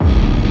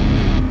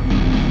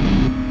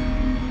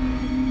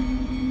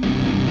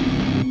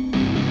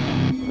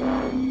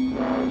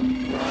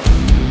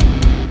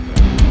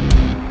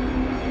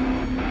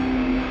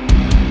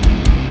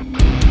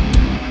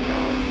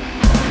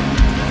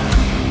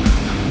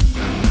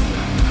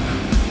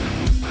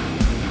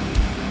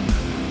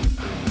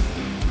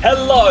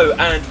Hello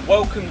and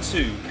welcome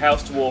to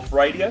Chaos Dwarf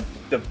Radio,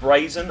 the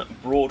Brazen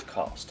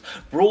Broadcast,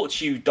 brought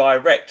to you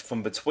direct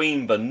from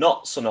between the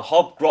knots on a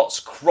hobgrot's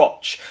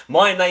crotch.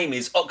 My name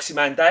is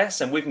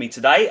Oxymandeus, and with me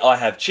today I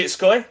have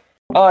Chitskoy.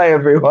 Hi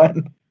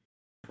everyone.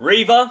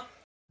 Reva.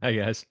 Hey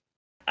guys.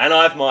 And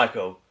I have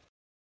Michael.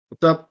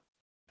 What's up?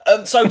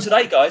 So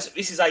today, guys,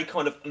 this is a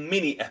kind of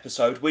mini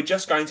episode. We're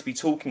just going to be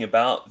talking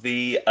about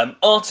the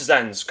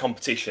Artisans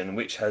competition,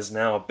 which has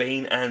now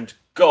been and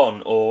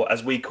gone, or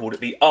as we called it,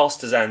 the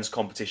Artisans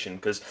competition,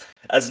 because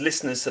as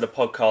listeners to the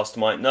podcast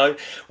might know,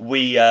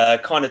 we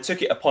kind of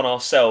took it upon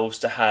ourselves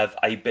to have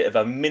a bit of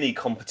a mini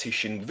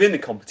competition within the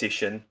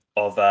competition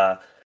of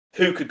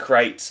who could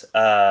create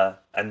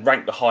and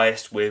rank the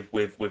highest with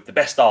the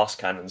best arse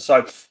cannon.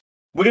 So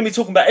we're going to be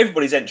talking about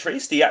everybody's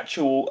entries. The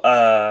actual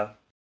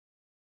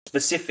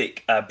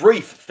specific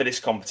brief for this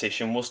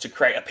competition was to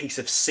create a piece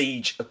of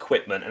siege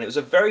equipment, and it was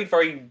a very,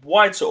 very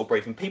wide sort of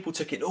brief, and people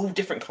took it in all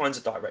different kinds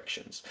of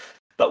directions.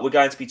 But we're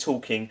going to be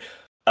talking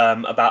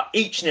about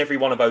each and every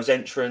one of those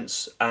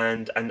entrants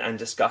and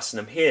discussing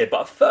them here.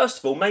 But first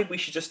of all, maybe we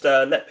should just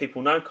let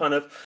people know kind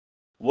of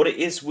what it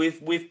is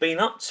we've been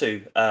up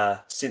to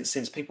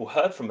since people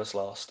heard from us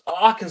last.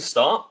 I can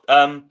start.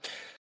 I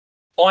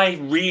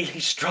really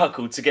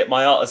struggled to get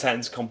my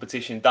Artisans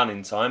competition done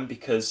in time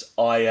because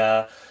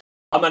I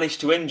managed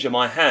to injure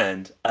my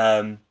hand,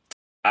 and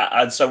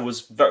so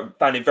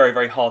found it very,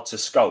 very hard to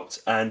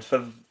sculpt. And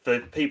for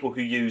the people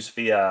who use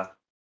the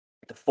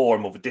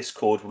forum or the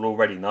Discord will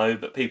already know,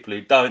 but people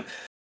who don't,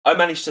 I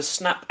managed to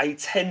snap a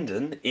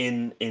tendon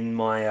in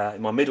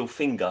my middle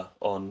finger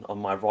on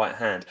my right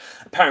hand.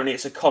 Apparently,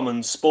 it's a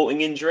common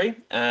sporting injury.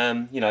 For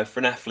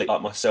an athlete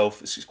like myself,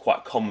 this is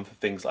quite common for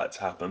things like that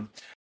to happen.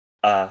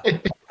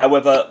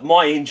 However,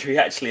 my injury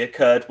actually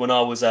occurred when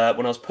I was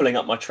pulling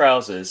up my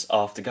trousers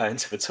after going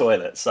to the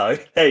toilet. So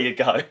there you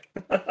go.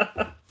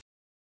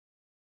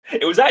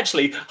 It was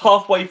actually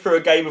halfway through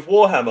a game of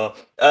Warhammer,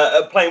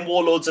 playing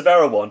Warlords of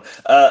Erewhon.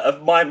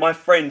 My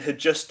friend had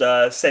just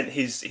sent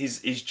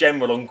his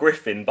general on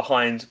Griffin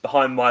behind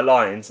my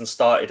lines and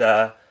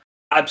started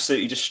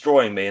absolutely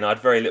destroying me, and I had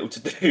very little to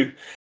do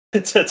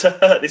to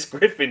hurt this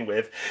Griffin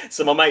with.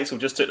 So my mates all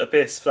just took the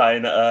piss,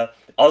 saying that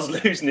I was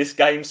losing this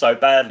game so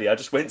badly, I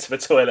just went to the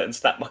toilet and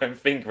snapped my own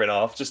finger in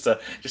half just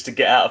to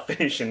get out of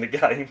finishing the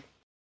game.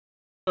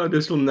 Oh,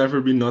 this will never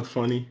be not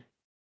funny.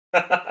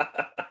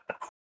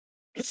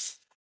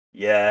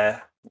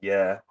 Yeah.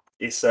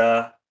 It's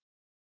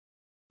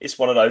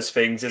one of those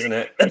things, isn't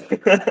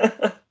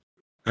it?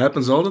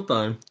 Happens all the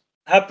time.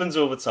 Happens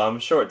all the time. I'm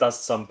sure it does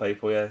to some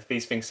people. Yeah,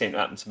 these things seem to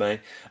happen to me.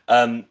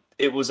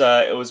 It was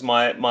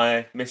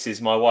my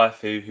missus, my wife,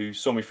 who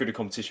saw me through the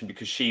competition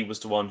because she was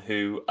the one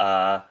who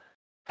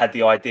had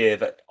the idea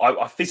that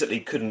I physically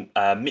couldn't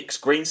mix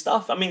green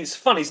stuff. I mean, it's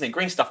funny, isn't it?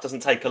 Green stuff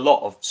doesn't take a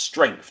lot of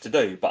strength to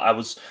do,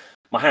 but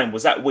my hand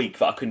was that weak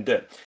that I couldn't do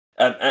it.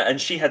 And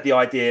she had the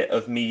idea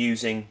of me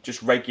using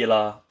just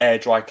regular air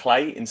dry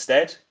clay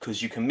instead,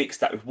 because you can mix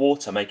that with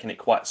water, making it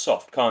quite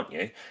soft, can't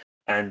you?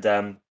 And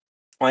I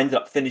ended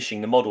up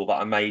finishing the model that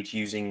I made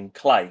using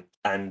clay,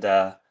 and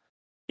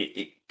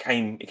it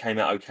came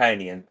out okay in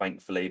the end,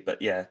 thankfully.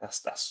 But yeah,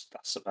 that's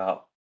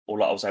about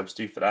all I was able to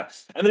do for that.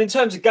 And then in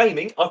terms of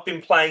gaming, I've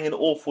been playing an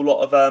awful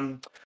lot of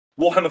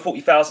Warhammer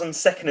 40,000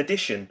 2nd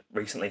Edition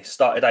recently.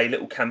 Started a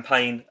little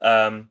campaign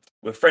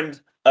with a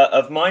friend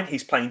of mine.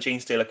 He's playing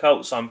Genestealer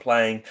Cult, so I'm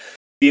playing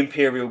the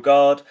Imperial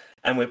Guard,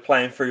 and we're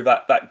playing through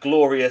that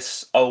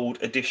glorious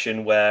old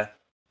edition where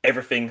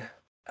everything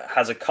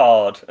has a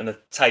card and a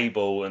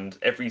table, and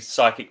every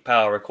psychic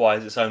power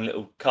requires its own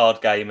little card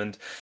game, and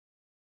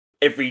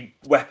every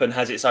weapon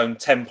has its own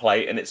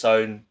template and its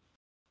own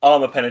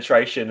armor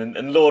penetration,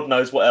 and Lord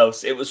knows what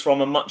else. It was from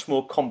a much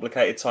more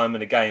complicated time in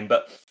the game,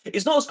 but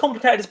it's not as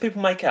complicated as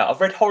people make out.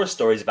 I've read horror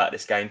stories about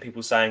this game,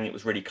 people saying it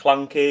was really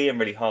clunky and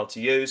really hard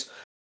to use.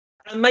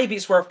 And maybe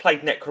it's where I've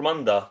played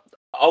Necromunda,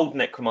 old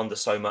Necromunda,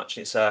 so much.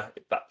 It's that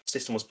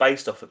system was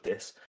based off of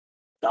this.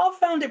 I've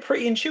found it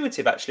pretty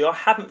intuitive, actually. I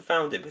haven't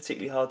found it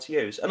particularly hard to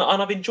use. And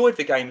I've enjoyed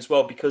the game as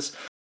well, because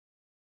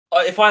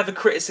if I have a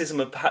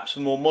criticism of perhaps the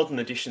more modern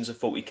editions of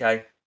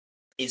 40k,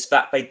 it's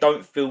that they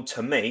don't feel,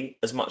 to me,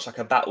 as much like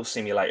a battle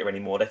simulator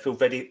anymore. They feel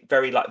very,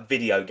 very like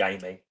video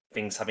gaming.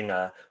 Things having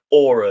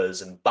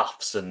auras and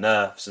buffs and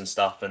nerfs and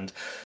stuff, and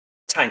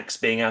tanks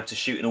being able to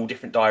shoot in all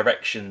different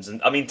directions.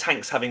 And I mean,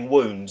 tanks having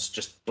wounds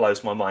just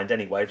blows my mind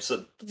anyway.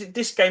 So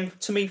this game,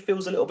 to me,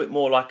 feels a little bit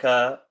more like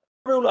a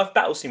real-life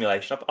battle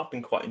simulation. I've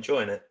been quite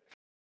enjoying it.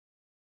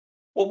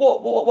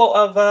 What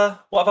have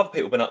other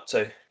people been up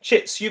to?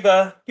 Chits, you've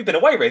been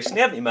away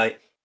recently, haven't you, mate?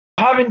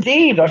 I have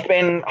indeed. I've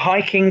been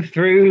hiking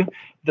through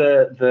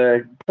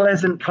the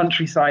pleasant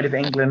countryside of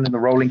England and the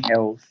rolling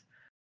hills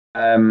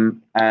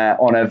on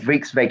a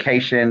week's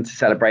vacation to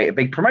celebrate a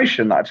big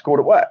promotion that I've scored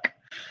at work.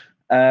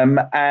 And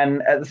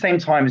at the same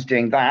time as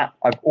doing that,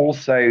 I've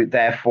also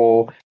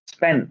therefore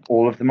spent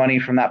all of the money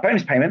from that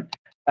bonus payment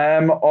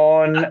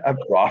on a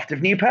raft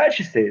of new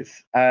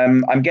purchases.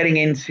 I'm getting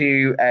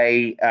into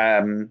a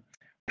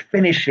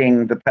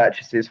finishing the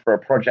purchases for a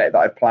project that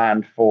I've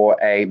planned for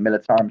a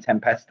Militarum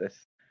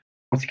Tempestus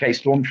 40k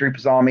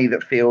Stormtroopers army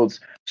that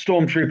fields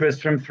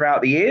Stormtroopers from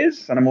throughout the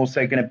years. And I'm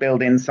also going to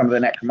build in some of the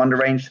Necromunda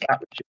range to that,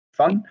 which is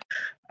fun.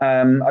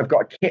 I've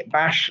got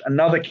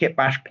another kit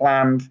bash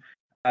planned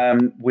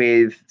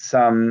with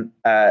some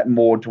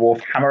more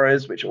dwarf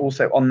hammerers, which are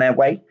also on their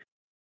way.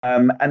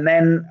 And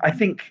then I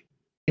think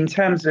in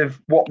terms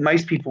of what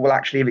most people will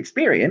actually have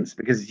experienced,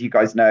 because as you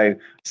guys know, I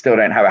still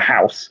don't have a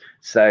house,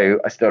 so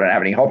I still don't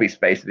have any hobby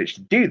space with which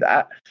to do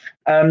that.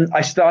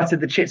 I started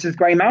the Chitz's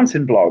Grey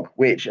Mountain blog,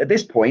 which at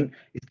this point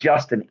is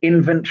just an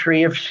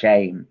inventory of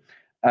shame.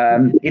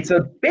 It's a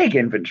big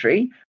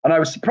inventory, and I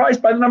was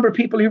surprised by the number of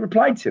people who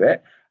replied to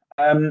it.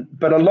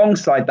 But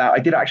alongside that, I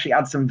did actually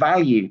add some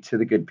value to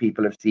the good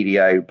people of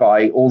CDO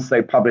by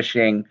also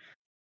publishing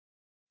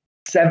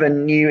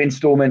 7 new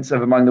installments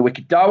of Among the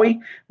Wicked Dawi,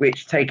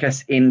 which take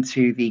us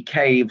into the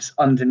caves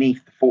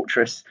underneath the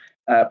fortress,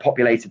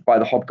 populated by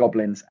the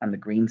hobgoblins and the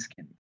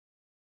greenskins.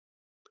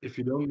 If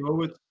you don't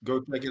know it,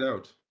 go check it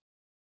out.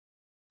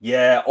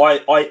 Yeah,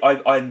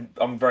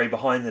 I'm very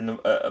behind in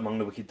Among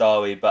the Wicked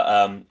Dawi, but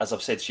as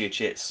I've said to you,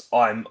 Chits,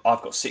 I've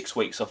got 6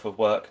 weeks off of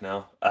work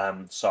now,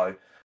 so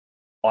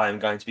I am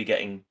going to be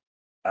getting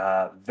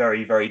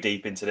very, very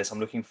deep into this. I'm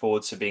looking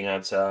forward to being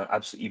able to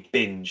absolutely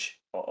binge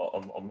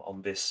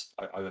on this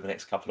over the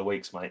next couple of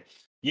weeks, mate.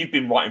 You've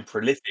been writing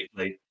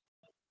prolifically.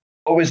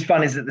 What was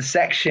fun is that the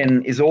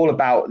section is all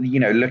about,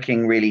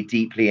 looking really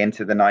deeply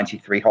into the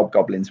 93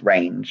 Hobgoblins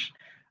range.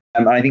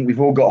 And I think we've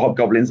all got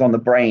Hobgoblins on the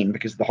brain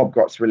because of the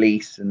Hobgrots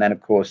release, and then,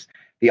 of course,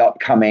 the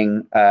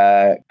upcoming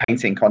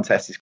painting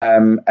contest.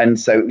 And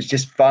so it was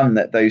just fun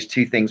that those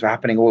two things were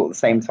happening all at the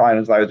same time,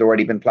 as I had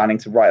already been planning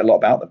to write a lot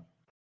about them.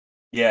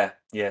 Yeah,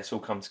 it's all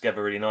come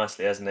together really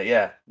nicely, hasn't it?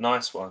 Yeah,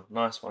 nice one,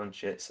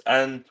 Chits.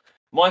 And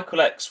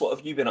Michael X, what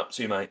have you been up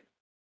to, mate?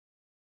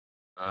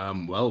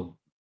 Well,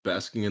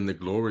 basking in the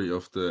glory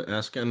of the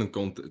Ass Cannon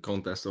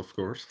contest, of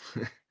course.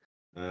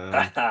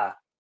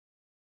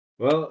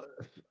 Well,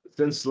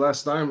 since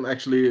last time,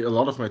 actually, a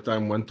lot of my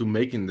time went to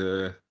making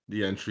the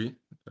entry.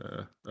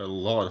 A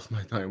lot of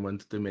my time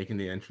went to making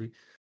the entry.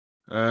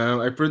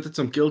 I printed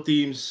some kill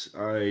teams.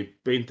 I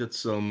painted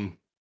some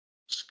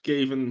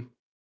Skaven,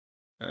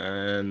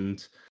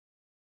 and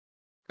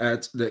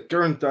at the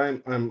current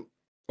time, I'm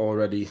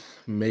already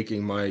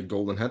making my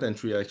Golden Head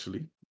entry,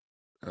 actually,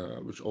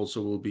 which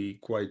also will be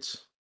quite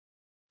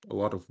a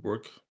lot of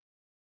work,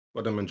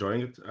 but I'm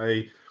enjoying it.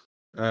 I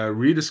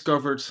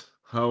rediscovered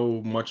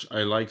how much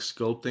I like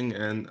sculpting,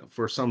 and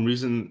for some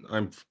reason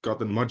I've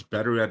gotten much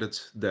better at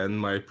it than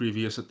my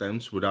previous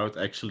attempts without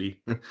actually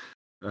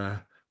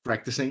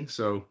practicing.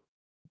 So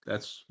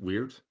that's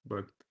weird,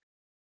 but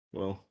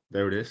well,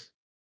 there it is.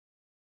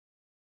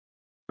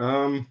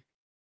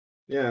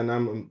 Yeah, and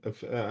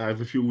I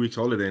have a few weeks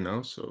holiday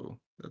now, so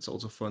that's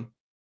also fun.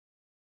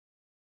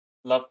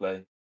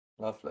 Lovely.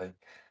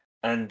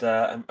 And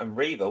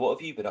Reva, what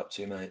have you been up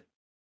to, mate?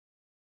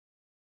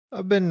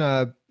 I've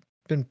been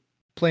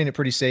playing it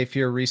pretty safe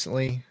here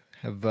recently.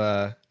 Have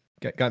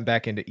gotten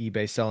back into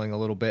eBay selling a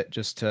little bit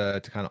just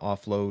to kind of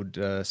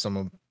offload some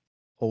of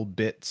old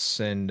bits,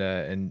 and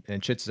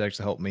Chits has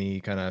actually helped me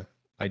kind of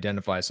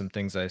identify some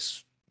things I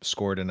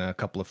scored in a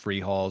couple of free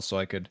hauls, so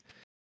I could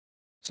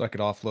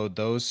offload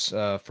those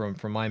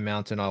from my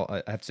mountain.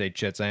 I have to say,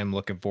 Chits, I am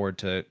looking forward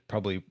to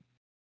probably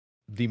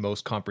the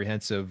most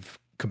comprehensive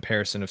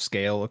comparison of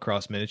scale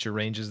across miniature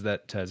ranges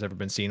that has ever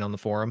been seen on the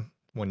forum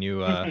when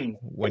you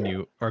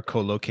are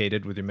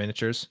co-located with your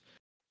miniatures.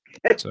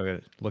 So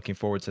looking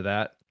forward to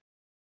that.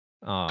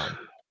 But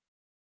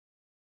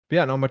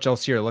yeah, not much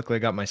else here. Luckily, I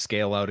got my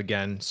scale out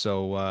again,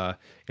 so I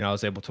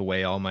was able to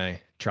weigh all my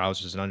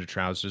trousers and under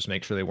trousers,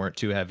 make sure they weren't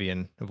too heavy,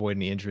 and avoid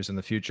any injuries in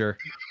the future.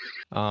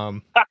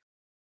 You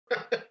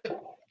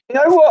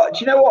know what? Do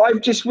you know what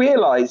I've just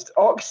realised?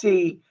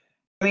 Oxy,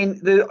 I mean,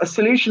 the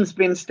solution's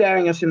been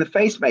staring us in the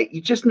face, mate.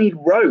 You just need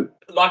rope.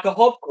 Like a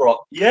hobgrot,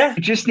 yeah.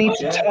 You just need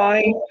to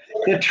tie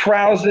the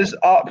trousers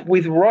up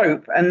with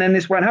rope, and then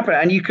this won't happen.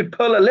 And you could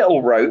pull a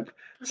little rope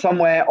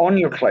somewhere on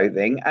your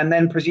clothing, and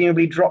then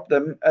presumably drop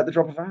them at the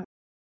drop of a hat.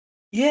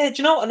 Yeah, do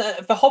you know what?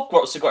 And the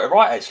hobgrots have got it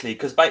right, actually,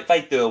 because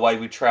they do away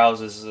with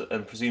trousers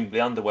and presumably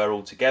underwear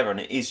altogether, and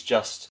it is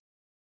just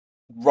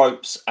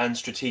ropes and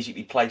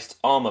strategically placed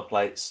armor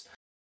plates.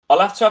 I'll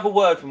have to have a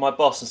word with my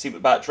boss and see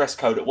about dress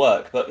code at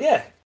work, but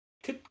yeah,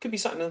 could be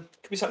something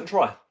to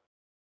try.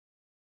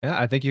 Yeah,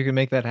 I think you can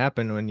make that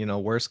happen.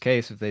 When worst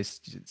case, if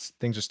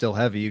things are still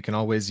heavy, you can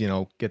always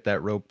get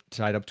that rope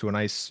tied up to a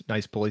nice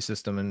pulley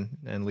system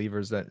and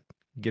levers that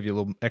give you a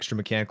little extra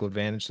mechanical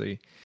advantage, so you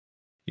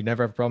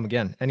never have a problem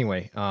again.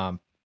 Anyway,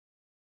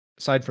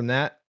 aside from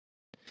that,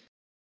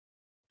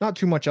 not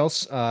too much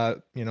else.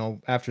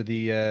 After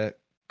the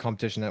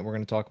competition that we're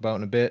going to talk about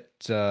in a bit,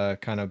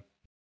 kind of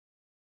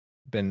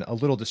been a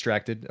little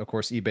distracted. Of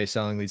course, eBay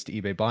selling leads to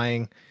eBay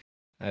buying,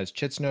 as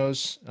Chits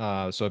knows.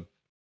 So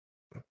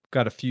I've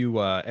got a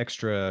few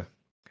extra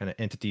kind of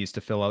entities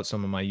to fill out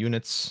some of my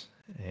units,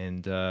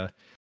 and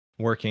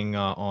working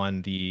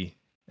on the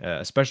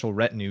a special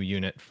retinue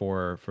unit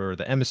for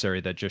the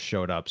emissary that just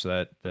showed up. So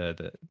that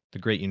the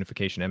Great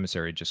Unification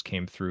emissary just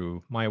came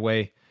through my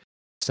way,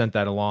 sent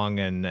that along,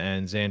 and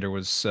Xander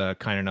was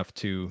kind enough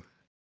to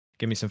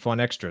give me some fun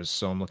extras.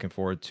 So I'm looking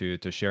forward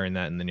to sharing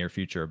that in the near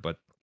future. But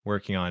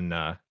working on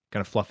kind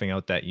of fluffing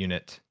out that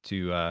unit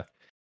to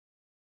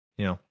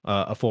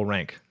a full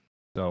rank.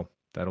 So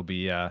that'll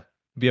be a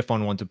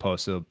fun one to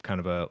post. So kind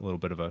of a little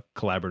bit of a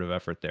collaborative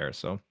effort there.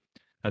 So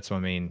that's my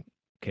main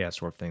Chaos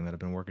Dwarf thing that I've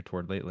been working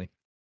toward lately.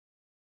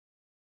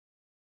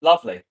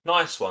 Lovely.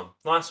 Nice one.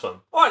 Nice one.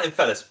 All right then,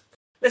 fellas.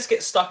 Let's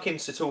get stuck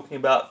into talking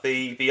about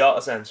the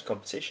Artisans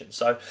competition.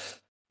 So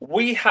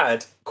we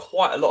had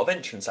quite a lot of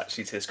entrants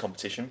actually to this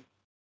competition.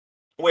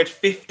 We had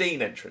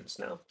 15 entrants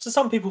now. To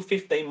some people,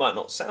 15 might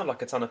not sound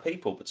like a ton of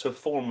people, but to a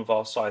forum of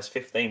our size,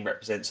 15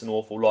 represents an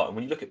awful lot. And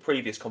when you look at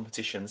previous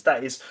competitions,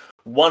 that is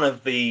one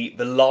of the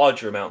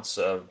larger amounts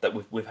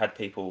that we've had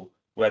people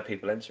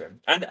entering.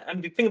 And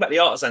the thing about the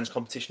Artisans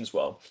competition as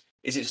well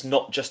is it's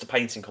not just a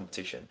painting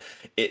competition.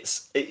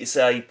 It's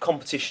a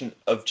competition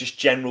of just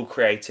general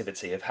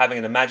creativity, of having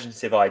an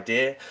imaginative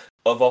idea,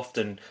 of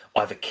often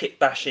either kit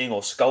bashing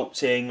or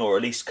sculpting, or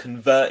at least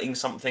converting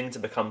something to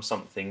become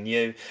something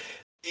new.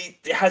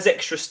 It has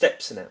extra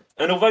steps in it.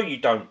 And although you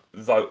don't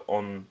vote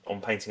on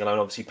painting alone,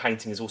 obviously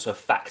painting is also a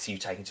factor you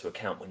take into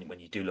account when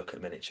you do look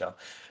at miniature.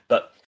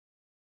 But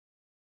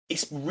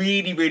it's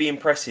really, really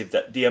impressive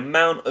that the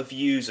amount of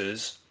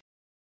users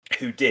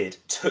who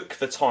took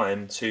the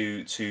time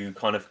to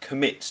kind of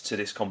commit to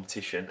this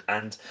competition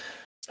and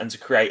to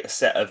create a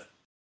set of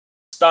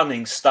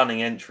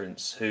stunning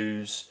entrants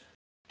whose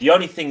the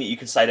only thing that you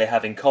can say they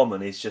have in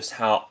common is just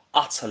how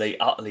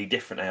utterly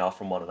different they are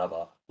from one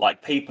another.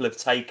 Like, people have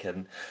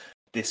taken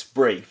this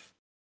brief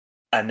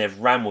and they've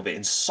ran with it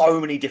in so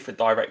many different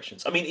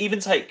directions. I mean, even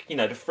take,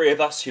 the three of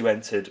us who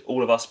entered,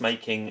 all of us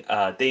making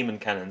demon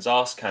cannons,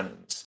 arse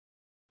cannons.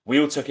 We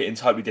all took it in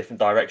totally different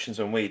directions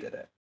when we did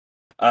it.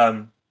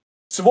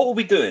 So what we'll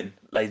be doing,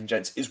 ladies and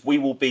gents, is we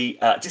will be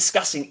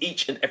discussing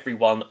each and every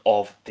one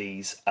of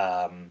these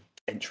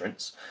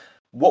entrants.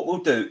 What we'll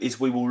do is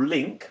we will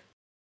link,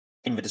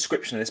 in the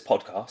description of this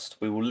podcast,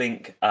 we will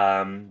link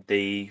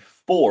the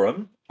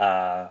forum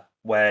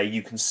where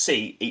you can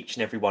see each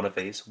and every one of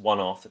these, one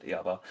after the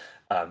other.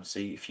 So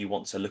if you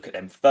want to look at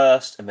them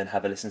first and then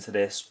have a listen to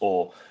this,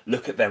 or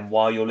look at them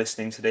while you're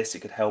listening to this,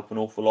 it could help an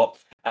awful lot.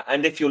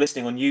 And if you're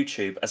listening on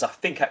YouTube, as I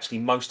think actually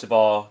most of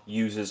our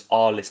users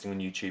are listening on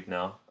YouTube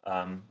now,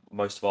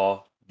 most of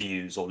our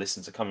views or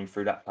listens are coming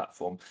through that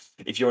platform.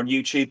 If you're on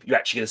YouTube, you're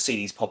actually going to see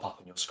these pop up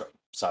on your screen.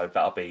 So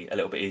that'll be a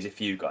little bit easier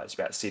for you guys to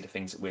be able to see the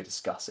things that we're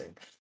discussing.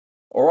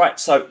 All right,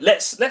 so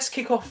let's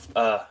kick off,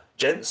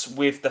 gents,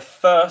 with the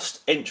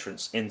first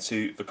entrance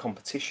into the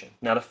competition.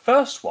 Now, the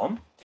first one,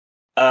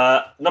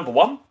 number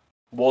one,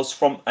 was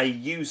from a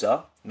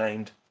user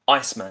named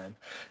Iceman.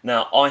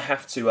 Now, I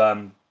have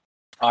to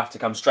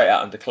come straight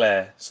out and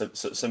declare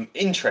some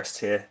interest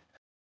here,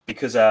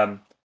 because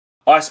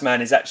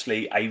Iceman is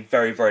actually a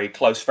very, very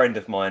close friend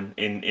of mine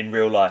in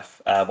real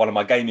life. One of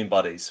my gaming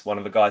buddies, one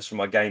of the guys from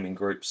my gaming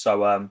group.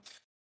 So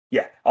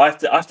yeah, I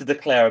have to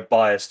declare a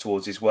bias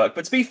towards his work.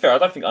 But to be fair, I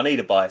don't think I need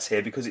a bias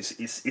here, because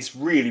it's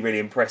really, really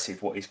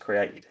impressive what he's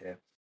created here.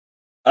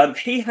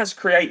 He has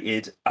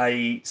created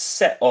a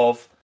set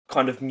of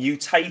kind of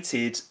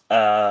mutated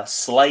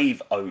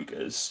slave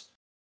ogres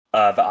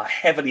that are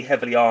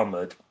heavily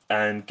armored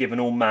and given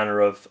all manner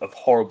of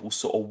horrible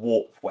sort of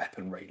warp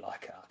weaponry.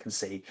 Like, I can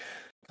see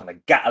kind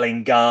of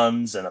Gatling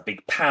guns and a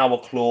big power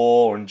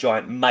claw and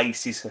giant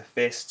maces for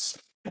fists.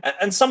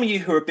 And some of you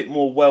who are a bit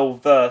more well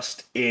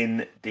versed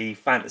in the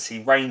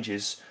fantasy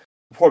ranges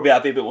will probably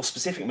be a bit more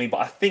specific than me, but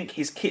I think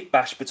he's kit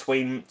bashed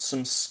between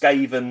some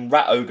Skaven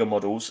Rat Ogre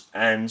models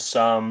and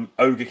some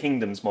Ogre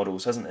Kingdoms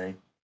models, hasn't he?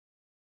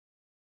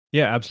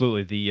 Yeah,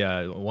 absolutely.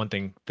 The one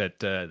thing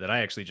that I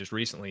actually just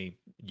recently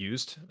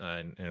used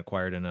and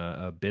acquired in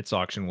a bits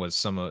auction was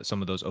some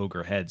of those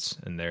ogre heads,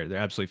 and they're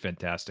absolutely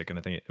fantastic. And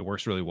I think it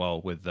works really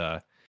well with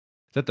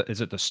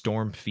is it the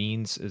Storm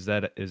Fiends? Is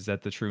that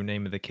the true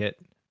name of the kit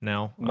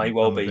now? May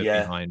well I'm a be, bit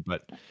yeah. behind,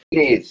 but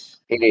It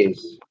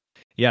is.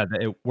 Yeah,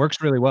 it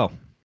works really well.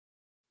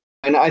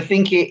 And I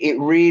think it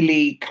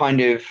really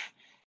kind of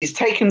is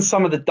taken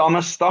some of the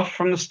dumber stuff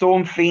from the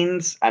Storm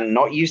Fiends and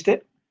not used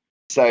it.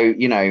 So,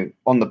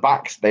 on the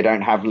backs, they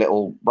don't have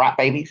little rat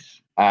babies.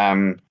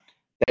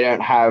 They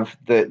don't have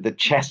the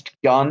chest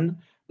gun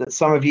that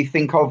some of you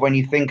think of when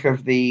you think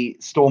of the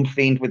Storm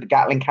Fiend with the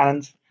Gatling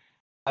cannons.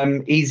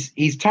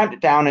 He's tamped it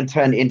down and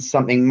turned it into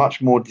something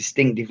much more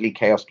distinctively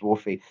Chaos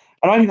Dwarfy.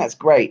 And I think that's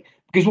great,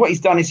 because what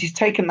he's done is he's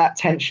taken that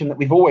tension that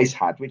we've always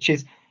had, which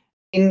is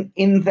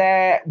in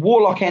their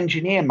Warlock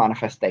Engineer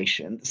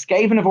manifestation, the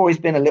Skaven have always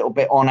been a little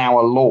bit on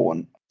our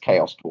lawn,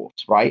 Chaos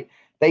Dwarfs, right?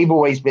 They've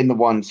always been the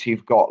ones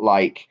who've got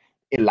like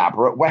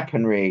elaborate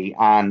weaponry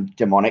and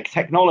demonic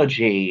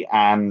technology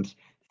and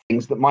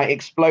things that might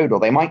explode or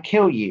they might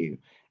kill you.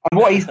 And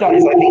what he's done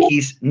is I think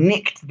he's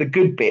nicked the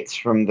good bits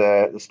from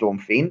the Storm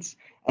Fiends,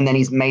 and then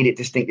he's made it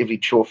distinctively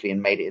Chorfy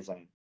and made it his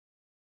own.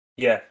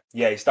 Yeah,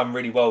 he's done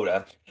really well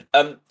there.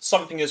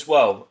 Something as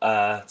well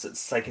to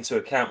take into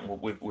account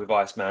with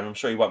Iceman, I'm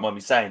sure you won't mind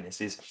me saying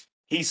this, is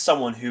he's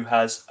someone who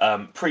has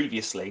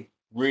previously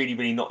really,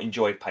 really not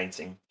enjoyed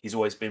painting. He's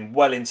always been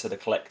well into the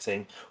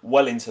collecting,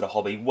 well into the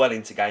hobby, well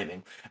into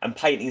gaming, and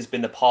painting has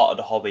been the part of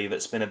the hobby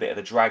that's been a bit of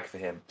a drag for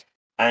him.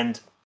 And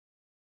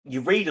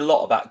you read a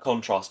lot about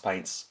contrast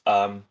paints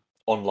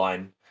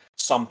online.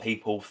 Some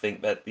people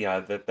think that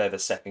that they're the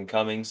second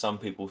coming. Some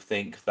people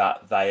think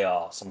that they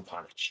are some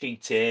kind of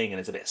cheating and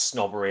there's a bit of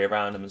snobbery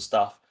around them and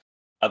stuff.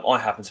 I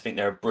happen to think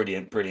they're a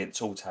brilliant, brilliant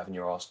tool to have in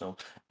your arsenal.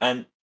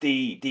 And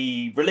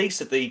the release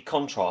of the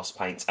contrast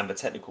paints and the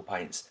technical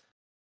paints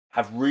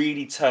have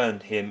really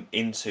turned him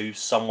into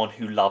someone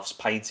who loves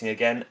painting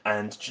again.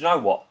 And do you know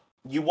what?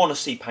 You want to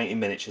see painting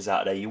miniatures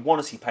out there. You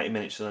want to see painting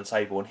miniatures on the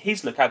table, and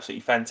his look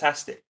absolutely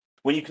fantastic.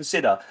 When you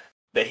consider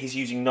that he's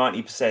using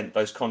 90%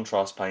 those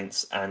contrast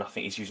paints, and I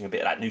think he's using a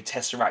bit of that new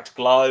Tesseract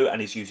Glow, and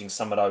he's using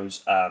some of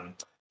those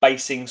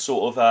basing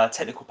sort of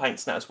technical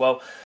paints now as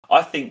well.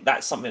 I think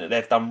that's something that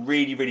they've done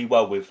really, really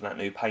well with that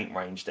new paint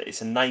range. That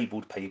it's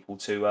enabled people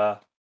to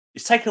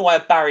it's taken away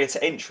a barrier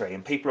to entry,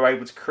 and people are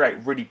able to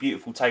create really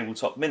beautiful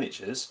tabletop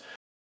miniatures.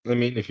 I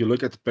mean, if you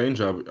look at the paint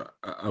job,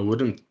 I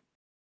wouldn't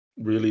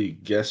really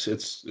guess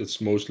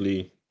it's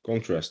mostly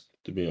contrast,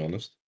 to be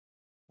honest.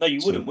 No, you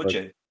So, wouldn't, would like,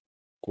 you?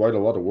 quite a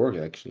lot of work,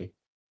 actually.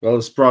 Well,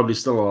 it's probably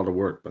still a lot of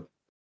work, but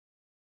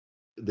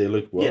they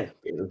look well. Yeah.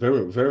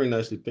 Very, very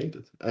nicely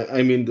painted.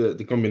 I mean,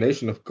 the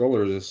combination of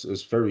colors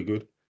is very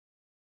good.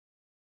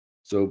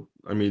 So,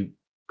 I mean,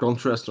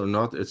 contrast or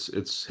not,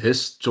 it's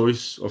his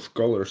choice of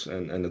colors,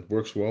 and it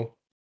works well.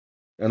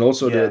 And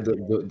also Yeah.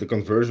 the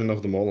conversion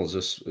of the models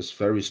is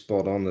very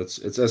spot on. It's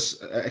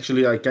as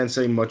actually I can't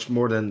say much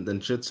more than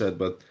Chit said,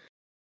 but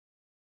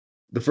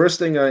the first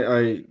thing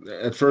I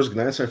at first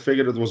glance I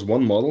figured it was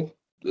one model.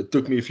 It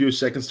took me a few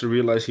seconds to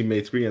realize he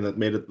made three, and that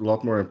made it a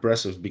lot more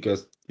impressive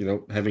because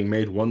having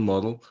made one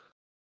model,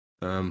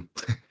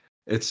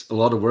 it's a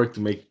lot of work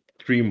to make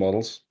three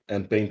models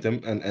and paint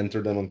them and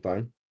enter them on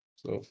time.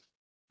 So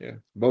yeah,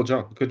 well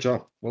job, good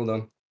job, well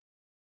done.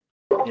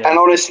 And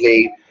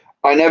honestly,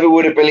 I never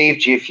would have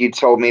believed you if you'd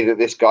told me that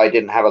this guy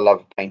didn't have a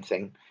love of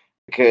painting,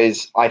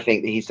 because I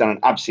think that he's done an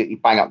absolutely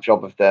bang up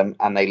job of them,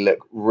 and they look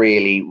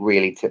really,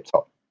 really tip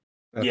top.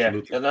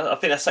 Absolutely. Yeah, and I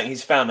think that's something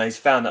he's found. He's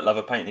found that love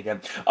of painting again.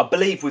 I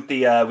believe with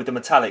the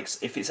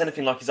metallics, if it's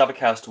anything like his other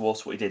Chaos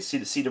Dwarfs, what he did,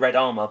 see the red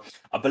armor.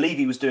 I believe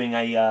he was doing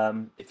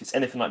a if it's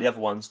anything like the other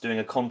ones, doing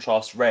a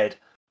contrast red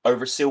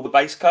over a silver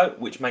base coat,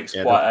 which makes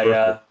quite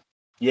a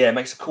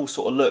makes a cool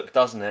sort of look,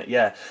 doesn't it?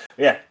 Yeah,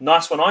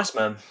 nice one,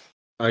 Iceman.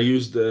 I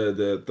used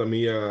the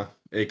Tamiya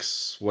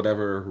X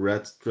whatever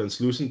red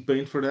translucent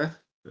paint for that.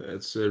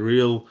 It's a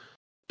real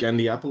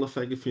candy apple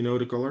effect, if you know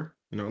the color.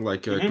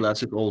 Like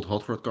classic old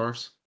hot rod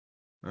cars.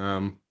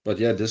 But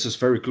yeah, this is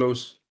very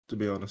close, to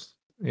be honest.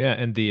 Yeah,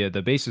 and the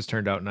bases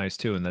turned out nice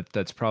too, and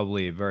that's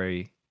probably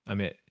very. I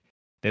mean,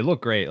 they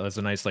look great. It's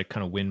a nice like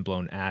kind of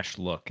windblown ash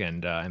look,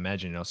 and I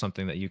imagine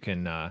something that you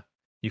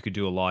could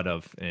do a lot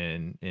of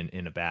in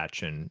a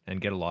batch and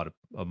get a lot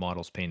of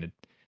models painted.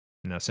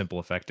 Simple,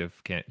 effective.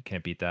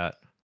 Can't beat that.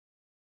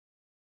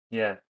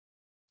 Yeah,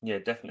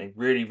 definitely.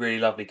 Really, really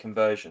lovely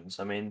conversions.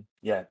 I mean,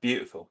 yeah,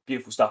 beautiful,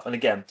 beautiful stuff. And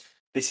again,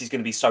 this is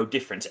going to be so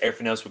different to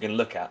everything else we're going to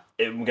look at.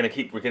 We're going to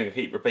keep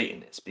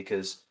repeating this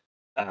because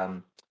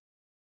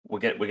we're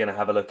going to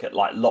have a look at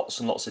like lots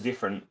and lots of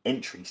different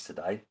entries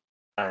today,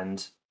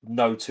 and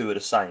no two are the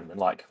same. And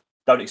like,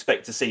 don't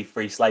expect to see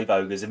 3 slave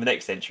ogres in the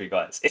next entry,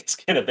 guys. It's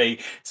going to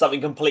be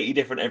something completely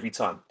different every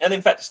time. And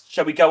in fact,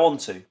 shall we go on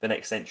to the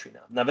next entry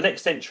now? Now, the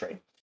next entry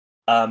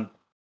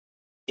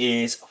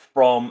is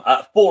from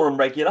forum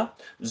regular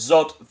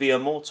Zod the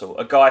Immortal,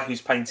 a guy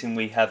whose painting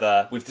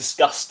we've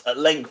discussed at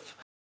length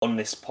on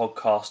this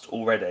podcast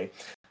already.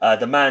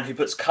 The man who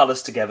puts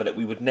colours together that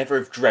we would never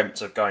have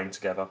dreamt of going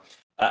together,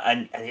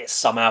 and yet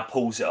somehow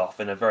pulls it off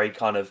in a very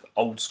kind of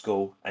old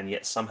school and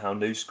yet somehow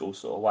new school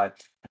sort of way.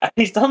 And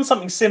he's done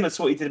something similar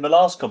to what he did in the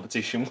last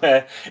competition,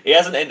 where he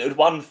hasn't entered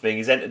one thing,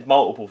 he's entered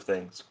multiple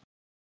things.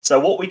 So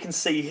what we can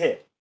see here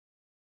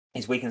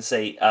is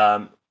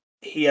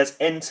he has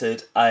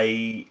entered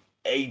a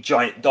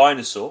giant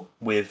dinosaur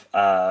with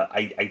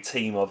a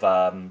team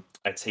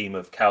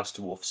of Chaos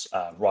Dwarfs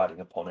riding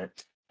upon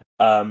it.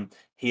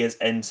 He has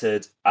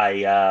entered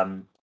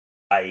a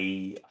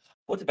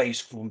what did they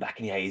used to call them back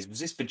in the 80s? Was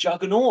this the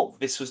Juggernaut?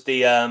 This was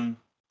the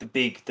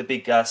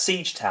big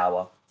siege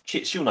tower.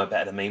 She'll know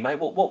better than me, mate.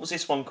 What was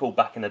this one called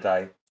back in the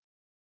day?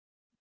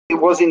 It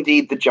was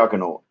indeed the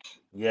Juggernaut.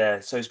 Yeah,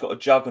 so he's got a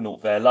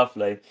Juggernaut there,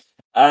 lovely.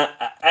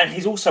 And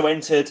he's also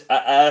entered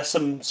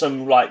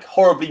some like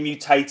horribly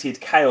mutated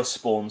chaos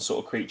spawn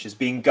sort of creatures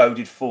being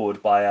goaded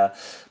forward by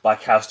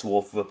Chaos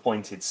Dwarf with a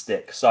pointed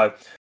stick. So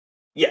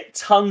yeah,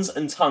 tons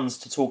and tons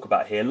to talk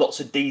about here. Lots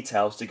of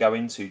details to go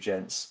into,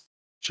 gents.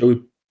 Shall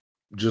we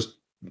just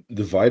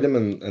divide them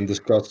and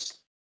discuss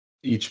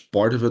each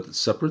part of it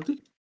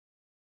separately?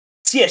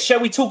 So yeah, shall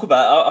we talk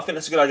about? I think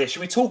that's a good idea.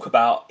 Shall we talk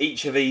about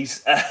each of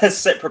these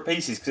separate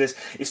pieces because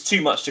it's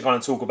too much to kind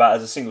of talk about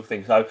as a single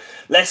thing. So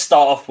let's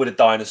start off with a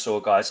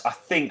dinosaur, guys. I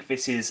think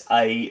this is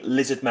a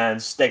Lizardman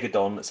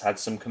Stegodon that's had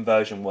some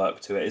conversion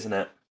work to it, isn't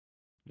it?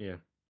 Yeah.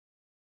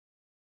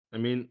 I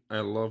mean, I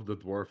love the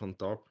dwarf on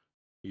top.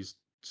 He's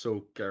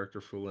so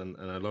characterful, and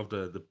I love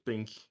the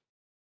pink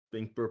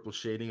purple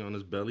shading on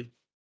his belly.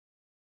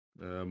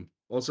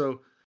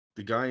 Also,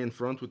 the guy in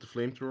front with the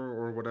flamethrower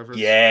or whatever.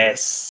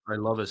 Yes. I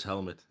love his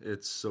helmet.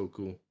 It's so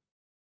cool.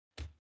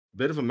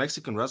 Bit of a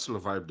Mexican wrestler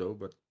vibe though,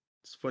 but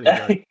it's a funny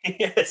guy.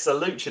 Yes, a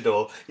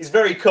luchador. He's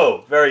very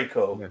cool. Very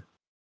cool. Yeah.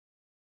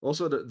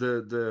 Also,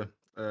 the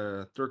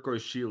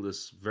turquoise shield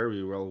is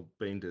very well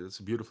painted. It's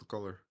a beautiful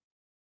color.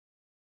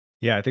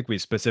 Yeah, I think we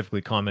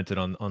specifically commented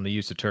on the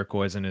use of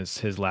turquoise in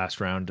his last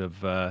round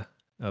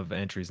of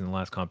entries in the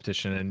last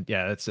competition, and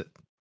yeah, it's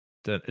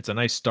a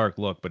nice stark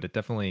look, but it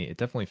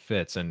definitely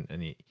fits,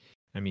 and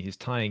he's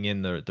tying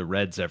in the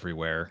reds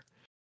everywhere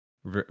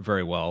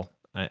very well,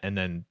 and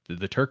then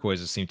the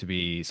turquoises seem to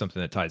be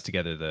something that ties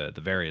together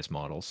the various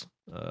models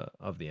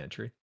of the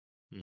entry.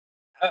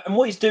 And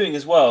what he's doing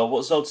as well,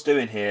 what Zod's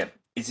doing here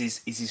is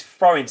he's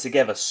throwing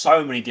together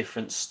so many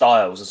different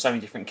styles and so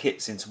many different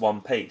kits into one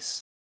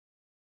piece.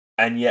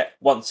 And yet,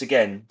 once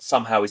again,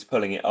 somehow he's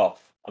pulling it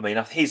off. I mean,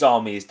 his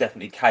army is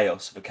definitely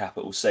chaos with a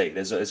capital C.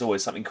 There's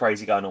always something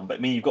crazy going on. But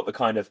I mean, you've got the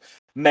kind of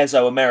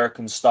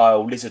Mesoamerican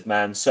style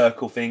Lizardman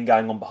circle thing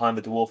going on behind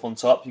the dwarf on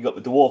top. You've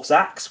got the dwarf's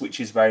axe,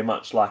 which is very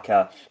much like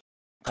a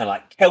kind of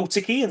like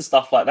Celtic-y and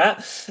stuff like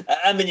that.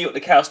 And then you've got the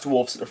Chaos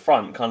Dwarfs at the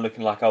front, kind of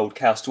looking like old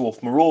Chaos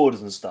Dwarf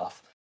Marauders and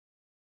stuff.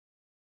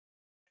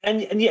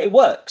 And yet it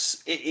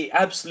works. It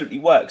absolutely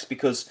works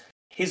because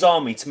his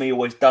army, to me,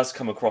 always does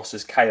come across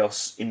as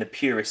chaos in the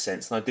purest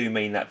sense, and I do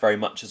mean that very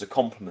much as a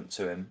compliment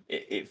to him.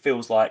 It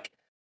feels like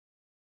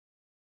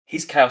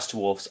his Chaos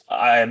Dwarfs,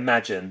 I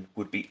imagine,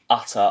 would be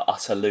utter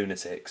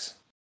lunatics.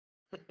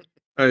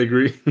 I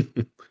agree.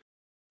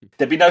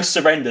 There'd be no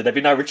surrender, there'd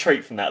be no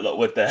retreat from that lot,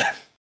 would there?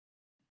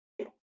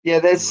 Yeah,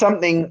 there's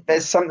something.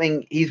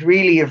 He's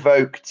really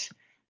evoked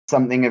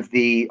something of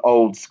the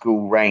old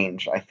school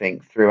range, I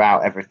think,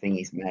 throughout everything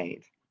he's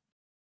made.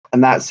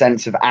 And that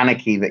sense of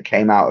anarchy that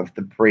came out of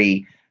the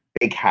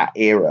pre-Big Hat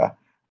era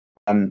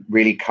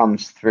really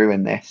comes through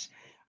in this.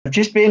 I've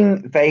just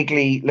been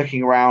vaguely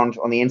looking around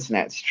on the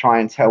internet to try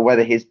and tell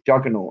whether his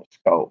Juggernaut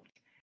sculpt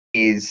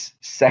is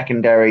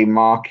secondary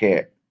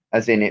market,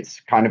 as in it's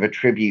kind of a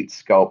tribute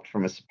sculpt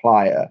from a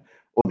supplier,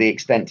 or the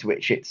extent to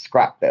which it's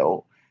scrap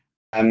built.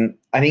 I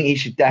think he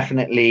should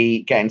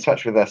definitely get in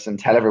touch with us and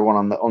tell everyone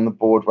on the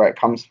board where it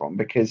comes from,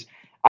 because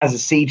as a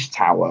siege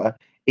tower,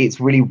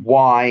 it's really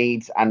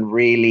wide and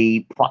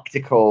really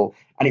practical,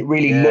 and it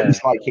really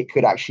looks like it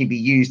could actually be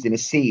used in a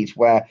siege,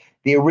 where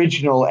the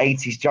original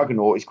 80s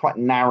Juggernaut is quite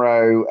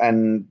narrow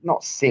and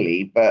not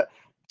silly, but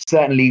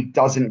certainly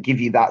doesn't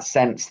give you that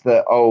sense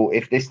that, oh,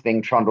 if this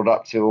thing trundled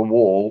up to a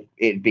wall,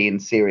 it'd be in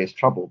serious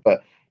trouble.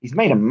 But he's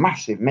made a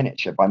massive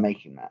miniature by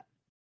making that.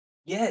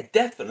 Yeah,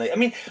 definitely. I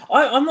mean,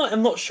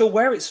 I'm not sure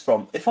where it's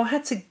from. If I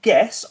had to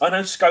guess, I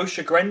know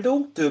Scotia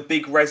Grendel do a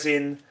big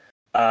resin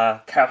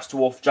Chaos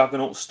Dwarf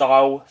Juggernaut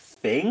style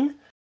thing,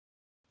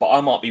 but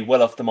I might be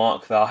well off the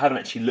mark there. I haven't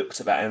actually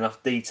looked at that in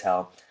enough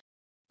detail.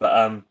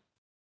 But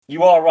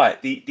you are right.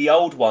 The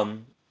old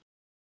one,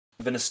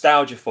 the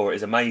nostalgia for it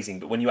is amazing,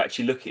 but when you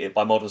actually look at it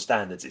by modern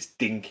standards, it's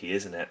dinky,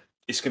 isn't it?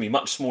 It's going to be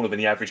much smaller than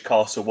the average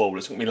castle wall.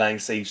 It's not going to be laying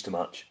siege to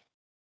much.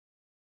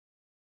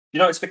 You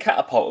know, it's the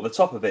catapult at the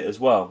top of it as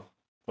well.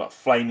 Like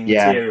flaming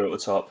material at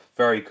the top.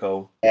 Very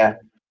cool. Yeah.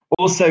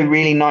 Also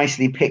really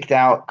nicely picked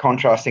out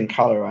contrasting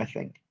colour, I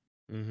think.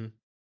 Mm-hmm.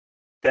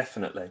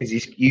 Definitely. Because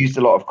he's used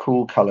a lot of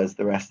cool colours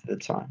the rest of the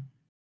time.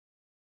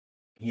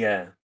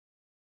 Yeah.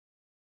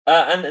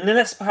 And then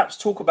let's perhaps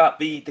talk about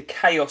the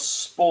Chaos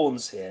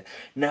Spawns here.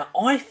 Now,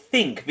 I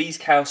think these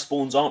Chaos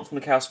Spawns aren't from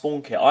the Chaos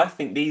Spawn kit. I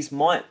think these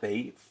might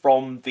be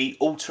from the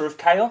Altar of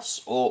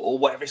Chaos, or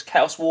whatever it's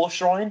Chaos War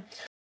Shrine.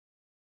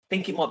 I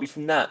think it might be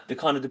from that,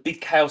 the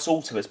big Chaos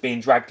Altar that's being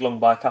dragged along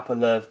by a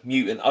couple of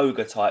mutant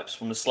ogre types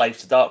from the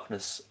Slaves to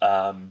Darkness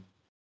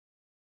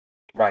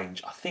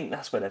range. I think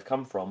that's where they've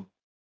come from.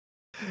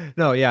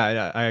 No,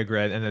 yeah, I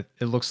agree, and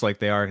it looks like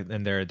they are,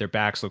 and their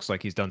backs looks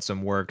like he's done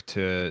some work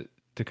to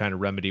kind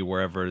of remedy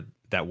wherever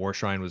that War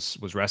Shrine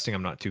was resting.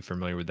 I'm not too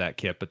familiar with that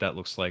kit, but that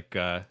looks like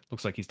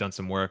he's done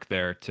some work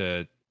there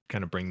to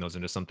kind of bring those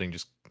into something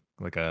just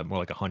like more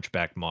like a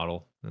hunchback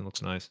model. It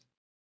looks nice.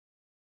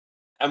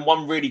 And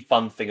one really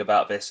fun thing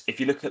about this, if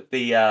you look at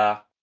the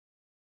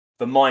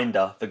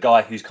Minder, the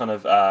guy who's kind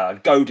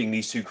of goading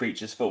these two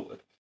creatures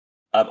forward,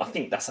 I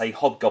think that's a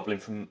Hobgoblin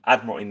from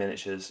Admiralty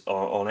Miniatures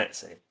on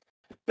Etsy.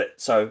 But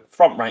so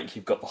front rank,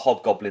 you've got the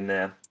Hobgoblin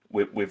there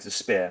with the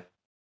spear.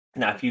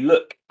 Now, if you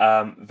look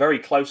very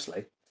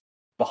closely,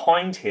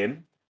 behind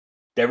him,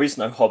 there is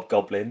no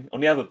Hobgoblin. On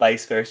the other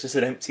base, there is just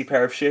an empty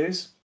pair of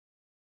shoes,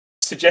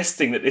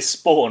 suggesting that this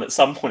spawn at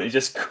some point has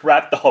just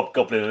grabbed the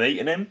Hobgoblin and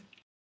eaten him.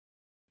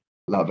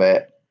 Love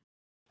it.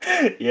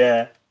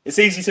 Yeah. It's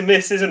easy to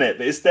miss, isn't it?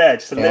 But it's there,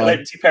 just a little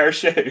empty pair of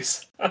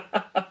shoes.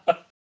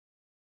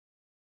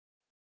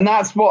 And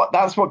that's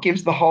what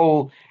gives the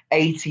whole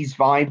 80s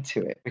vibe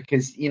to it,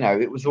 because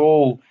it was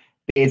all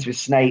beards with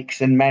snakes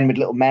and men with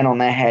little men on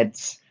their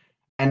heads,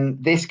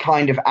 and this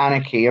kind of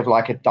anarchy of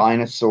like a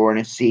dinosaur and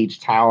a siege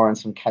tower and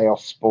some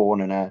chaos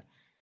spawn and a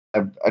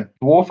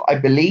dwarf. I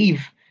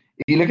believe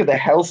if you look at the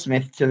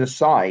Hellsmith to the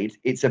side,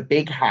 it's a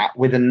big hat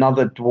with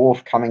another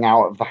dwarf coming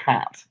out of the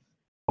hat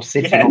or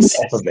sitting on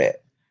top of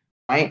it.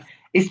 Right?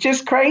 It's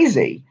just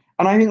crazy.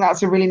 And I think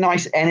that's a really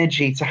nice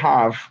energy to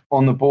have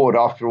on the board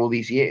after all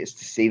these years,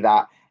 to see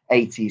that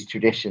 80s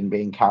tradition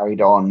being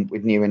carried on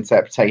with new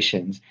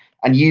interpretations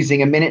and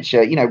using a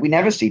miniature. We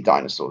never see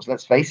dinosaurs,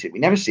 let's face it. We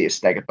never see a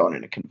stegodon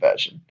in a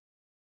conversion.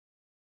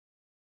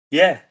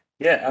 Yeah,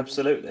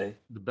 absolutely.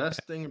 The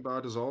best thing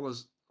about all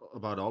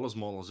his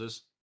models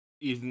is,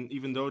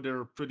 even though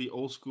they're pretty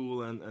old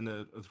school and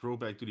a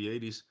throwback to the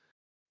 80s,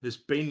 his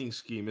painting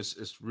scheme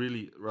is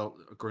really, well,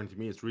 according to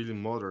me, it's really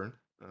modern.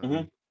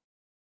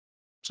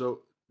 So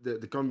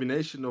the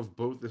combination of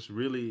both is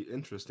really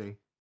interesting,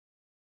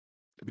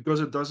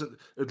 because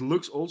it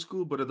looks old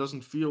school, but it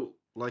doesn't feel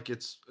like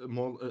it's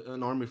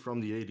an army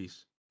from the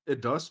 80s.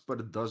 It does, but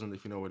it doesn't,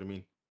 if you know what I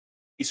mean.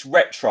 It's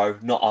retro,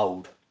 not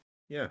old.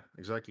 Yeah,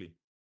 exactly.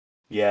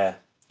 Yeah.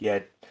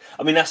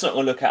 I mean, that's not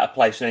going to look at a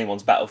place in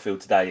anyone's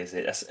battlefield today, is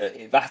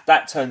it?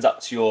 That turns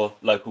up to your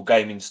local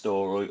gaming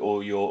store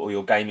or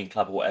your gaming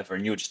club or whatever,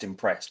 and you're just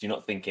impressed. You're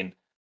not thinking,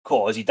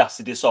 cool, has he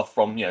dusted this off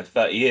from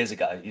 30 years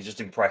ago? You're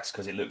just impressed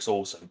because it looks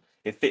awesome.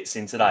 It fits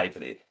in today,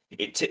 but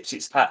it tips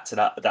its hat to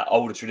that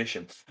older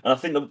tradition. And I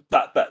think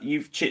that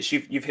you've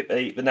hit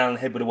the nail on the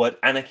head with the word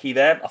anarchy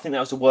there. I think that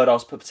was the word I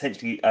was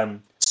potentially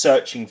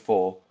searching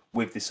for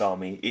with this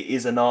army. It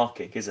is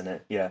anarchic, isn't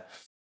it? Yeah,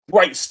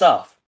 great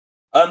stuff.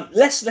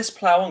 Let's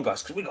plough on,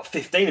 guys, because we've got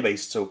 15 of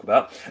these to talk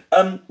about.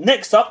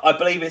 Next up, I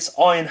believe it's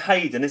Iron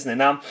Hayden, isn't it?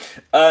 Now,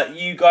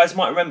 you guys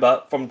might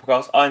remember from the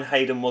podcast, Iron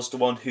Hayden was the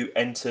one who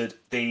entered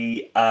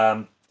the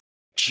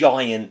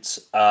giant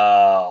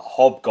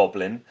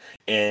hobgoblin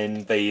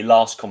in the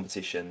last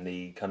competition.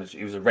 He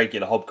was a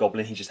regular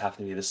hobgoblin. He just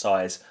happened to be the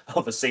size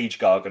of a siege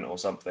gargant or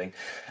something,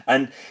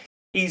 and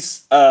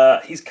his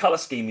colour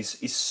scheme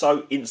is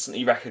so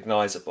instantly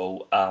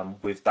recognisable,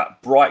 with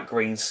that bright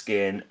green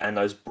skin and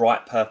those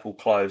bright purple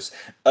clothes.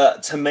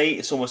 To me,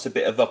 it's almost a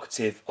bit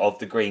evocative of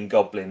the Green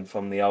Goblin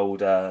from the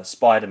old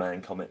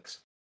Spider-Man comics.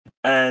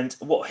 And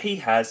what he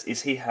has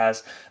is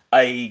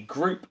a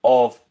group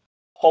of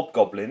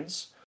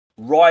hobgoblins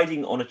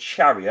riding on a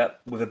chariot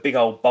with a big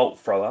old bolt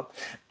thrower,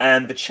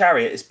 and the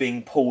chariot is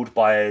being pulled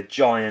by a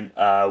giant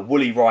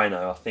woolly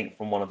rhino, I think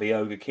from one of the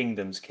Ogre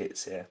Kingdoms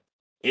kits here.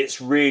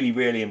 It's really,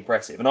 really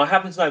impressive. And I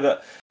happen to know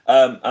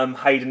that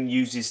Hayden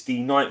uses the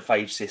 9th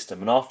Age system.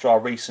 And after our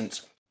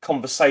recent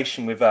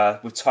conversation with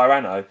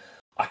Tyranno,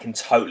 I can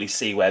totally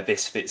see where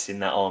this fits in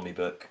that army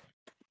book.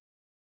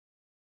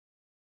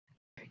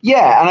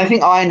 Yeah, and I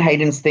think Iron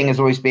Hayden's thing has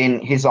always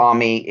been his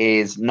army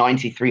is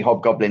 93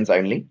 hobgoblins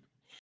only.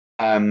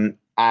 And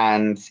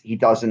he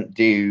doesn't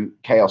do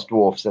Chaos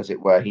Dwarfs, as it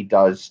were. He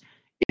does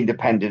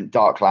independent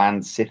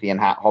Darklands, Scythian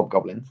Hat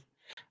hobgoblins.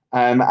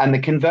 And the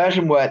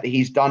conversion work that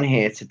he's done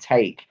here to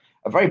take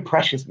a very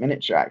precious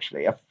miniature,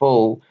 actually, a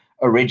full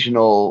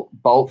original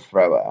bolt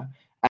thrower,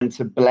 and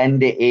to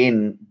blend it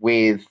in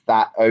with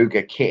that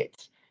ogre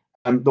kit.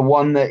 The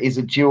one that is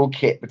a dual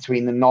kit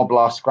between the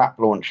Noblar scrap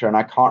launcher, and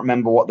I can't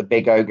remember what the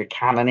big ogre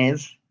cannon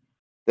is.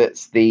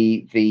 That's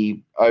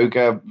the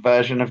ogre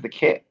version of the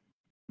kit.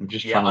 I'm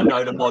just trying to I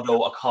know the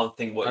model. I can't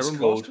think what it's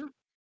called. Blaster?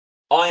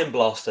 Iron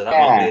Blaster. That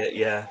might be it.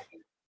 Yeah.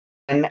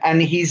 And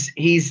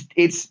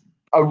it's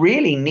a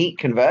really neat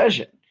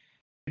conversion,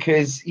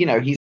 because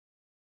he's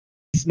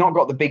not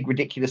got the big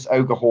ridiculous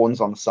ogre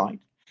horns on the side.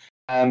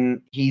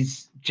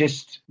 He's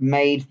just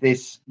made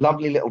this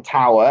lovely little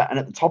tower, and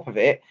at the top of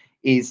it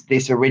is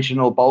this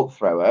original bolt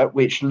thrower,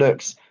 which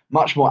looks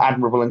much more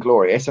admirable and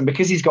glorious. And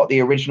because he's got the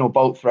original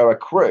bolt thrower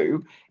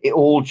crew, it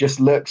all just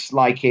looks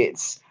like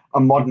it's a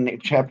modern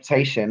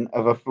interpretation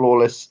of a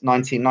flawless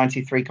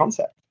 1993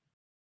 concept.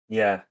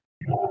 Yeah.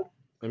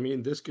 I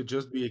mean, this could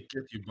just be a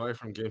kit you buy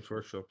from Games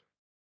Workshop.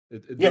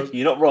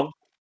 You're not wrong.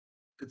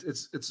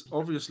 It's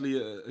obviously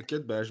a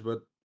kit bash,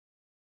 but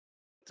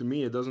to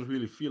me, it doesn't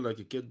really feel like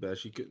a kit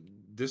bash.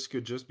 This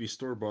could just be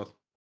store bought.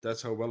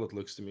 That's how well it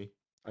looks to me.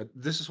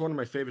 This is one of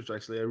my favorites,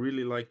 actually. I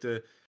really like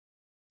the,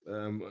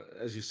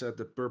 as you said,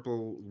 the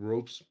purple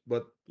ropes,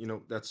 but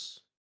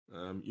that's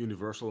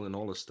universal in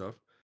all this stuff.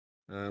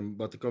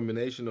 But the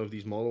combination of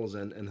these models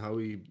and how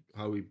we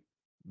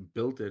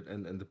built it,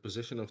 and the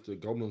position of the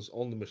goblins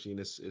on the machine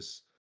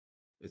it's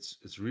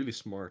really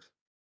smart.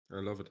 I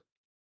love it.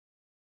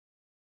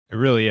 It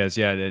really is,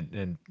 yeah.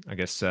 And I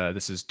guess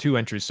this is 2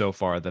 entries so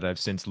far that I've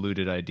since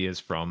looted ideas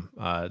from.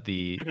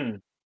 The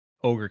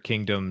Ogre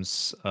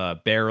Kingdom's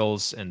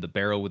barrels and the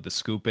barrel with the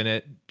scoop in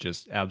it,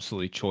 just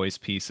absolutely choice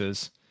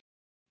pieces.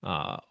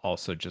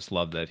 Also, just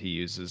love that he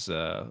uses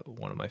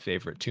one of my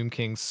favorite Tomb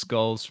King's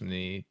skulls from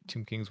the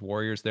Tomb King's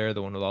Warriors there,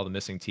 the one with all the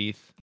missing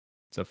teeth.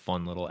 it's a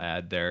fun little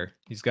ad there.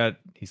 He's got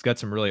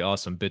some really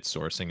awesome bit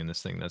sourcing in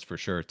this thing, that's for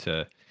sure,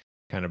 to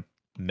kind of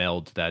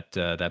meld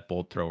that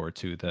bolt thrower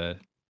to the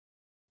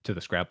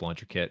scrap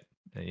launcher kit.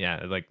 And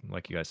yeah,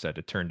 like you guys said,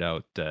 it turned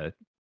out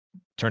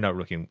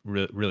looking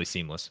really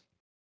seamless.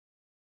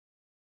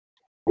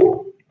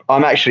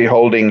 I'm actually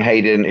holding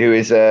Hayden, who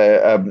is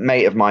a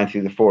mate of mine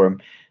through the forum.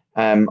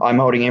 I'm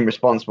holding him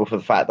responsible for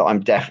the fact that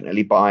I'm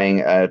definitely buying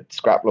a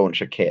scrap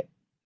launcher kit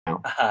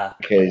now,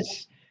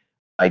 because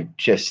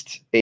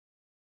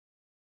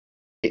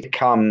it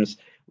comes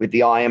with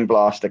the Iron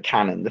Blaster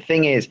cannon. The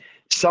thing is,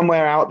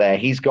 somewhere out there,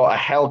 he's got a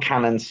Hell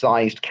Cannon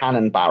sized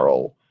cannon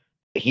barrel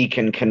that he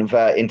can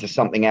convert into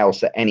something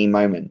else at any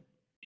moment.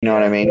 You know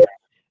what I mean?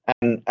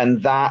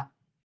 And that,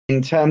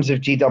 in terms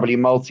of GW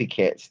multi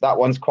kits, that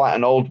one's quite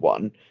an old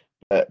one,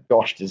 but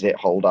gosh, does it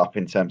hold up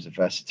in terms of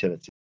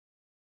versatility?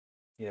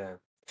 Yeah.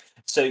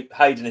 So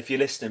Hayden, if you're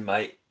listening,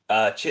 mate,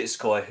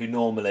 Chitskoy, who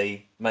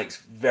normally makes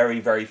very,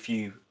 very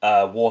few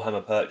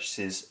Warhammer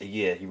purchases a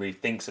year, he really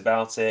thinks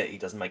about it. He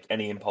doesn't make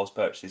any impulse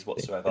purchases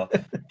whatsoever.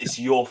 It's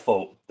your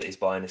fault that he's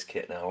buying this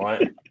kit now,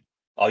 right?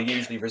 Our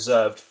usually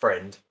reserved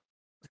friend.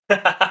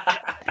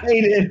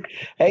 Hayden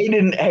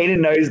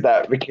knows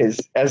that,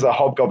 because as a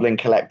Hobgoblin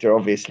collector,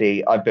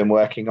 obviously, I've been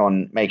working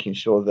on making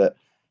sure that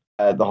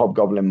the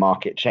Hobgoblin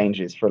market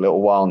changes for a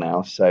little while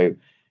now. So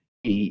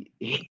he's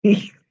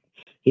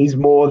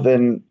more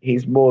than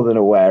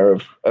aware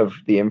of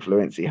the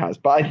influence he has.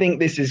 But I think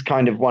this is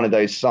kind of one of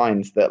those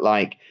signs that,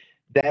 like,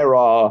 there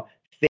are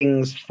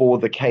things for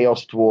the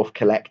Chaos Dwarf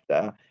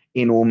collector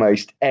in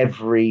almost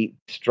every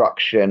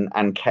destruction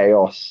and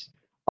chaos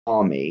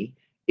army,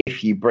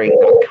 if you bring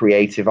that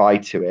creative eye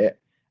to it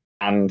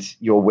and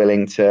you're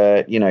willing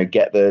to,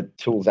 get the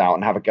tools out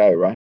and have a go,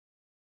 right?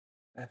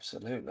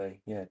 Absolutely.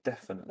 Yeah,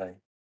 definitely.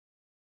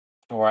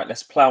 All right,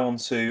 let's plow on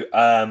to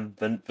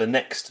the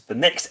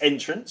next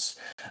entrance.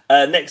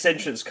 Next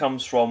entrance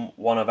comes from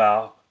one of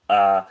our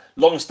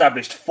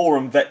long-established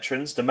forum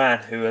veterans, the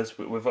man who, as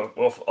we've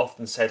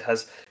often said,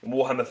 has in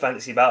Warhammer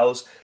Fantasy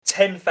Battles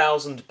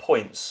 10,000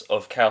 points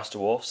of Chaos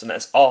Dwarfs, and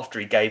that's after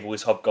he gave all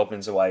his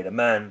Hobgoblins away. The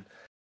man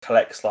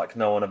collects like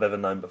no one I've ever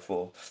known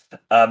before.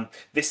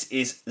 This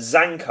is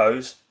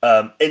Zanko's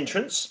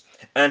entrance,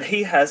 and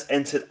he has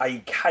entered a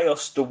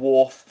Chaos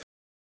Dwarf.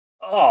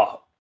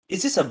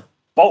 Is this a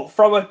bolt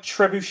thrower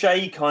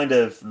trebuchet kind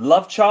of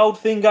love child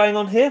thing going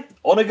on here?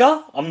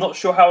 Onager? I'm not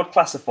sure how I'd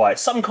classify it.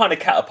 Some kind of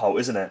catapult,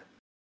 isn't it?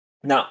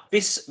 Now,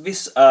 this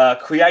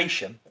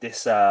creation,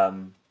 this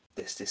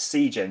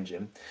siege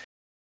engine,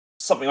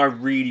 something I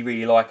really,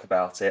 really like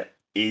about it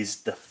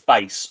is the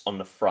face on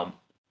the front,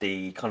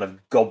 the kind of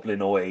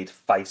goblinoid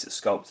face that's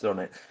sculpted on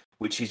it,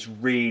 which is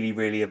really,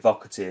 really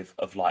evocative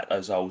of like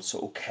those old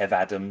sort of Kev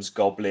Adams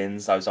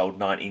goblins, those old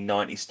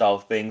 1990 style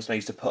things. They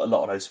used to put a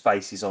lot of those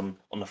faces on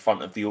the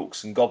front of the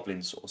Orcs and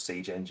Goblins sort of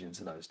siege engines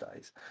in those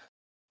days.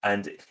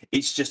 And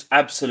it's just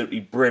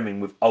absolutely brimming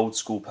with old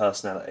school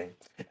personality.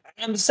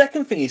 And the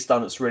second thing he's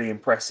done that's really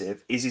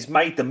impressive is he's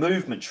made the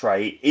movement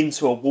tray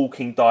into a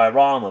walking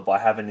diorama by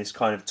having this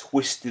kind of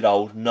twisted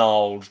old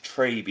gnarled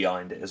tree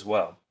behind it as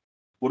well.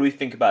 What do we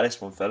think about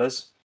this one,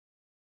 fellas?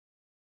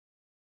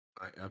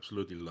 I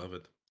absolutely love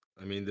it.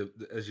 I mean,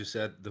 as you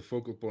said, the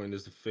focal point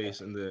is the face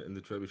and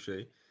the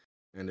trebuchet,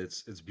 and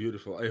it's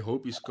beautiful. I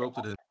hope he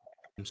sculpted it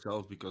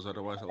himself, because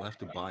otherwise I'll have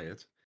to buy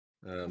it.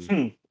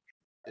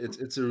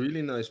 It's a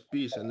really nice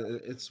piece, and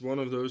it's one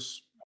of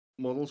those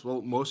models.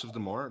 Well, most of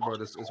them are, but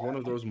it's one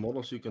of those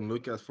models you can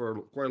look at for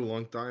quite a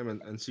long time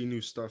and see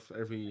new stuff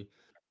every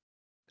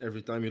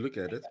time you look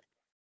at it.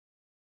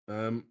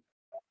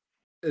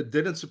 It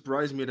didn't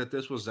surprise me that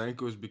this was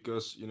Zanko's,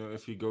 because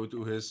if you go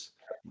to his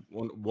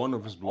one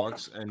of his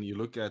blogs and you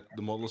look at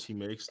the models he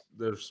makes,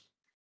 there's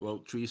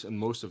trees in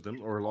most of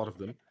them, or a lot of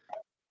them.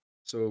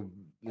 So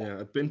yeah,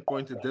 I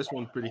pinpointed this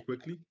one pretty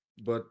quickly,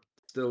 but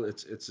still,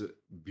 it's a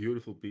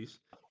beautiful piece,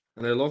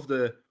 and I love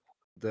the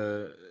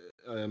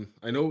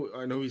I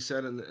know he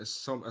said at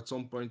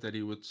some point that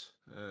he would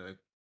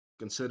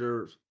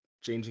consider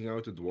changing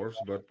out the dwarves,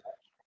 but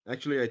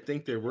actually I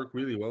think they work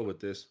really well with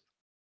this,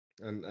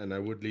 and I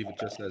would leave it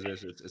just as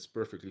is. It's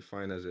perfectly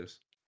fine as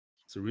is.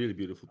 It's a really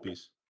beautiful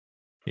piece.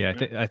 Yeah,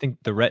 I think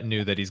the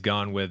retinue that he's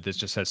gone with, this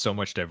just has so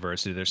much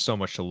diversity. There's so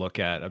much to look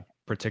at. I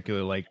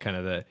particularly like kind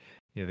of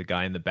the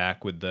guy in the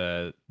back with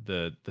the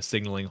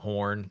signaling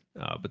horn.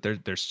 But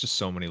there's just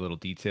so many little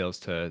details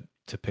to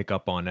pick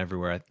up on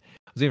everywhere. I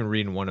was even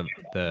reading one of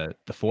the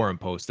forum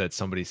posts that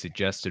somebody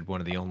suggested one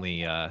of the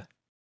only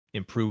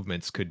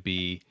improvements could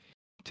be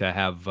to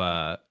have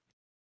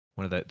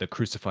one of the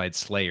crucified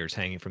slayers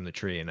hanging from the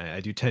tree, and I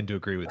do tend to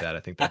agree with that. I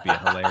think that'd be a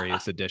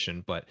hilarious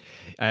addition. But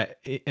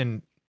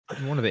and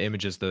one of the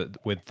images,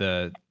 with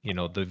the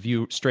the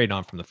view straight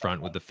on from the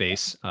front with the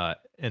face,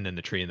 and then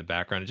the tree in the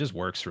background, it just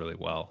works really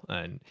well.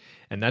 And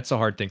that's a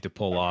hard thing to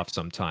pull off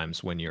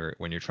sometimes when you're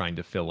trying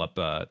to fill up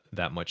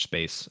that much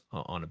space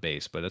on a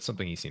base. But that's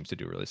something he seems to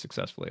do really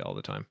successfully all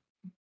the time.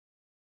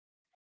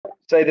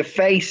 So the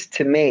face,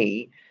 to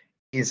me,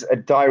 is a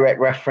direct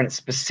reference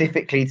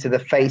specifically to the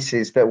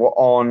faces that were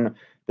on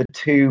the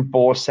 2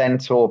 Boar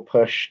Centaur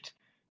pushed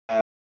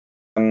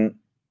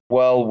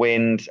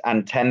Whirlwind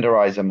and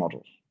Tenderizer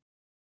models.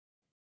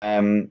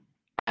 And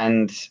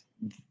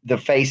the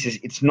face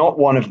it's not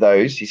one of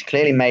those. He's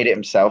clearly made it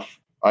himself,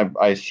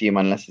 I assume,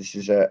 unless this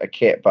is a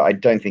kit, but I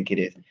don't think it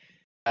is.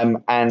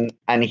 And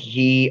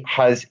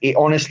it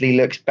honestly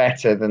looks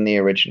better than the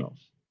originals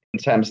in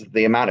terms of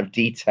the amount of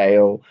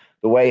detail,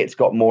 the way it's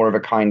got more of a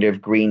kind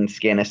of green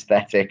skin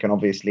aesthetic, and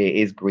obviously it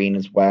is green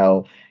as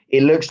well.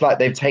 It looks like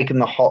they've taken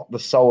the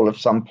soul of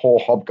some poor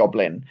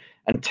hobgoblin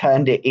and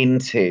turned it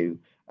into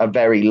a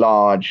very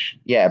large,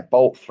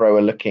 bolt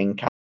thrower looking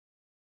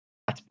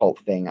catapult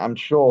thing. I'm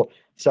sure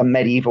some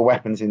medieval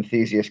weapons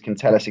enthusiast can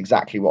tell us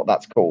exactly what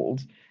that's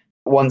called.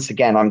 Once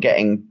again, I'm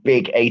getting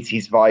big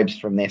 80s vibes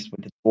from this,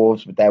 with the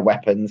dwarves with their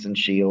weapons and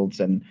shields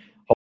and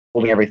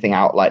holding everything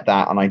out like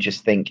that. And I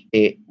just think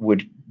it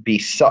would be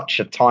such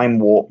a time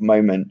warp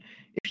moment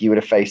if you were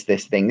to face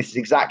this thing. This is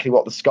exactly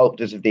what the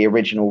sculptors of the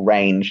original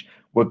range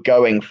were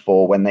going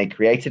for when they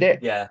created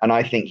it. Yeah. And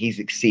I think he's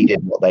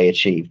exceeded what they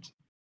achieved.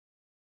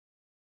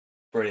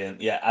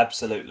 Brilliant. Yeah,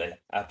 absolutely.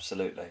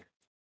 Absolutely.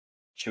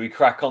 Should we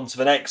crack on to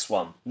the next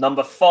one?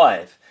 Number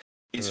 5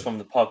 is from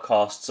the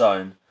podcast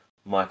zone,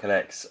 Michael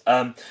X.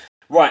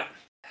 Right.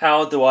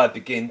 How do I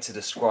begin to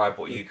describe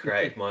what you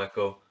created,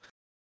 Michael?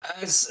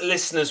 As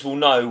listeners will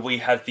know, we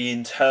had the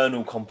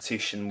internal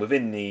competition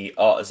within the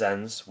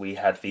artisans. We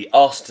had the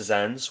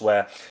artisans,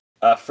 where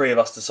 3 of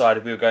us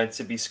decided we were going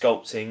to be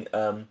sculpting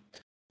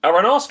our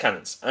own arse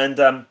cannons.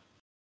 And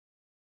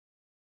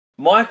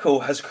Michael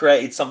has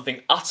created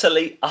something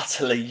utterly,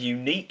 utterly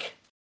unique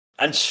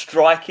and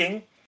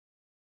striking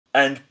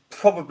and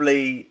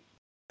probably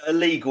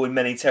illegal in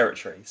many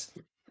territories.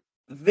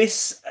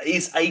 This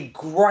is a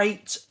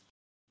great,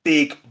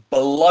 big,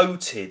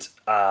 bloated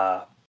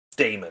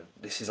demon.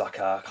 This is like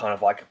a kind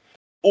of like,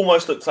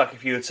 almost looks like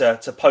if you were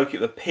to poke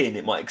it with a pin,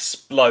 it might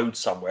explode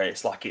somewhere.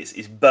 It's like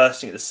it's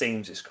bursting at the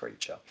seams, this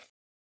creature.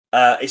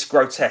 It's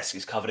grotesque.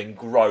 It's covered in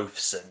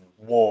growths and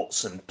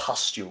warts and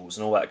pustules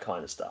and all that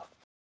kind of stuff.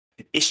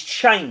 It's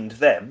chained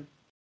them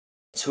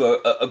to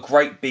a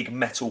great big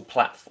metal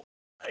platform.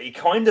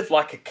 Kind of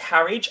like a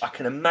carriage. I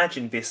can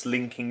imagine this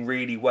linking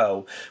really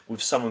well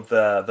with some of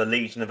the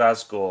Legion of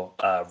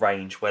Asgore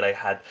range, where they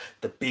had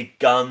the big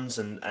guns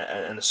and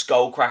the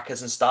skull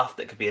crackers and stuff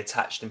that could be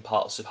attached in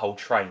parts of whole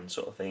trains,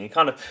 sort of thing.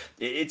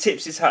 It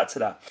tips his hat to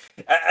that.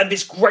 And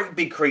this great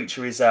big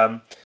creature is, I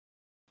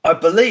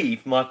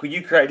believe, Michael,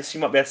 you created this. You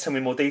might be able to tell me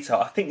more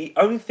detail. I think the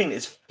only thing that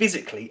is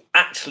physically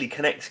actually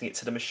connecting it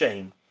to the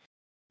machine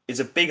is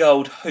a big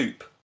old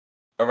hoop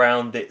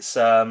around its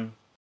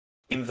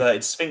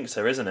inverted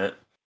sphincter, isn't it?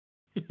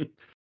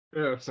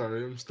 Yeah,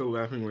 sorry, I'm still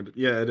laughing with it.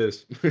 Yeah, it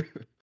is.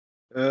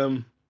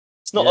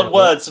 It's not on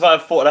words that I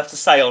thought I'd have to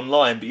say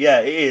online, but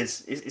yeah, it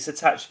is. It's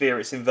attached via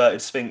its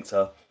inverted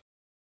sphincter.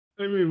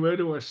 I mean, where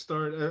do I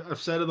start? I've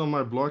said it on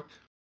my blog.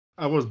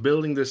 I was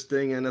building this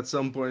thing, and at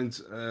some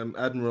point,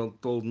 Admiral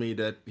told me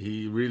that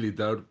he really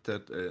doubted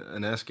that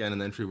an ass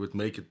cannon entry would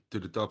make it to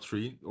the top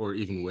 3 or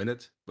even win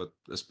it. But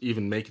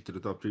even make it to the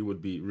top 3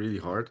 would be really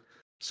hard.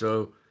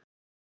 So,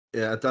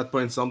 yeah, at that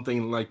point,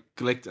 something like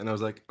clicked, and I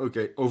was like,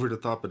 okay, over the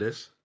top it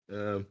is.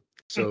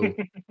 So,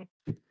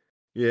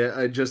 yeah,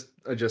 I just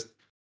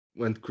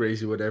went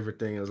crazy with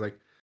everything. I was like,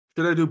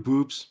 should I do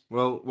boobs?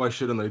 Well, why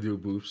shouldn't I do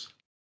boobs?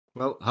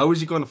 Well, how is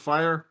he going to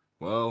fire?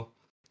 Well,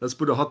 let's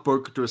put a hot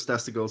poker to his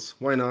testicles.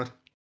 Why not?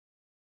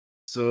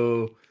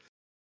 So,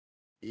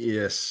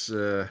 yes,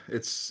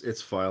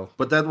 it's file.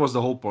 But that was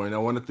the whole point. I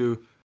wanted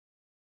to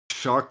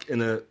shock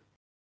in a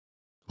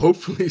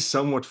hopefully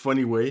somewhat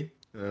funny way.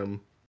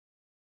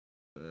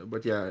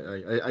 But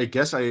yeah, I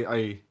guess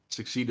I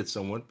succeeded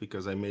somewhat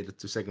because I made it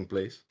to 2nd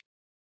place.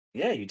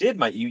 Yeah, you did,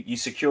 mate. You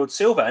secured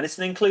silver, and it's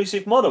an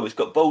inclusive model. It's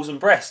got balls and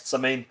breasts. I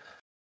mean,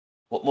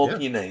 what more can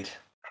you need?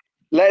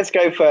 Let's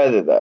go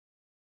further,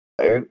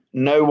 though.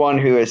 No one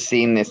who has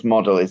seen this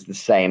model is the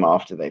same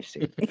after they've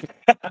seen it.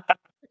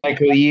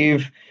 Michael, you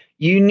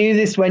knew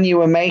this when you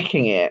were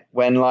making it,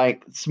 when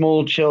like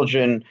small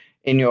children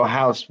in your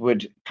house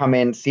would come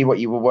in, see what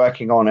you were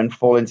working on, and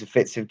fall into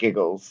fits of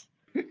giggles.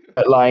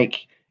 But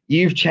like,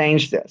 you've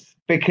changed this,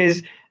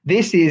 because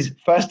this is,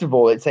 first of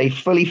all, it's a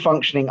fully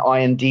functioning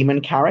Iron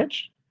Demon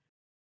carriage,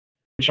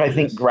 which I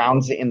think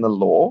grounds it in the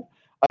lore.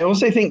 I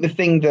also think the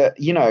thing that,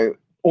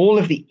 all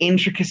of the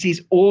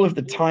intricacies, all of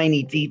the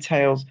tiny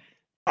details,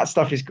 that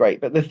stuff is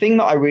great. But the thing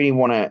that I really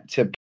want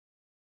to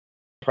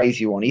praise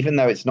you on, even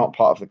though it's not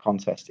part of the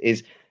contest,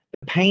 is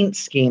the paint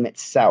scheme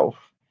itself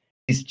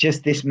is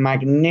just this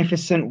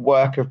magnificent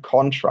work of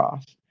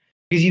contrast.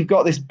 Because you've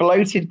got this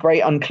bloated,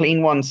 Great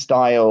Unclean One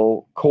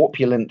style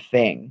corpulent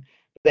thing,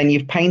 but then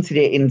you've painted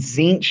it in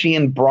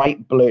Zinchian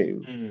bright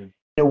blue in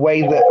a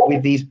way that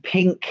with these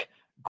pink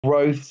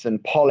growths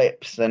and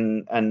polyps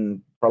and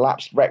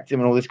prolapsed rectum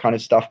and all this kind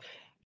of stuff,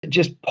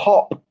 just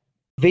pop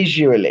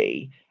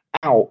visually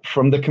out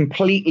from the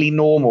completely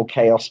normal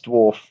Chaos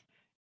Dwarf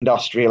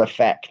industrial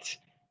effect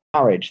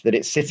carriage that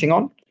it's sitting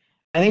on.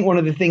 I think one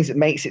of the things that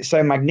makes it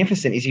so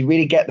magnificent is you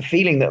really get the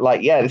feeling that,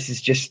 like, yeah, this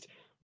is just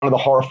one of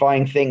the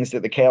horrifying things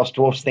that the Chaos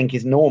Dwarfs think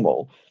is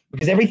normal,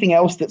 because everything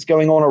else that's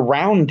going on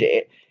around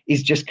it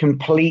is just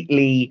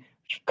completely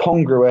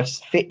congruous,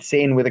 fits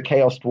in with a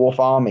Chaos Dwarf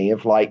army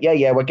of like,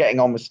 yeah, we're getting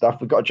on with stuff.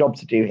 We've got a job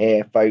to do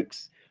here,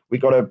 folks.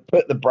 We've got to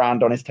put the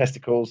brand on his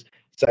testicles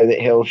so that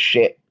he'll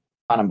shit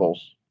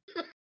cannonballs.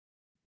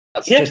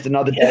 That's just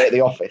another day at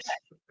the office.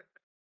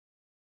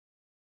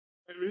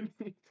 I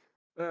mean,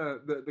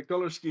 the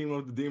color scheme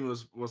of the demon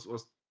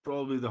was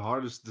probably the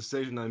hardest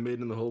decision I made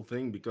in the whole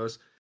thing, because,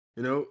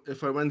 you know,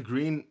 if I went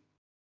green,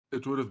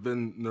 it would have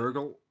been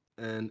Nurgle,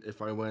 and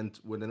if I went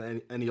with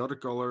any other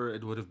color,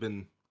 it would have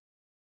been,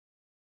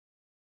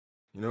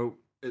 you know,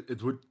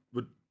 it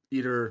would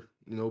either,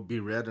 you know, be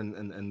red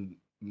and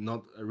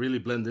not really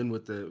blend in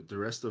with the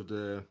rest of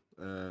the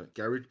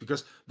carriage,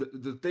 because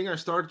the thing I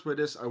started with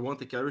is I want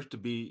the carriage to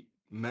be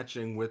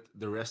matching with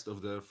the rest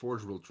of the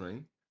Forge World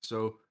train.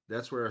 So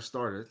that's where I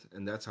started,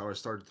 and that's how I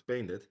started to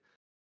paint it.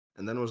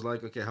 And then I was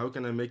like, okay, how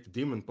can I make the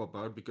demon pop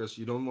out? Because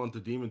you don't want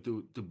the demon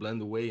to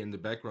blend away in the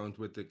background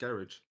with the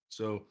carriage.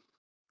 So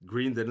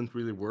green didn't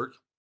really work.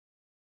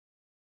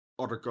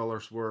 Other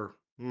colors were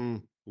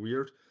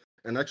weird.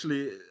 And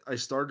actually, I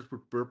started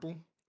with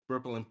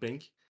purple and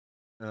pink,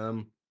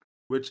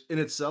 which in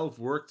itself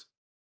worked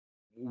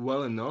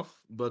well enough,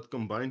 but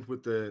combined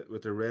with the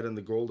red and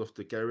the gold of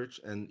the carriage,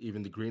 and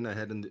even the green I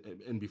had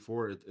in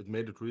before, it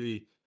made it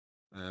really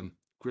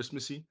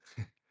Christmassy.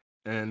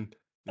 And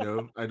you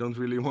know, I don't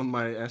really want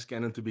my ass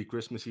cannon to be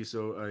Christmassy,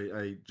 so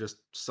I just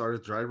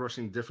started dry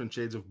brushing different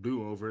shades of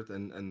blue over it,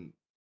 and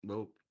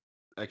well,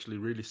 actually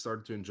really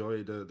started to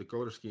enjoy the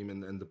color scheme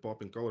and the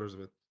popping colors of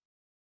it.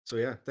 So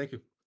yeah, thank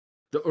you.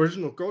 The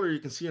original color you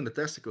can see on the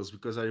testicles,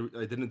 because I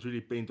didn't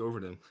really paint over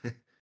them.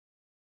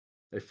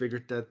 I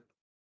figured that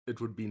it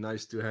would be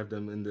nice to have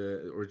them in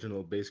the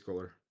original base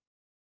color.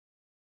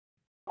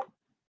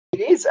 It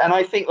is, and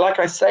I think, like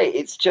I say,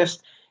 it's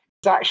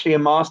actually a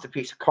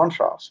masterpiece of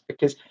contrast,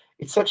 because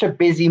it's such a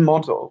busy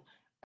model,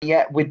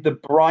 yet with the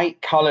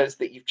bright colors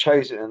that you've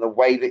chosen and the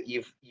way that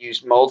you've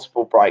used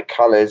multiple bright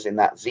colors in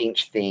that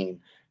Tzeentch theme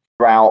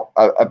throughout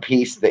a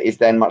piece that is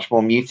then much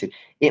more muted,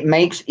 it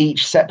makes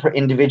each separate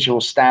individual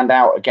stand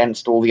out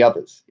against all the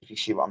others, if you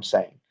see what I'm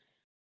saying.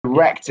 The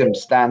rectum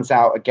stands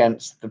out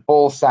against the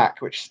ball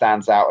sack, which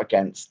stands out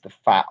against the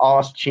fat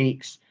arse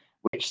cheeks,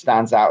 which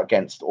stands out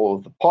against all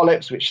of the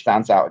polyps, which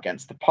stands out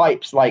against the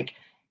pipes. Like,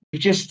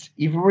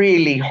 you've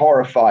really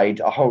horrified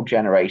a whole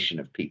generation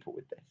of people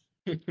with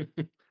this.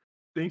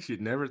 Things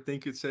you'd never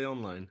think you'd say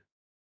online.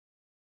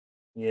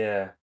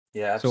 Yeah,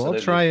 absolutely.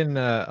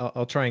 So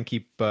I'll try and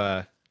keep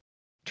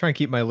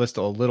my list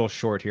a little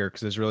short here,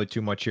 because there's really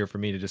too much here for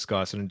me to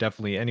discuss, and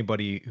definitely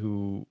anybody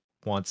who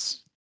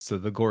wants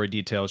the gory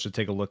details should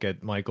take a look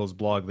at Michael's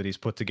blog that he's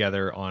put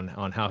together on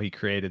how he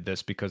created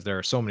this, because there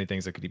are so many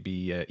things that could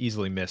be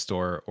easily missed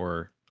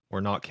or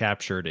not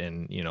captured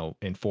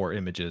in 4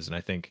 images. And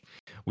I think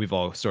we've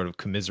all sort of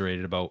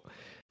commiserated about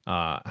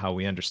how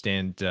we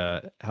understand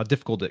how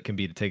difficult it can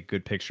be to take a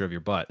good picture of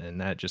your butt, and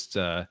that just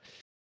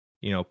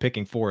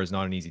picking 4 is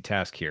not an easy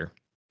task here.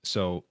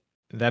 So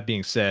that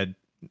being said,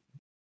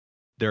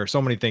 there are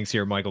so many things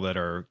here, Michael, that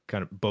are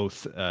kind of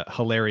both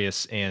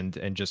hilarious and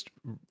just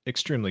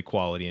extremely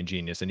quality and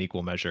genius in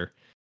equal measure.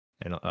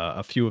 And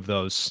a few of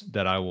those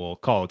that I will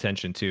call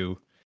attention to,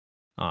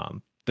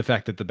 the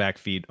fact that the back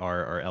feet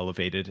are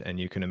elevated, and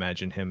you can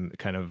imagine him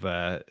kind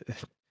of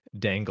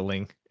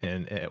dangling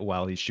and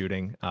while he's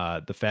shooting.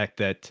 The fact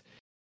that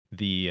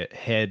the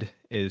head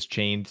is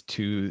chained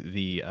to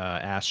the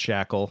ass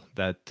shackle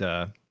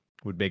that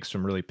would make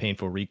some really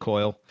painful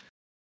recoil.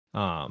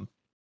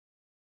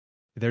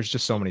 There's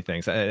just so many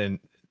things, and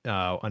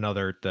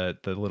another the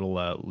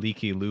little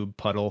leaky lube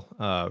puddle.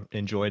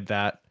 Enjoyed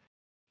that.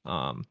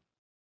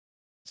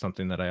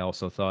 Something that I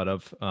also thought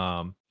of.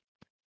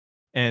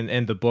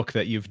 And the book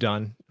that you've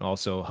done,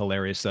 also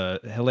hilarious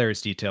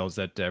details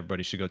that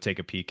everybody should go take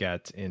a peek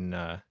at in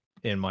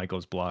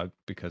Michael's blog,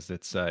 because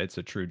it's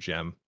a true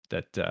gem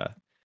that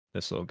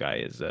this little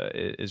guy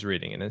is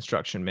reading an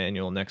instruction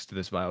manual next to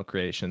this vile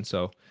creation.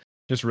 So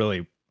just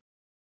really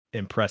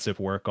impressive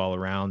work all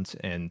around,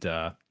 and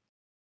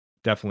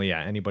definitely,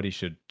 yeah, anybody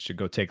should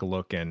go take a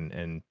look,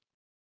 and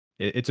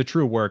it's a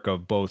true work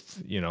of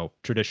both,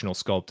 traditional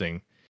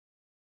sculpting,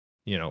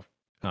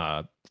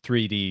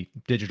 3D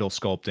digital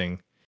sculpting,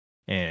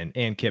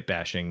 and kit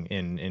bashing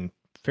in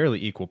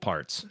fairly equal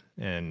parts,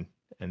 and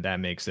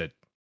that makes it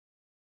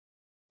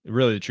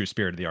really the true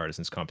spirit of the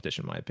artisans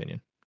competition, in my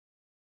opinion.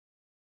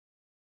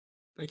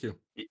 Thank you.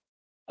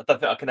 I don't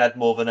think I can add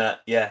more than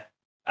that. Yeah,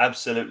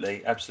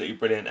 absolutely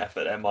brilliant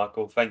effort there,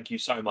 Michael. Thank you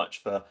so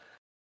much for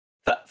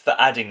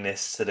adding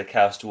this to the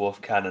Chaos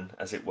Dwarf canon,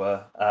 as it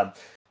were.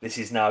 This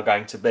is now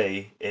going to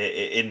be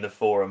in the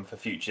forum for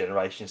future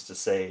generations to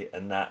see,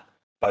 and that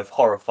both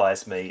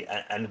horrifies me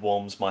and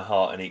warms my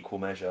heart in equal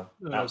measure.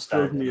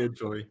 Outstanding. Me a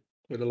joy,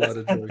 with a lot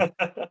of joy.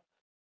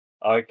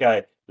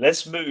 Okay,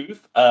 let's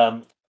move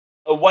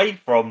away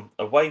from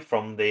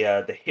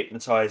the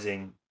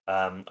hypnotizing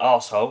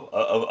arsehole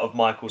of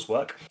Michael's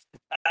work,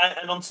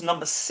 and on to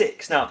number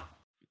 6. Now,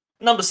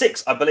 Number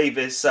 6, I believe,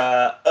 is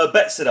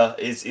Betsida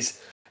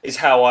is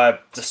how I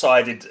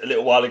decided a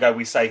little while ago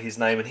we say his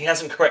name, and he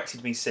hasn't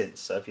corrected me since.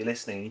 So if you're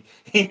listening,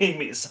 you need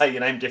me to say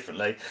your name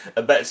differently.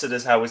 Betsida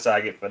is how we're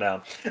saying it for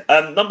now.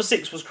 Number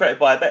 6 was created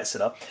by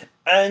Betsida,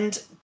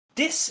 and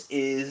this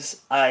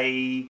is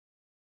a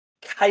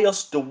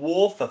Chaos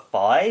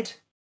Dwarfified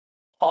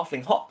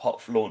Halfling Hot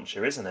Pot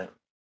launcher, isn't it?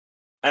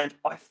 And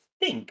I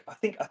think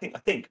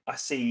I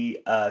see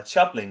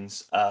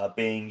Chublings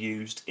being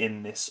used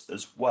in this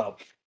as well,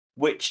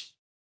 which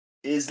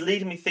is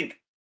leading me to think: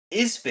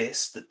 is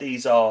this that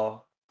these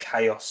are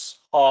Chaos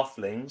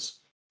Halflings,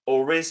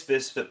 or is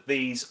this that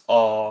these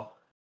are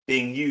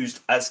being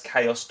used as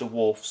Chaos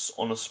Dwarfs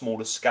on a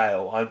smaller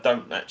scale? I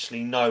don't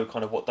actually know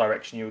kind of what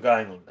direction you were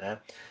going on there,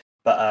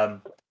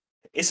 but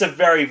it's a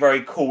very,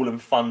 very cool and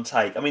fun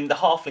take. I mean, the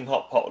Halfling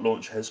Hot Pot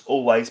launcher has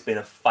always been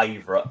a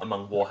favourite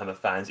among Warhammer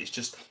fans.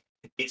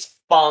 It's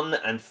fun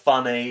and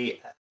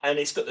funny, and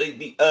it's got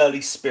the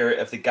early spirit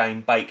of the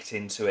game baked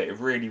into it. It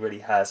really, really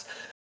has.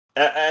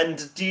 And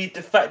the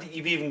fact that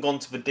you've even gone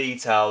to the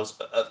details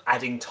of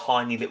adding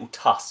tiny little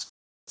tusks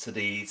to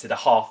the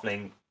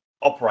Halfling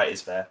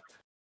operators there,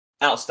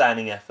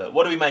 outstanding effort.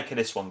 What do we make of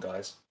this one,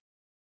 guys?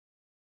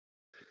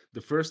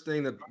 The first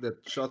thing that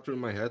shot through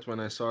my head when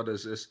I saw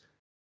this is,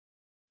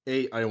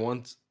 I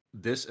want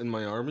this in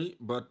my army,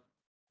 but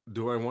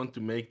do I want to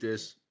make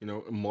this,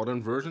 a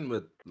modern version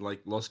with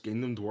like Lost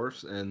Kingdom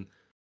dwarfs and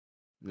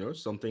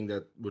something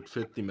that would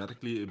fit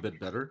thematically a bit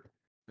better?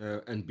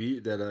 And B,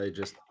 that I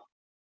just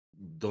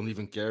don't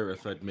even care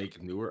if I'd make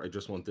it newer. I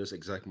just want this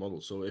exact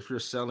model. So if you're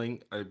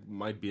selling, I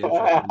might be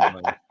interested in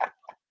buying.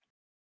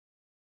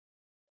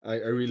 I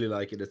really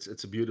like it.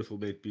 It's a beautiful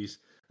made piece.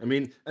 I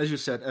mean, as you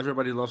said,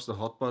 everybody loves the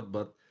hot pot,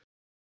 but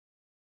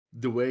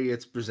the way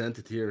it's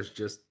presented here is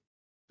just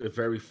a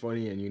very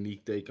funny and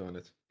unique take on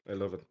it. I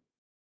love it.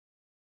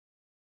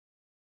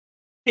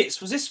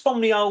 Was this from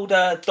the old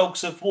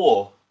Dogs of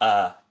War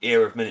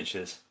era of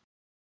miniatures?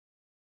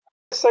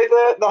 So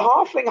the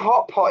Halfling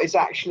Hot Pot is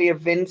actually a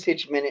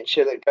vintage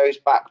miniature that goes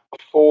back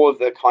before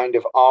the kind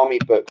of army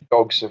book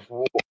Dogs of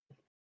War.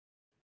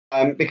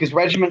 Because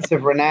Regiments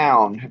of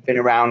Renown have been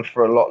around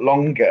for a lot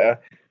longer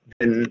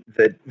than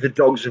the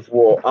Dogs of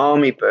War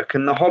army book,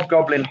 and the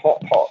Hobgoblin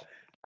Hot Pot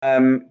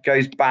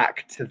goes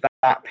back to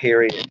that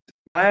period.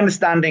 My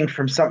understanding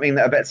from something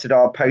that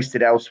Abetsadar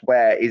posted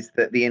elsewhere is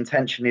that the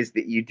intention is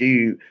that you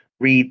do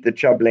read the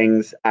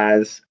Chublings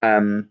as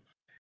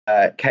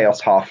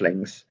Chaos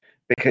Halflings,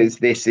 because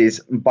this is,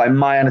 by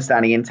my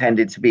understanding,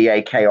 intended to be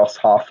a Chaos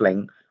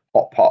Halfling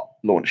Hot Pot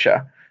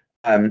launcher,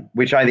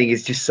 which I think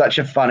is just such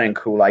a fun and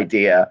cool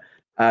idea,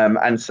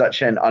 and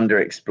such an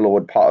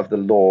underexplored part of the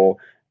lore,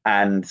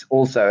 and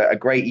also a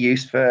great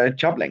use for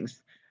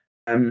Chublings.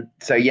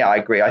 So yeah, I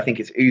agree. I think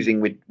it's oozing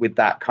with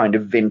that kind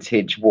of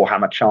vintage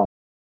Warhammer charm.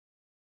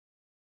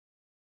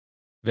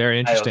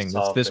 Very interesting.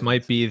 This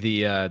might be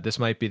the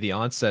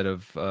onset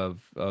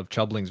of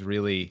Chublings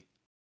really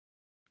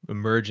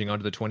emerging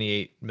onto the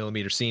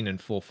 28mm scene in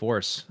full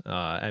force,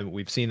 and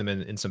we've seen them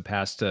in some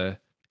past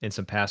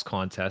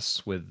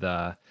contests with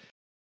who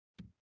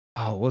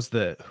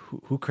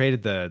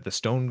created the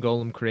Stone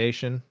Golem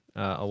creation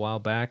a while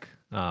back.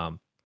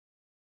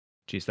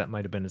 Geez, that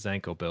might have been a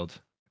Zanko build.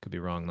 Could be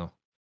wrong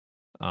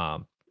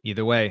though.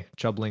 Either way,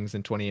 Chublings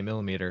in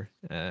 28mm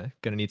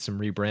gonna need some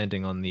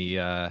rebranding on the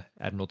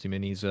Admiralty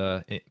Minis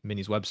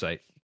website,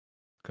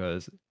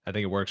 because I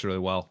think it works really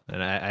well,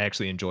 and I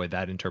actually enjoyed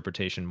that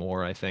interpretation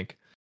more. I think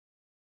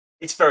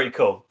it's very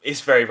cool. It's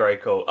very, very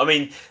cool. I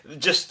mean,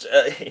 just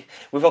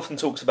we've often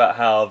talked about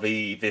how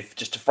the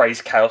just a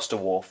phrase Chaos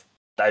Dwarf,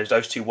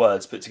 those two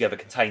words put together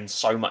contain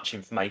so much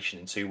information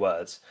in 2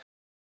 words.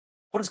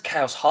 What does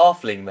Chaos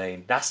Halfling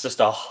mean? That's just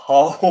a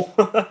whole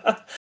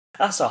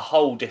that's a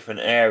whole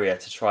different area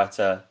to try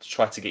to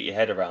get your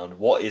head around.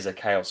 What is a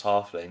Chaos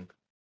Halfling?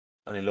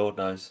 Only Lord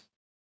knows.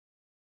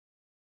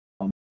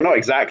 Not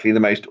exactly the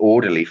most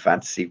orderly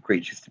fantasy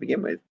creatures to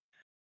begin with.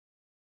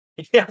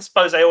 Yeah, I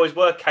suppose they always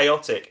were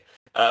chaotic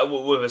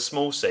with a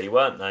small c,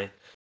 weren't they?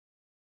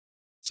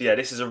 So yeah,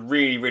 this is a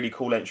really, really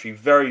cool entry.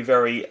 Very,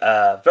 very,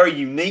 very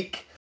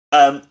unique.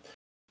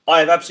 I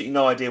have absolutely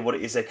no idea what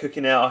it is they're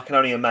cooking out. I can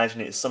only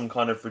imagine it's some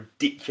kind of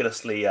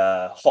ridiculously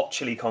hot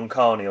chili con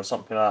carne or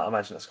something like that. I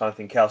imagine that's the kind of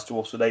thing Chaos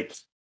Dwarfs would eat,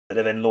 that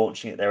they're then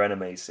launching at their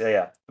enemies. So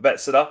yeah,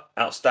 Betsida,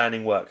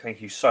 outstanding work.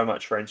 Thank you so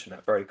much for entering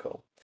that. Very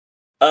cool.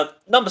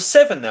 Number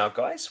 7 now,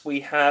 guys. We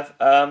have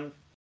an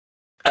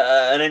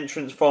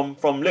entrance from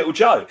Little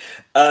Joe,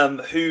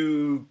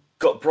 who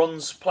got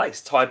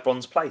tied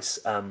bronze place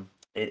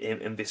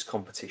in this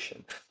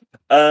competition.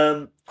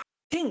 I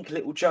think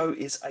Little Joe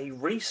is a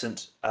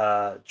recent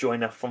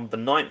joiner from the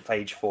 9th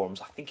Age forums.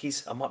 I think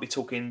I might be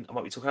talking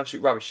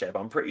absolute rubbish there, but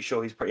I'm pretty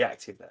sure he's pretty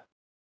active there.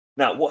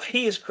 Now, what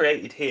he has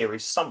created here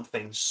is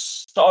something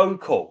so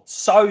cool,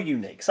 so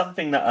unique,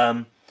 something that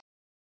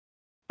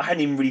I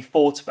hadn't even really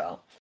thought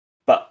about.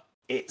 But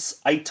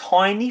it's a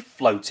tiny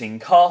floating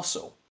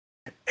castle.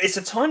 It's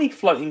a tiny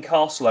floating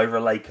castle over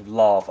a lake of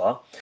lava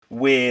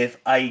with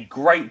a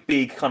great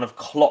big kind of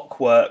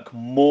clockwork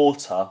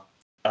mortar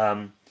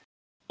on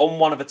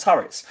one of the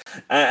turrets,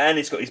 and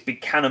it's got these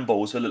big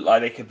cannonballs that look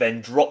like they could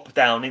then drop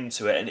down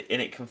into it,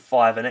 and it can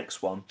fire the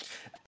next one.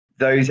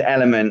 Those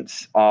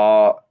elements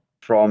are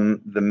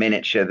from the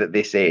miniature that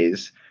this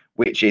is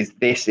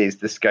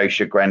the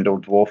Scotia Grendel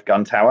Dwarf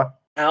Gun Tower.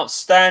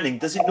 Outstanding.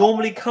 Does it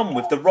normally come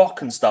with the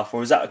rock and stuff, or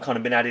has that kind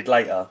of been added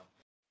later?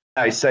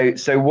 No,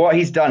 so what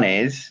he's done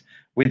is,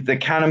 with the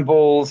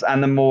cannonballs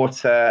and the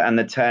mortar and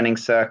the turning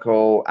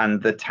circle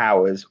and the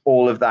towers,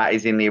 all of that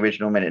is in the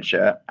original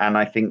miniature, and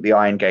I think the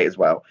Iron Gate as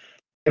well.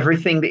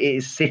 Everything that it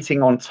is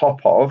sitting on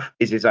top of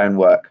is his own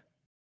work.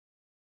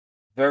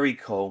 Very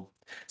cool.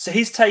 So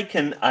he's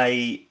taken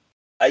a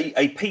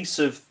piece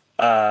of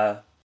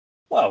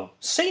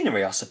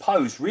scenery, I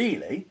suppose,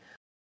 really,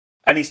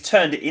 and he's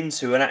turned it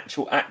into an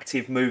actual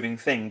active moving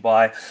thing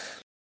by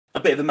a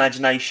bit of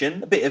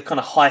imagination, a bit of kind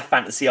of high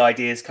fantasy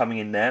ideas coming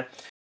in there,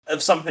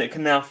 of something that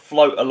can now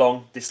float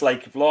along this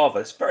lake of lava.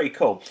 It's very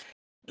cool.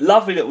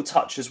 Lovely little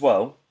touch as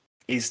well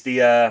is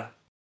the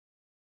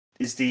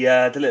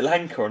little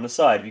anchor on the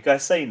side. Have you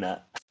guys seen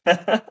that?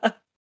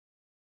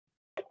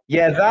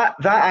 Yeah,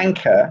 that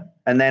anchor,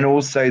 and then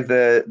also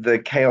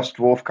the Chaos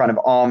Dwarf kind of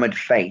armored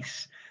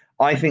face.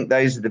 I think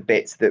those are the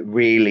bits that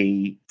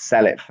really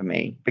sell it for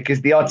me,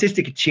 because the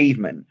artistic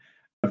achievement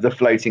of the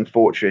floating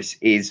fortress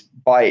is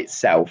by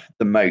itself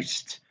the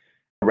most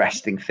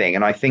arresting thing.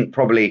 And I think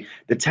probably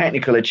the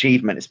technical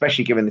achievement,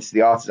 especially given this is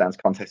the Artisans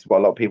contest, is what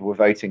a lot of people were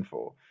voting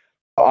for.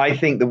 I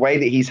think the way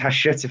that he's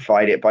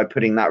hashutified it by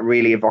putting that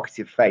really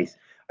evocative face,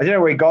 I don't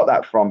know where he got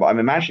that from, but I'm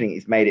imagining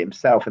he's made it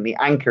himself. And the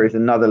anchor is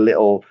another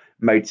little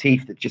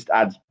motif that just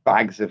adds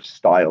bags of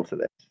style to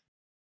this.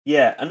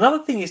 Yeah, another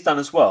thing he's done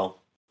as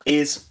well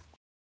is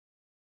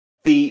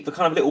the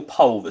kind of little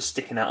pole that's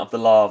sticking out of the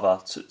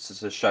lava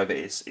to show that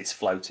it's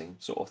floating,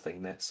 sort of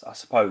thing. This, I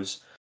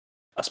suppose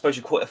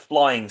you call it a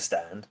flying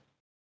stand.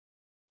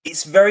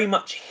 It's very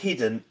much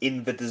hidden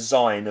in the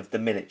design of the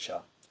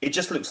miniature. It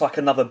just looks like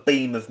another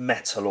beam of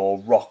metal or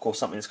rock or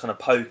something that's kind of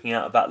poking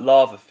out of that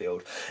lava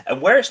field.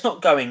 And where it's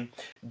not going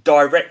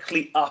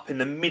directly up in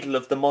the middle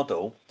of the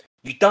model,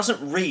 it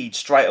doesn't read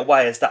straight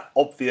away as that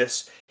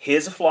obvious,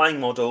 here's a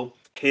flying model,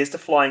 here's the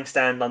flying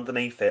stand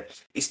underneath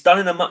it. It's done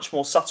in a much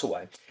more subtle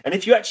way. And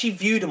if you actually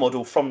view the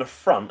model from the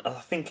front, I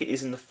think it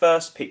is in the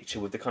first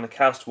picture with the kind of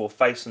Chaos Dwarf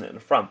face on it in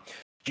the front,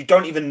 you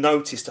don't even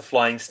notice the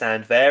flying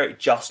stand there. It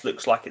just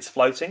looks like it's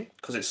floating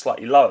because it's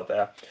slightly lower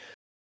there.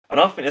 And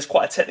I think there's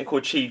quite a technical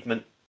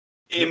achievement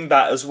in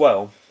that as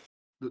well.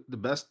 The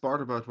best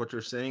part about what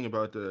you're saying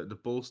about the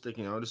pole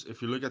sticking out is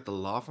if you look at the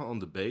lava on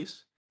the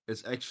base,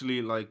 it's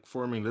actually like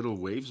forming little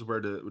waves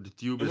where the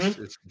tube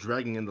is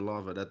dragging in the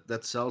lava.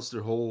 That sells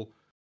the whole.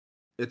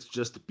 It's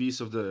just a piece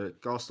of the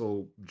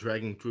castle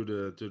dragging through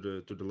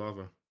the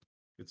lava.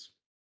 It's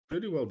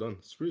pretty well done.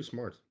 It's really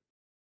smart.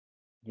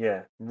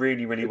 Yeah,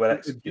 really, really well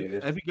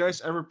executed. Have you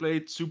guys ever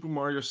played Super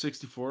Mario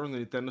 64 on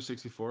the Nintendo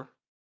 64?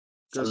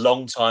 It's a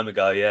long time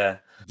ago, yeah.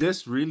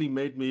 This really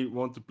made me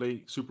want to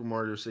play Super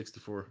Mario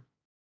 64.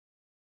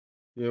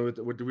 You know,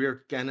 with the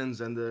weird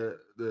cannons and the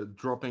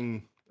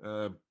dropping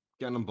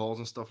cannonballs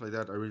and stuff like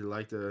that. I really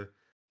like the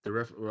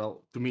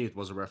well, to me it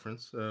was a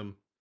reference.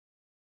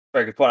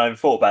 Very good point. I haven't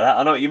thought about that.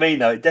 I know what you mean,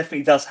 though. It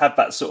definitely does have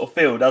that sort of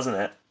feel, doesn't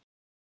it?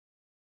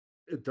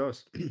 It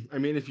does. I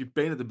mean, if you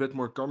paint it a bit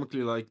more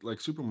comically like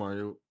Super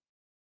Mario,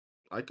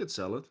 I could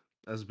sell it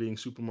as being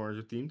Super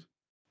Mario themed.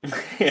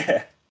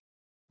 Yeah.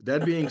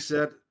 That being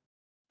said,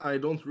 I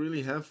don't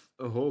really have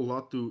a whole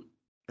lot to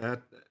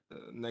add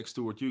next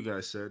to what you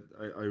guys said.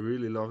 I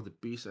really love the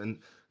piece, and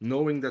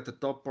knowing that the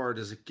top part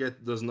is a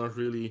kit does not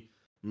really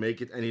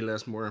make it any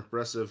less more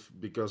impressive,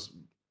 because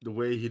the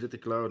way he did the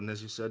cloud, and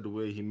as you said, the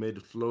way he made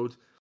it float,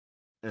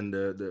 and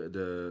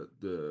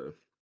the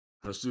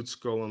Hasut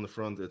skull on the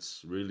front,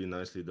 it's really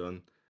nicely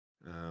done.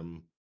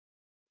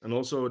 And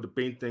also the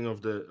painting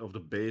of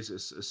the base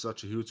is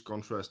such a huge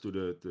contrast to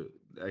the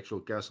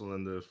actual castle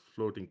and the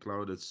floating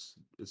cloud. It's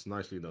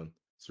nicely done.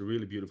 It's a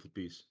really beautiful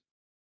piece.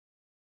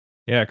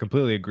 Yeah,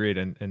 completely agreed.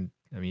 And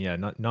I mean, yeah,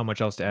 not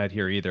much else to add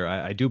here either.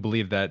 I do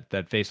believe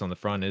that face on the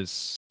front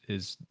is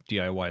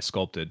DIY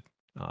sculpted.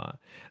 And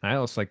I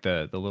also like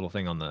the little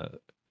thing on the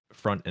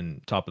front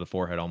and top of the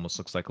forehead almost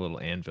looks like a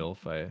little anvil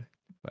if I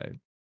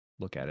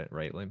look at it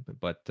rightly.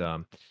 But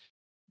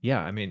yeah,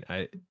 I mean,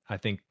 I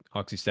think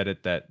Oxy said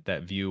it,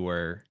 that view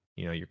where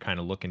you're kind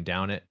of looking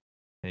down it,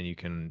 and you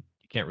can't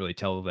really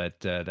tell that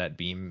that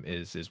beam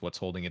is what's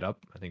holding it up.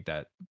 I think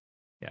that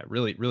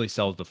really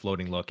sells the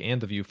floating look and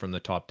the view from the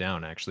top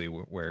down, actually,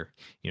 where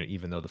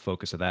even though the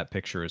focus of that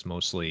picture is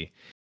mostly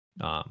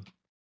the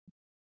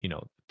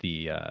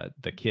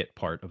kit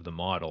part of the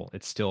model,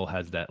 it still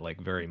has that like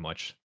very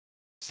much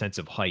sense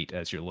of height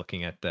as you're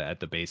looking at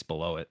the base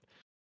below it.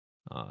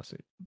 So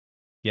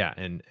yeah,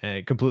 and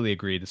I completely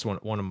agree. This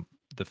one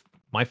of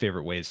my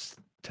favorite ways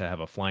to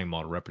have a flying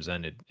model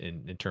represented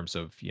in terms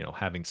of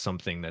having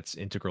something that's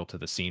integral to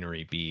the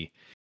scenery be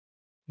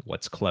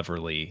what's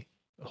cleverly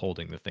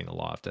holding the thing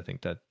aloft. I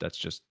think that's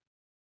just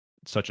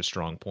such a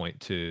strong point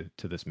to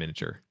this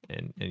miniature,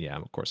 and yeah,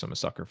 of course I'm a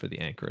sucker for the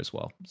anchor as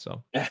well.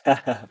 So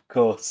of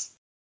course.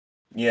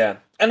 Yeah,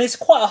 and it's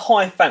quite a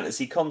high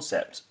fantasy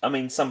concept. I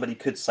mean, somebody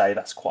could say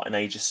that's quite an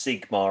Age of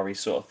Sigmar-y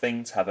sort of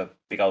thing to have a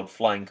big old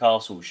flying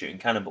castle shooting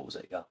cannonballs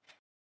at you.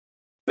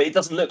 But it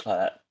doesn't look like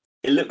that.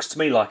 It looks to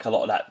me like a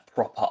lot of that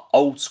proper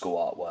old school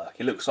artwork.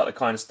 It looks like the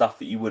kind of stuff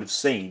that you would have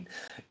seen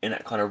in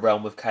that kind of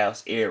Realm of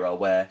Chaos era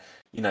where,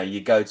 you know, you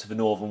go to the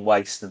Northern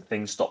Waste and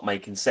things stop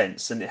making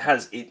sense. And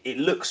it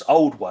looks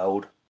old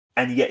world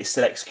and yet it's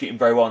still executing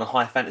very well on a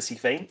high fantasy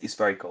theme. It's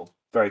very cool.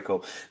 Very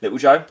cool. Little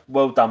Joe,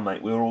 well done,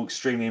 mate. We were all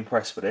extremely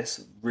impressed with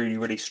this. Really,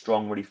 really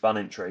strong, really fun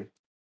entry.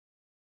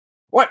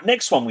 Right,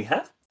 next one we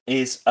have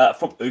is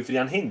from Uther the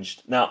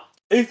Unhinged. Now,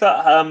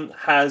 Uther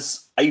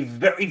has a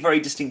very, very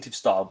distinctive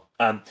style.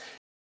 I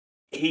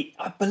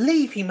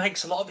believe he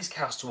makes a lot of his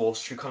Chaos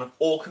Dwarfs through kind of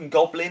Orc and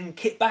Goblin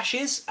kit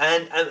bashes,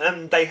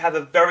 and they have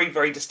a very,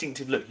 very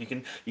distinctive look. You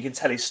can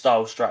tell his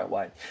style straight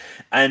away,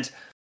 and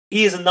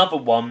he is another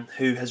one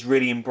who has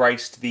really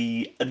embraced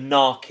the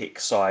anarchic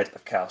side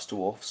of Chaos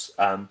Dwarfs,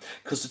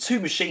 because the two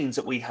machines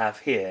that we have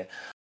here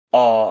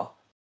are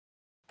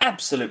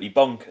absolutely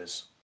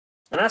bonkers.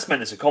 And that's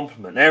meant as a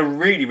compliment. They're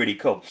really, really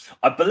cool.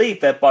 I believe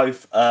they're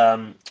both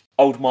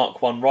old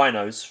Mark 1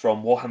 rhinos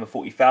from Warhammer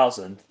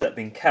 40,000 that have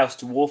been Chaos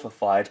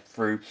Dwarfified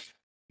through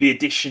the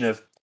addition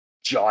of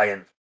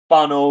giant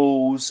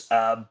funnels,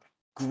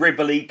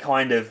 gribbly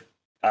kind of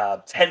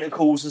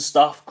tentacles and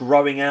stuff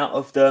growing out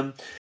of them.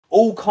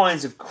 All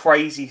kinds of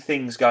crazy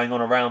things going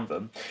on around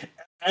them.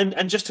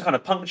 And just to kind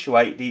of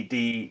punctuate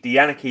the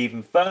anarchy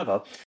even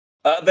further,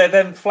 they're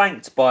then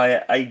flanked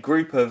by a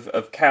group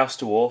of Chaos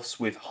Dwarfs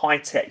with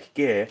high-tech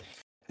gear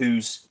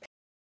whose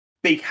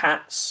big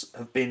hats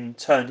have been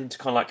turned into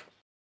kind of like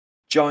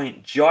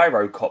giant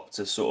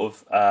gyrocopter sort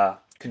of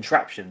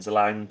contraptions,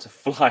 allowing them to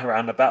fly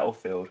around the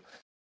battlefield.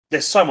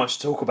 There's so much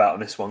to talk about on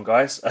this one,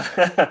 guys.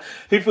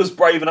 Who feels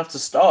brave enough to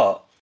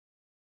start?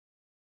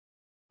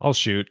 I'll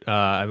shoot.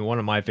 I mean, one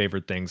of my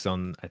favorite things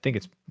I think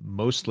it's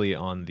mostly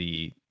on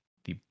the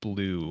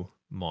blue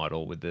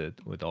model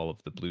with all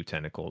of the blue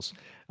tentacles.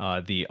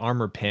 The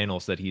armor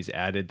panels that he's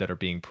added that are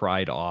being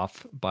pried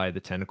off by the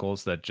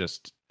tentacles, that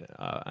just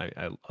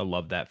I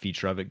love that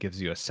feature of it.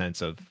 Gives you a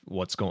sense of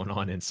what's going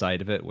on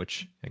inside of it,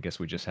 which I guess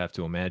we just have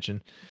to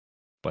imagine.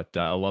 But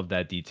I love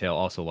that detail.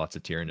 Also, lots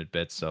of Tyranid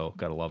bits, so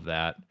gotta love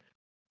that.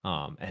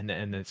 And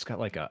it's got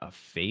like a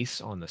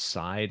face on the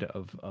side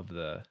of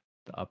the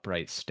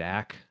upright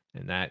stack,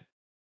 and that,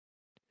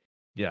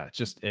 yeah,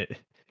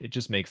 it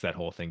just makes that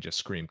whole thing just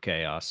scream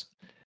chaos.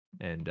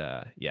 And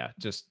yeah,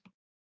 just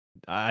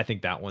I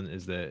think that one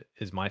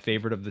is my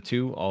favorite of the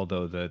two,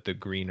 although the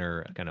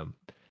greener kind of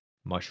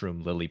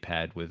mushroom lily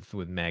pad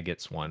with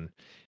maggots one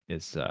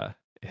is a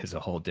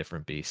whole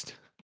different beast.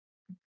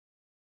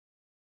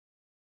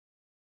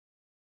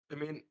 I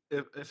mean,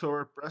 if I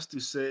were pressed to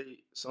say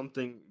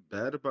something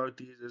bad about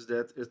these, is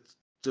that it's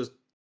just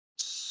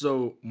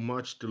so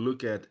much to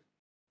look at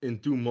in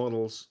two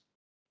models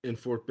in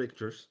 4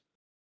 pictures.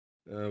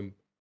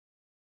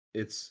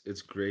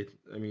 It's great.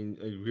 I mean,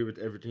 I agree with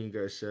everything you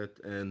guys said,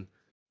 and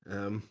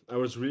I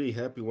was really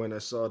happy when I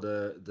saw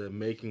the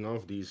making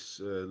of these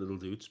little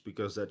dudes,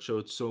 because that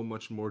showed so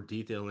much more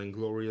detail and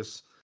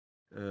glorious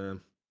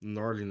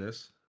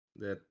gnarliness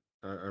that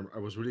I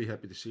was really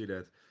happy to see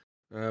that.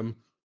 Um,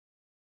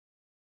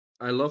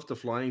 I love the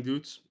flying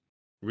dudes.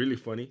 Really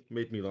funny,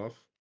 made me laugh.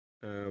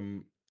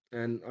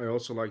 And I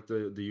also like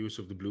the use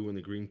of the blue and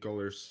the green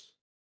colors,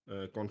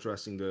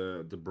 contrasting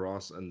the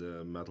brass and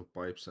the metal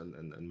pipes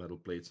and metal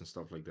plates and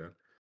stuff like that.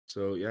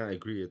 So yeah, I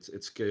agree.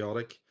 It's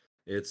chaotic.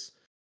 It's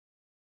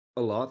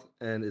a lot,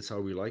 and it's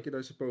how we like it,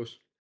 I suppose.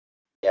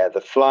 Yeah,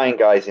 the flying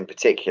guys in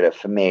particular,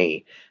 for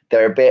me,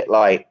 they're a bit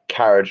like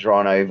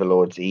Caradron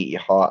overlords eat your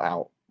heart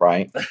out,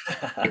 right?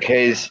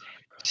 Because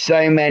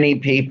so many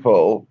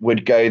people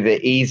would go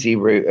the easy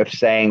route of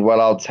saying, well,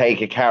 I'll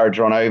take a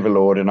Caradron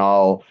overlord and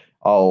I'll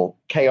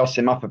chaos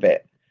him up a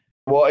bit.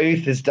 What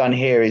Uther's done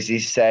here is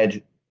he's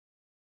said,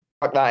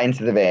 fuck that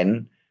into the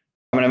bin.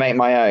 I'm going to make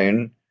my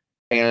own.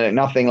 They're going to look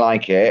nothing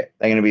like it.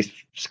 They're going to be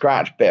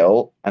scratch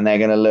built, and they're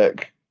going to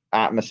look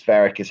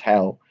atmospheric as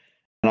hell.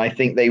 And I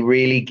think they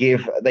really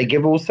give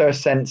also a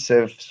sense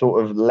of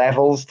sort of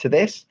levels to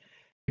this,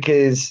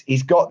 because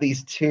he's got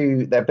these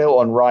two, they're built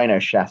on Rhino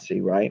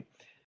chassis, right?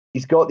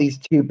 He's got these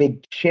two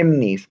big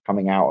chimneys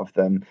coming out of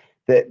them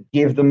that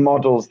give the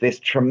models this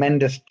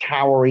tremendous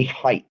towery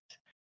height,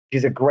 which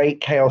is a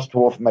great Chaos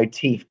Dwarf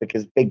motif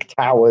because big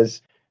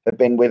towers have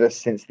been with us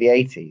since the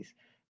 80s.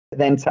 But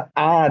then to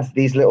add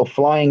these little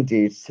flying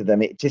dudes to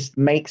them, it just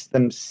makes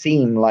them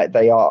seem like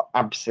they are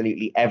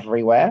absolutely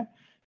everywhere,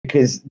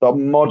 because the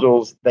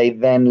models, they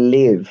then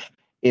live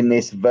in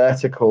this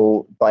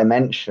vertical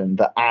dimension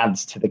that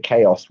adds to the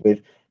chaos,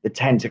 with the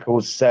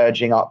tentacles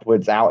surging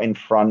upwards out in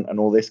front and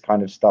all this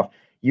kind of stuff.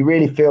 You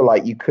really feel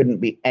like you couldn't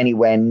be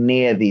anywhere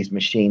near these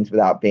machines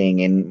without being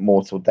in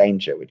mortal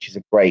danger, which is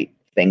a great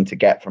thing to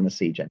get from a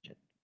siege engine.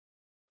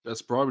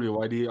 That's probably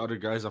why the other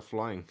guys are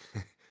flying.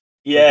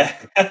 Yeah.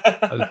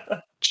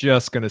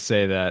 Just gonna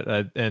say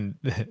that, and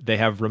they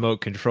have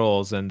remote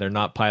controls, and they're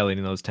not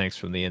piloting those tanks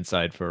from the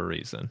inside for a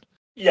reason.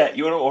 Yeah,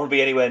 you wouldn't want to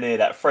be anywhere near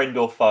that, friend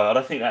or foe. I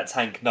don't think that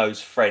tank knows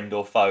friend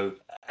or foe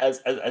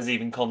as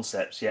even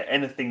concepts. Yeah,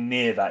 anything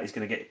near that is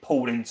going to get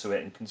pulled into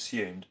it and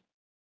consumed.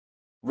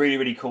 Really,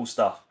 really cool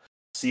stuff.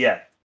 So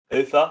yeah,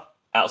 Uther,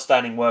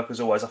 outstanding work as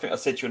always. I think I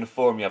said to you in the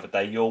forum the other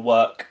day, your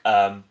work,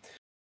 it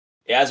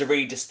has a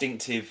really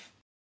distinctive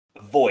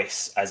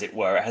voice, as it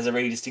were. It has a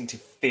really distinctive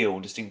feel,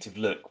 distinctive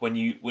look. When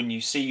you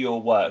see your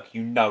work,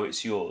 you know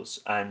it's yours.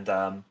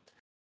 And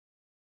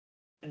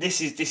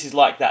this is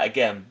like that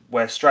again,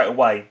 where straight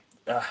away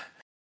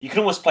you can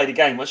almost play the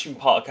game once you've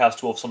been part of Chaos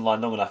Dwarfs Online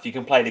long enough. You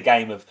can play the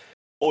game of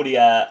all the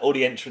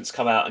entrants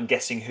come out and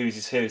guessing whose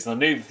is whose. And I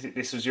knew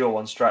this was your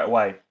one straight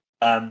away.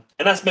 And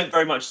that's meant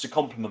very much as a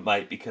compliment,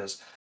 mate,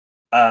 because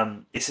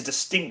it's a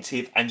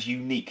distinctive and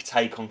unique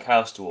take on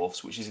Chaos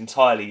Dwarfs, which is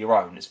entirely your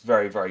own. It's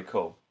very, very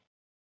cool.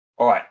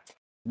 All right,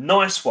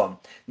 nice one.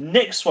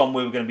 Next one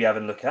we were going to be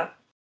having a look at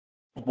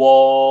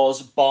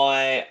was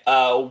by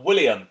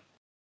William.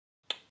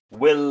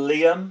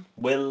 William.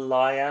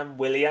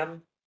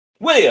 I'm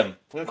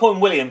going to call him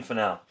William for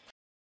now.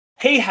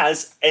 He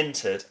has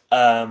entered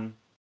a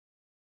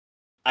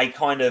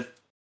kind of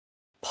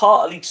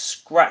partly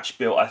scratch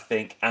built, I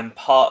think, and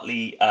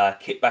partly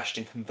kit bashed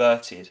and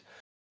converted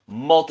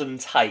modern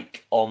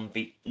take on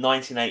the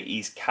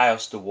 1980s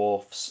Chaos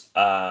Dwarfs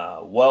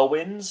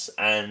Whirlwinds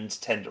and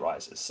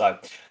Tenderizers. So,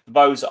 for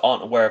those that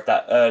aren't aware of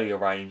that earlier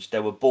range,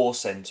 there were Boar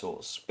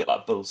Centaurs, a bit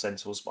like Bull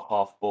Centaurs, but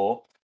half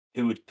boar,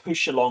 who would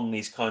push along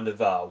these kind of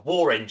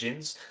war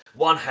engines.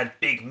 One had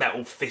big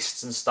metal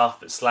fists and stuff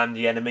that slammed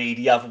the enemy.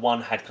 The other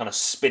one had kind of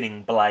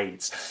spinning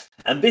blades.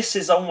 And this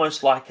is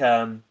almost like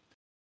an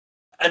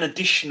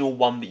additional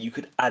one that you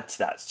could add to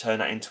that to turn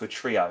that into a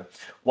trio.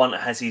 One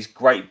that has these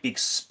great big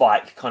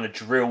spike kind of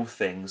drill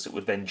things that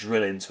would then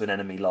drill into an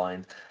enemy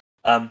line.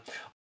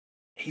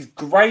 He's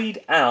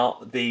grayed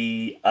out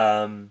the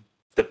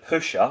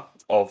pusher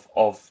of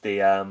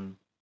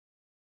the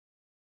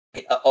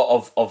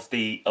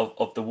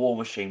War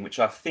Machine, which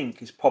I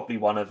think is probably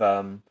one of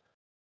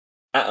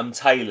Atom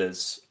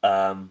Taylor's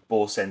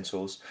Boar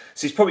Centaurs.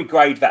 So he's probably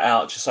grayed that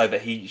out just so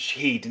that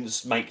he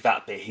didn't make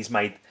that bit. He's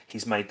made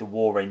the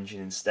War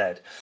Engine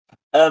instead.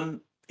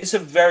 It's a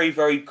very,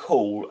 very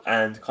cool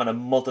and kind of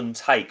modern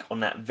take on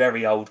that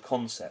very old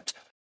concept.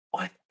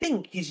 I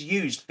think he's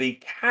used the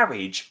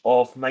carriage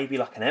of maybe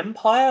like an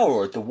Empire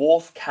or a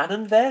Dwarf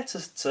cannon there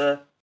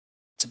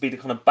to be the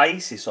kind of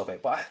basis of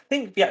it. But I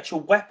think the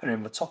actual weapon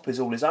in the top is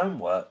all his own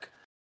work.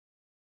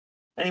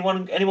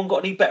 Anyone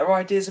got any better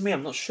ideas than me?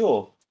 I'm not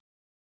sure.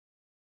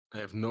 I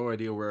have no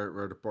idea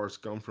where the parts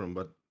come from,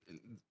 but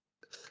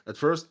at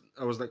first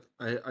I was like,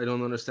 I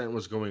don't understand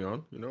what's going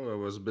on. I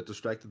was a bit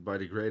distracted by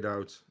the grayed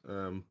out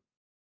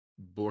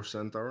Boar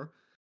Centaur,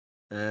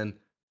 and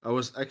I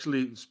was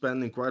actually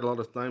spending quite a lot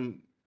of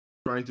time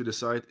trying to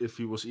decide if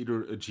he was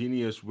either a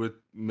genius with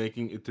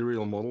making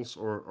ethereal models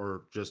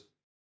or just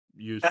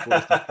use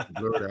Photoshop to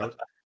blur it out.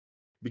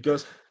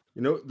 Because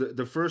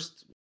the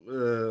first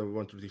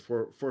 1, 2, 3,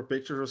 4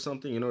 pictures or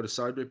something, the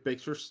sideway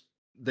pictures,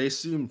 they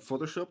seem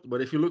photoshopped,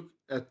 but if you look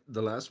at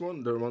the last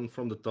one, the one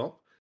from the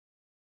top,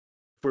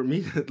 for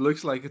me it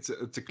looks like it's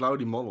a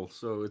cloudy model.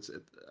 So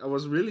I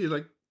was really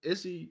like,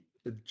 is he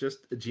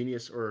just a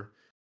genius? Or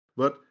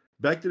but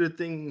back to the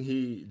thing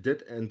he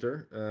did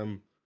enter,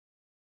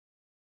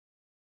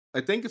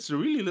 I think it's a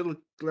really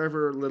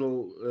clever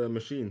little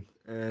machine,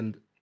 and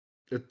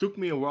it took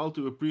me a while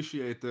to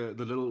appreciate the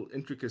little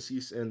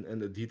intricacies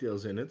and the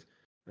details in it,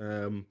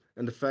 and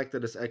the fact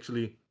that it's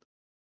actually,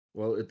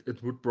 well,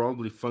 it would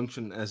probably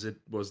function as it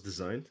was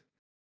designed.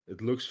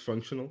 It looks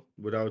functional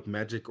without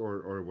magic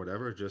or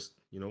whatever, just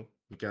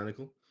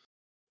mechanical.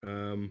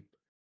 um,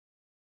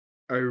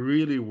 I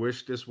really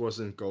wish this was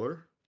in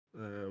color,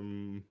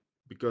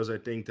 because I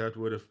think that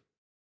would have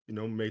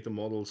made the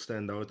model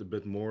stand out a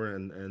bit more,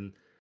 and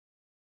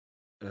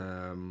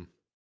um,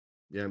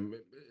 yeah,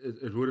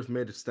 it would have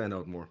made it stand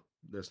out more.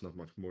 There's not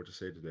much more to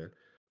say to that,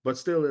 but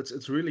still,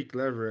 it's really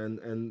clever.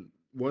 And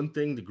one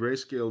thing the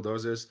grayscale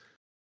does is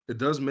it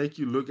does make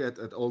you look at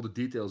all the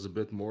details a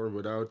bit more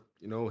without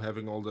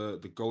having all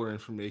the color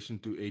information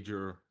to aid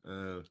your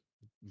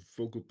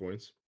focal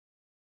points.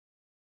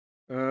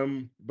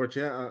 But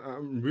yeah,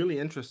 I'm really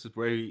interested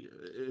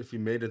if he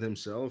made it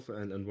himself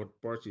and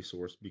what parts he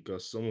sourced,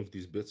 because some of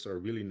these bits are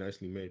really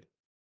nicely made.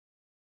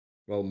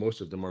 Well, most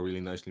of them are really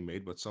nicely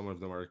made, but some of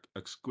them are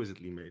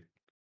exquisitely made.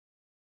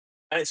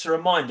 And it's a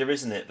reminder,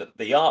 isn't it, that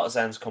the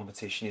Artisans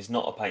competition is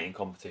not a painting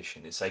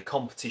competition. It's a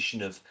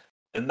competition of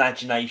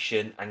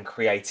imagination and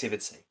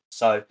creativity.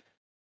 So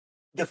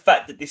the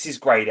fact that this is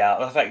grayed out,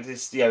 the fact that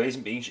this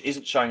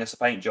isn't showing us a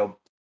paint job,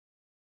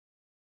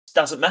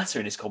 doesn't matter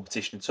in this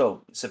competition at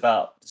all. It's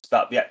about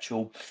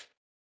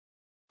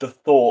the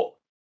thought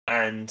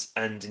and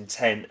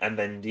intent, and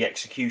then the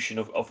execution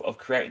of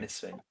creating this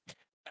thing.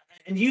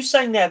 And you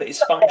saying there that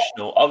it's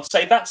functional, I would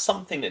say that's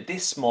something that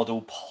this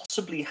model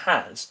possibly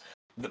has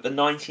that the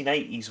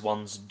 1980s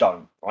ones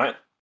don't, right?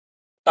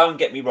 Don't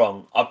get me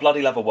wrong, I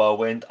bloody love a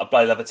Whirlwind, I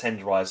bloody love a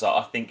Tenderizer.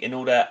 I think in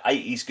all their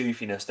 80s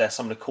goofiness, they're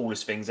some of the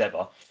coolest things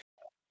ever.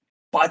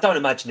 But I don't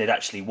imagine it'd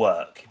actually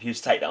work. If you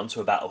just take that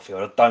onto a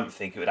battlefield, I don't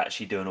think it would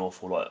actually do an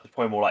awful lot. It's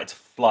probably more like to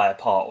fly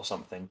apart or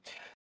something.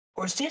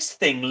 Whereas this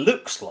thing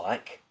looks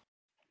like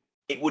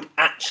it would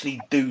actually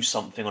do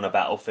something on a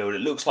battlefield.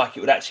 It looks like it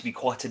would actually be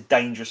quite a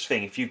dangerous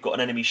thing. If you've got an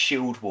enemy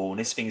shield wall and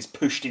this thing is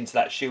pushed into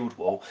that shield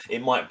wall,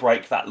 it might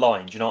break that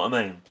line. Do you know what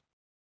I mean?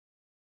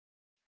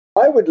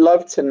 I would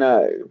love to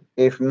know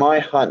if my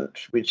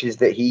hunch, which is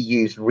that he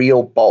used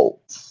real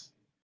bolts,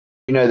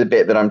 you know the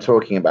bit that I'm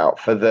talking about,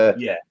 for the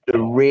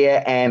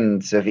rear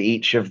ends of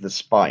each of the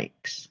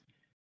spikes.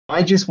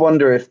 I just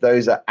wonder if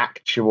those are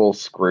actual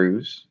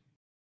screws.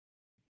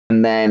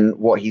 And then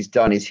what he's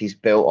done is he's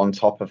built on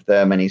top of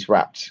them and he's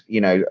wrapped,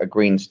 a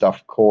green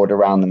stuff cord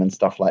around them and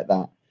stuff like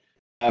that.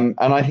 And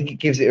I think it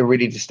gives it a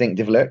really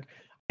distinctive look.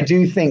 I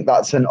do think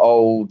that's an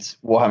old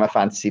Warhammer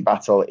Fantasy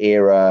Battle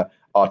era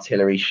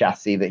artillery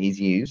chassis that he's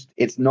used.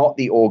 It's not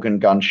the organ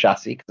gun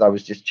chassis, because I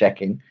was just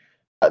checking.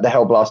 The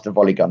Hellblaster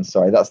volley gun,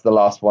 sorry. That's the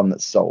last one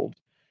that's sold.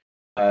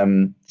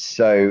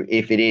 So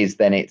if it is,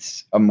 then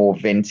it's a more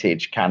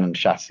vintage cannon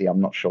chassis. I'm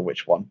not sure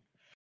which one.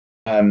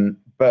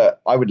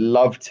 But I would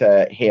love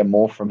to hear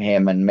more from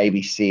him and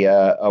maybe see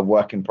a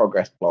work in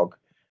progress blog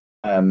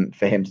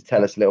for him to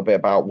tell us a little bit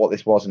about what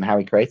this was and how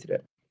he created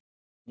it.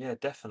 Yeah,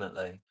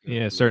 definitely.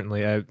 Yeah,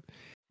 certainly.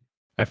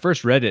 I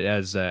first read it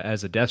as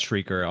a Death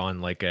Shrieker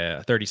on like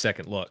a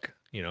 30-second look,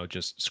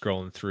 just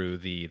scrolling through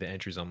the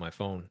entries on my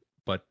phone.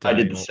 But I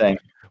did the same.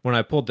 When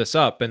I pulled this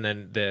up, and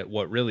then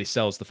what really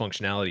sells the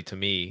functionality to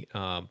me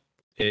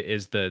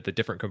is the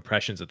different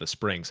compressions of the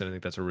springs, and I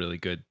think that's a really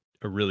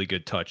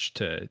good touch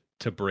to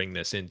bring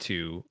this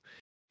into.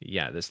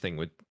 Yeah, this thing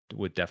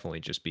would definitely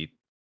just be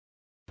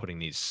putting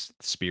these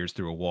spears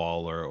through a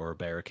wall or a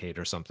barricade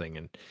or something,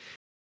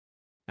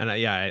 and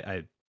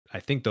I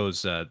think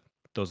those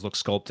look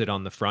sculpted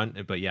on the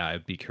front, but yeah,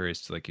 I'd be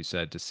curious, like you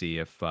said, to see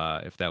if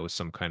that was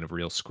some kind of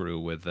real screw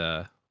with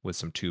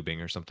some tubing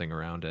or something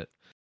around it.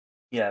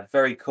 Yeah,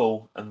 very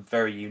cool and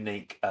very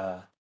unique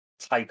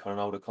take on an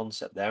older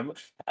concept there.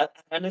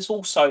 And it's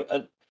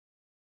also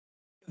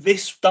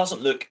this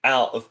doesn't look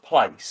out of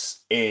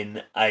place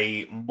in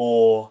a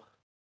more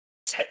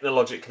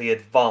technologically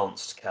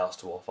advanced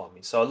Chaos Dwarf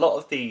army. So a lot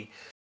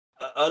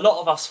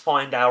of us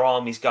find our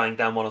armies going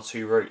down one or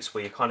two routes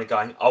where you're kind of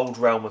going old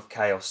Realm of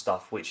Chaos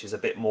stuff, which is a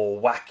bit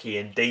more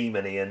wacky and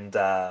demony and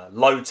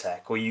low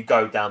tech, or you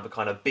go down the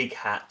kind of big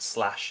hat /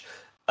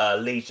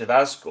 Legion of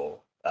Asgore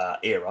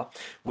era,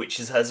 which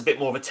has a bit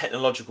more of a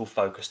technological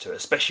focus to it,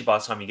 especially by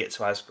the time you get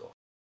to Asgore.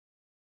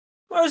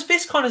 Whereas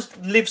this kind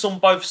of lives on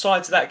both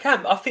sides of that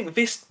camp. I think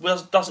this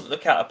doesn't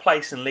look out of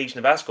place in Legion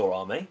of Asgore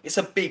army. It's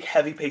a big,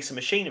 heavy piece of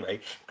machinery,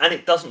 and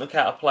it doesn't look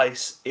out of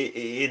place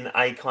in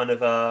a kind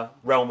of a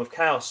Realm of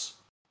Chaos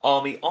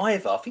army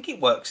either. I think it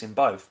works in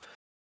both,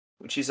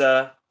 which is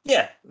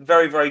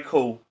very, very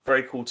cool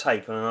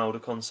take on an older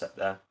concept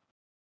there.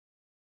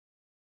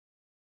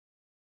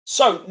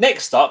 So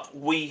next up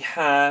we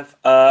have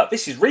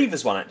this is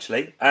Reaver's one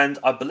actually, and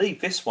I believe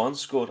this one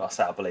scored. I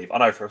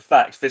know for a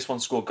fact this one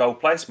scored gold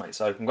place, mate.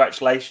 So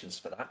congratulations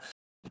for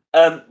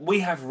that. We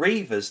have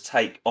Reaver's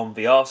take on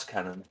the Arse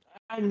Cannon,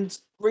 and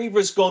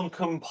Reaver's gone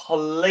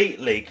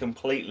completely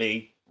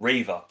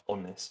Reaver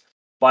on this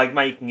by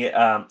making it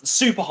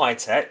super high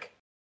tech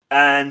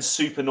and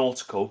super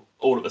nautical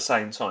all at the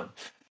same time.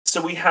 So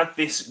we have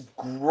this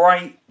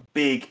great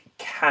big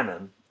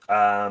cannon.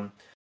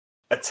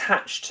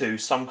 Attached to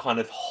some kind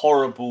of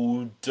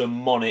horrible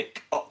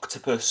demonic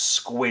octopus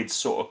squid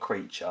sort of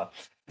creature,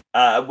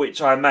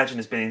 which I imagine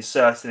has been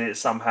inserted in it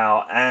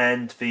somehow,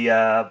 and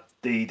the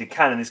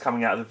cannon is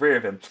coming out of the rear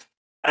of him.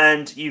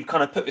 And you've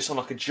kind of put this on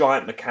like a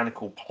giant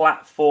mechanical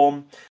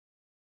platform.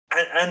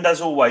 And as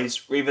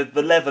always, Reaver,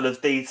 the level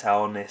of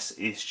detail on this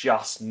is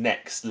just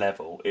next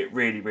level. It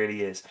really,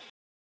 really is.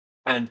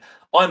 And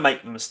I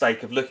make the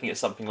mistake of looking at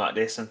something like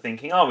this and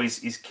thinking, oh,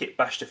 he's kit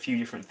bashed a few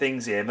different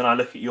things here. And then I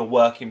look at your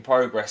work in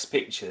progress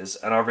pictures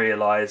and I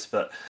realise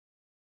that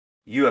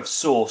you have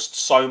sourced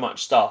so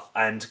much stuff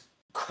and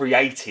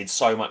created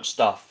so much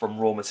stuff from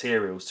raw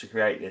materials to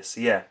create this.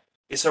 So yeah,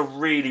 it's a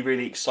really,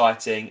 really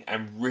exciting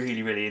and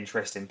really, really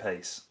interesting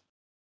piece.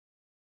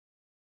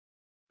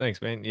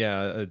 Thanks, man.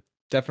 Yeah,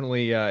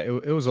 definitely.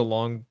 It was a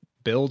long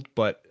build,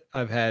 but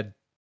I've had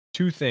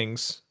two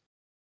things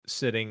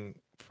sitting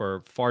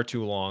for far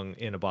too long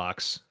in a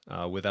box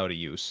without a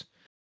use.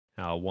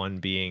 One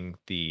being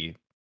the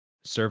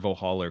servo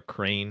hauler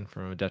crane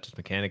from Adeptus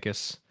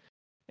Mechanicus,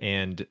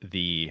 and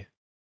the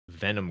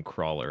Venom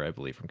crawler, I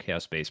believe, from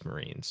Chaos Space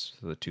Marines.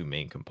 So the two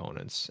main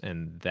components,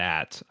 and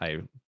that I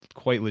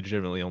quite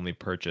legitimately only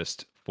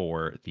purchased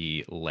for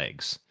the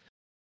legs,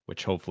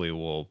 which hopefully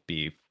will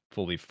be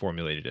fully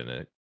formulated in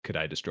a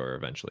Kadai destroyer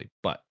eventually.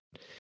 But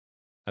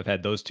I've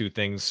had those two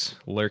things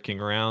lurking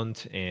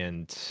around,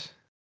 and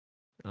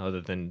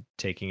other than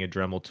taking a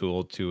Dremel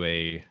tool to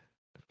a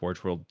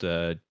Forge World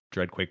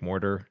Dreadquake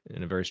mortar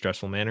in a very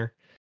stressful manner,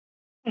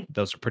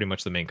 those are pretty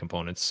much the main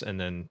components. And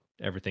then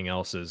everything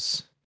else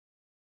is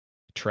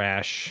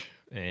trash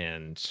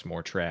and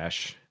more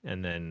trash,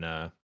 and then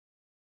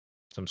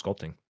some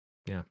sculpting.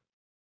 Yeah.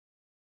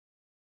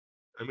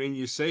 I mean,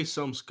 you say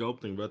some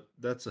sculpting, but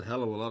that's a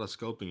hell of a lot of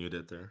sculpting you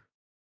did there.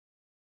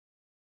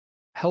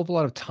 Hell of a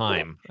lot of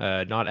time.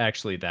 Not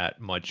actually that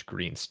much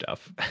green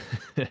stuff.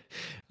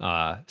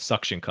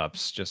 Suction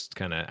cups, just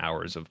kind of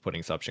hours of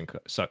putting suction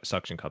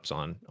cups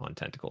on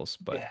tentacles.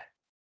 But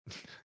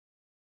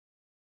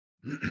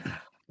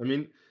I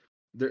mean,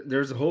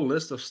 there's a whole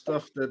list of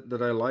stuff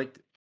that I liked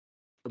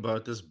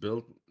about this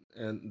build,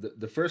 and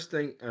the first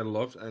thing I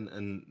loved,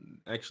 and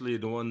actually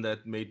the one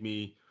that made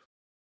me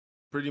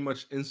pretty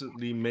much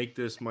instantly make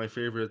this my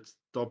favorite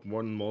top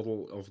one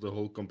model of the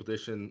whole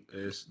competition,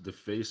 is the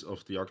face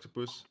of the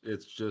octopus.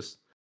 It's just,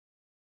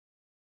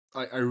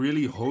 I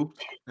really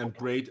hoped and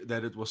prayed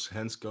that it was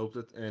hand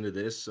sculpted, and it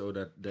is. So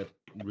that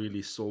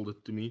really sold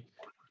it to me.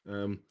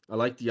 I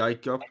like the eye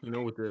cup,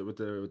 with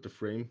the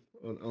frame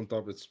on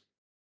top. It's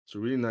a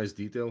really nice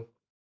detail,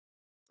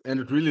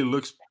 and it really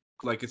looks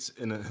like it's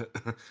in a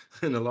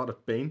in a lot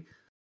of pain.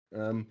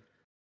 Um,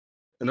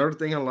 Another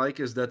thing I like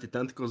is that the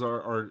tentacles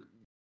are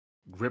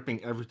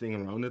gripping everything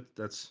around it.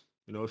 That's,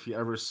 if you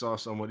ever saw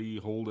somebody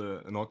hold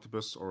an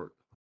octopus or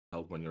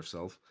held one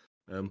yourself,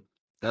 um,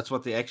 that's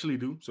what they actually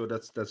do. So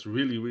that's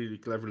really really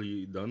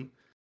cleverly done.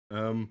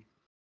 Um,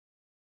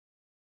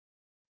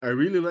 I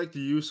really like the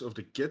use of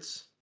the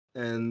kits,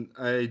 and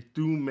I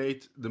do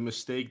made the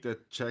mistake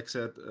that Jack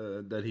said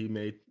that he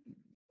made,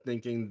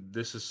 thinking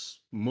this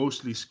is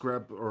mostly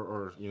scrap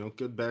or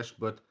kit bash,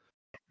 but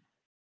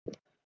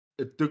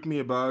it took me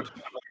about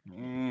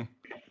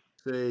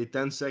say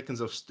 10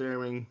 seconds of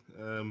staring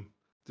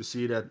to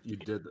see that you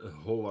did a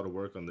whole lot of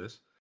work on this.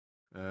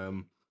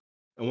 Um,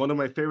 and one of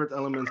my favorite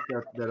elements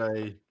that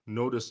I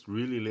noticed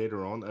really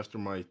later on, after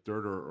my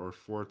third or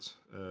fourth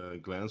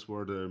glance,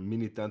 were the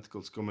mini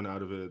tentacles coming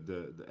out of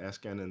the ass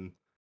cannon.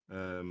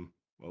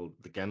 Well,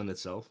 the cannon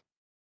itself.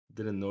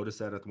 Didn't notice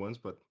that at once,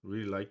 but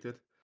really liked it.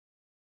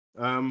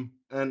 And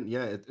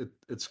yeah,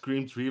 it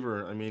screamed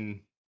Reaver. I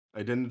mean, I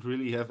didn't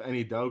really have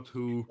any doubt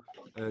who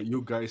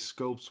you guys'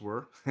 sculpts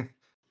were.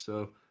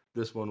 So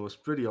this one was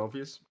pretty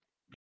obvious.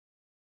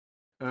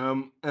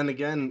 And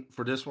again,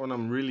 for this one,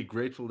 I'm really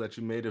grateful that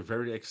you made a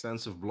very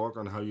extensive blog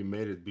on how you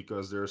made it,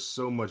 because there's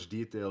so much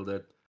detail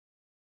that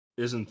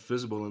isn't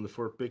visible in the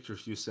 4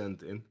 pictures you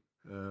sent in.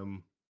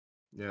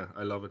 Yeah,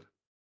 I love it.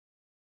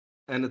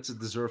 And it's a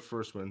deserved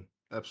first win.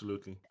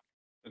 Absolutely.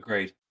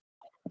 Agreed.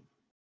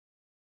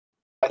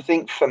 I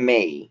think for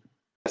me,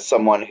 as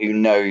someone who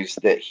knows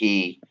that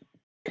he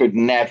could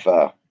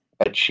never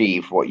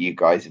achieve what you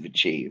guys have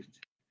achieved,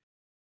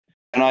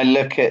 and I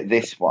look at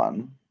this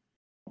one,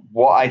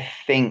 what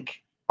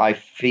I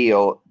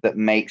feel that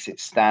makes it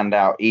stand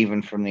out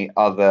even from the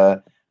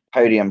other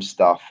podium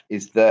stuff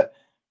is that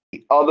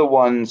the other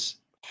ones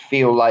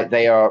feel like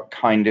they are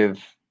kind of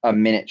a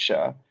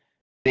miniature.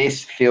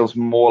 This feels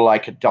more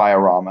like a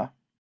diorama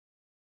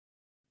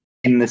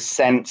in the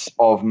sense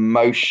of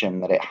motion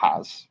that it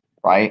has,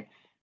 right?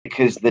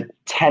 Because the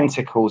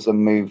tentacles are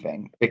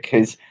moving,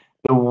 because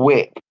the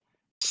whip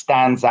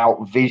stands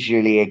out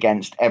visually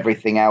against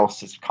everything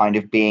else as kind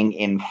of being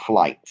in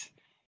flight,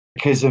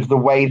 because of the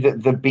way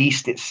that the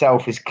beast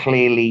itself is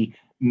clearly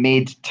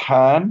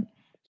mid-turn.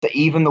 So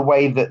even the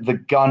way that the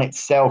gun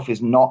itself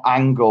is not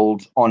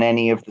angled on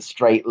any of the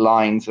straight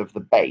lines of the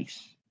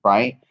base,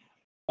 right?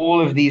 All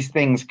of these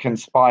things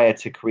conspire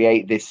to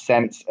create this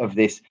sense of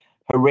this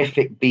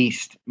horrific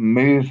beast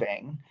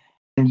moving,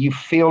 and you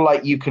feel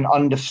like you can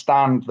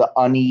understand the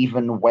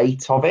uneven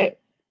weight of it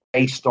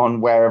based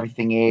on where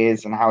everything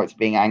is and how it's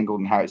being angled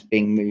and how it's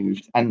being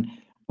moved. And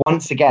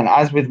once again,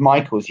 as with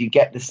Michael's, you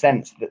get the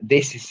sense that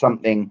this is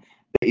something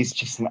that is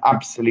just an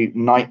absolute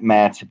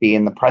nightmare to be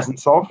in the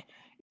presence of.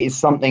 It's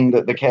something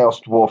that the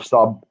Chaos Dwarfs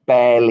are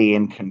barely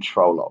in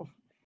control of.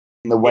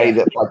 In the way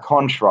that, by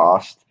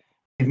contrast,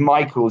 with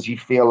Michael's, you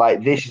feel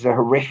like this is a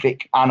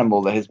horrific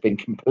animal that has been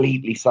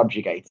completely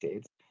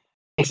subjugated.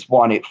 This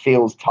one, it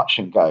feels touch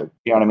and go.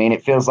 You know what I mean?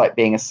 It feels like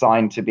being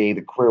assigned to be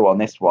the crew on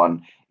this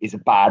one is a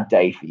bad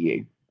day for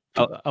you.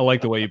 I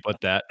like the way you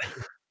put that.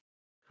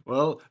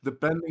 Well,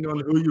 depending on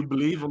who you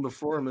believe on the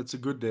forum, it's a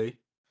good day.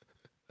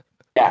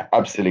 Yeah,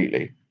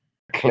 absolutely.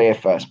 Clear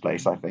first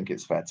place, I think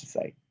it's fair to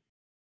say.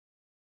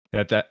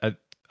 I like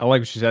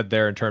what you said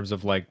there in terms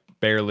of like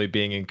barely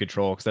being in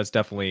control, because that's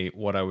definitely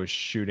what I was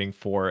shooting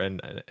for.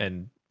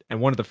 And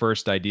one of the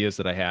first ideas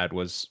that I had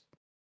was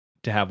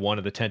to have one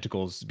of the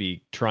tentacles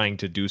be trying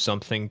to do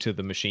something to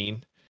the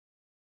machine,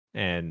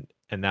 and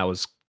that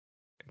was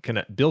kind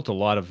of built a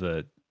lot of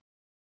the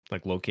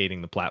like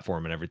locating the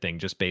platform and everything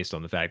just based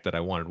on the fact that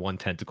I wanted one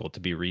tentacle to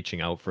be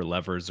reaching out for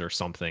levers or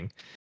something,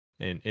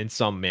 and in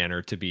some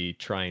manner to be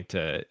trying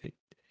to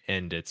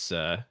end its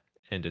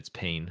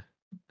pain.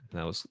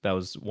 That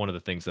was one of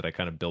the things that I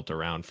kind of built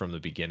around from the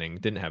beginning.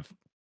 Didn't have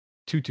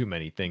too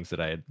many things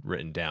that I had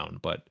written down,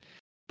 but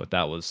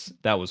that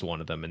was one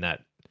of them, and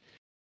that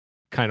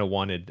kind of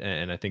wanted.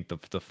 And I think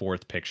the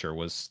fourth picture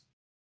was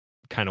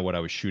kind of what I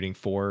was shooting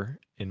for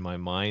in my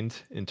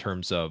mind in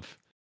terms of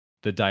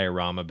the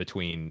diorama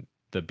between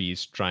the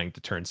beast trying to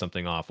turn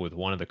something off with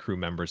one of the crew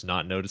members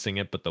not noticing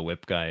it, but the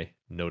whip guy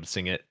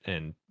noticing it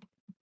and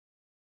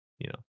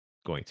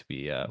going to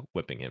be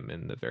whipping him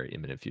in the very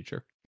imminent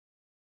future.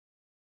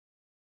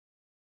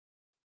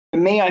 For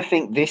me, I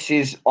think this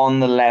is on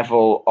the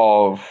level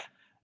of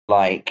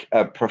like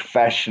a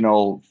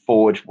professional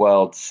Forge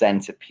World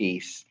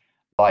centerpiece,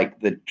 like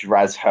the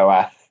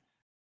Drazhoath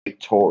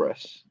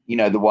Taurus. You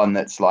know, the one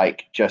that's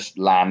like just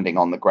landing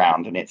on the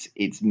ground and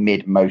it's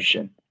mid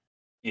motion.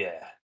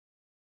 Yeah.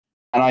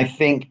 And I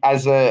think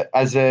as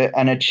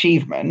an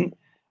achievement,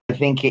 I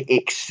think it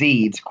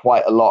exceeds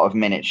quite a lot of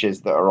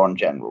miniatures that are on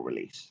general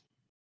release.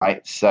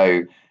 Right.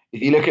 So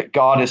if you look at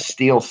Garda's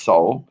Steel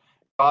Soul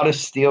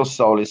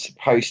is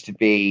supposed to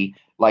be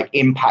like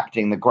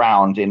impacting the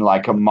ground in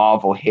like a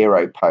Marvel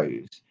hero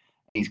pose.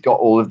 He's got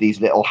all of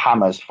these little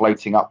hammers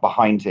floating up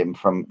behind him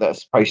that are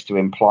supposed to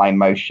imply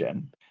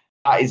motion.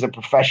 That is a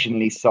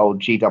professionally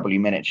sold GW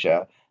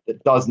miniature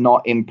that does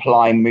not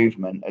imply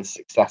movement as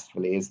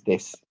successfully as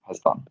this has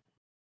done.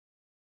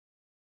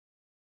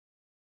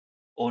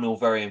 All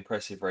very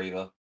impressive,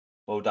 Reaver.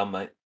 Well done,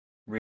 mate.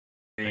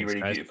 Thanks,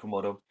 Really guys. beautiful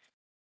model.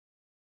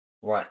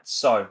 Right,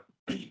 so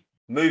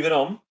moving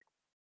on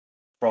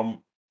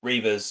from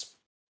Reaver's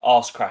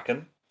arse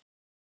cracking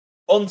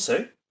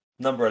onto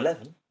number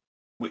 11,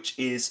 which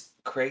is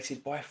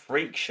created by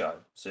Freak Show.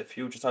 So if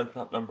you'll just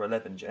open up number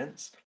 11,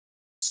 gents.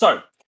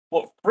 So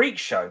what Freak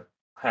Show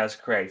has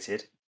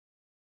created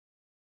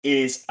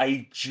is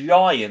a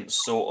giant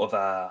sort of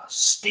a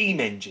steam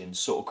engine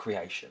sort of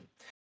creation.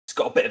 It's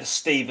got a bit of a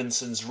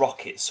Stephenson's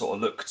rocket sort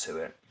of look to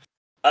it,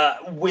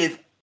 with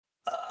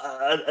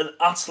an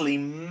utterly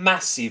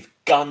massive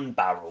gun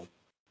barrel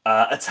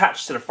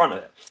attached to the front of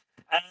it.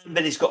 And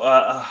then he's got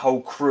a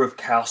whole crew of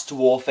Chaos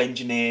Dwarf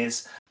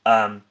engineers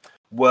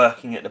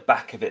working at the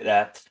back of it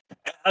there.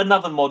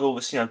 Another model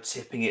that's,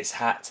 tipping its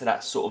hat to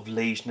that sort of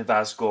Legion of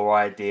Asgore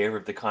idea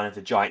of the kind of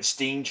the giant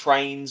steam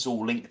trains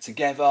all linked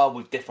together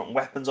with different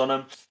weapons on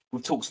them.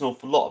 We've talked an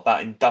awful lot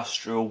about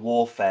industrial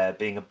warfare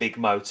being a big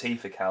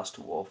motif for Chaos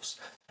Dwarfs.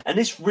 And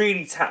this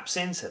really taps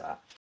into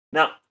that.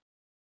 Now,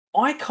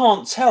 I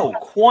can't tell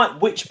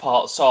quite which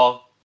parts are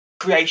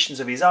creations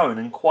of his own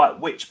and quite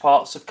which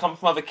parts have come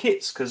from other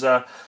kits, because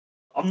I'm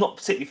not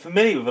particularly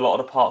familiar with a lot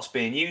of the parts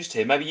being used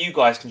here. Maybe you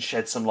guys can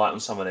shed some light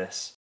on some of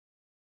this.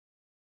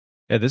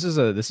 Yeah, this is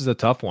a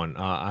tough one.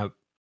 I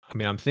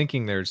mean, I'm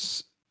thinking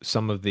there's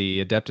some of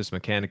the Adeptus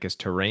Mechanicus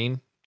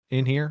terrain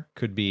in here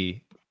could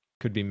be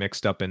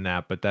mixed up in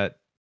that, but that,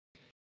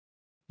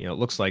 it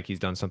looks like he's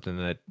done something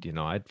that,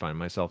 I'd find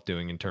myself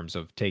doing in terms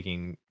of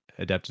taking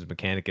Adeptus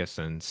Mechanicus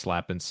and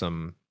slapping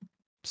some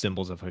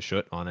symbols of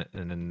Hashut on it,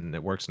 and then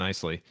it works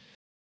nicely.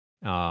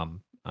 I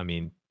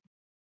mean,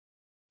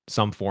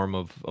 some form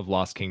of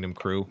Lost Kingdom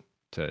crew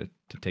to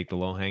take the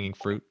low hanging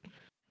fruit.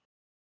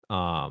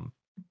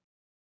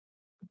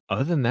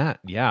 Other than that,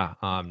 yeah,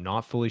 I'm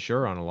not fully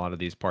sure on a lot of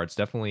these parts.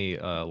 Definitely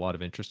a lot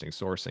of interesting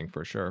sourcing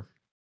for sure.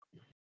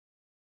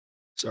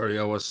 Sorry,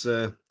 I was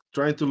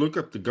trying to look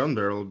up the gun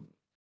barrel,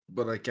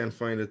 but I can't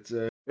find it.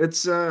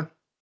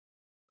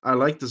 I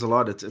like this a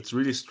lot. It's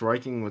really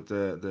striking with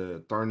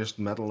the tarnished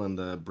metal and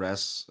the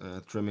brass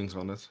trimmings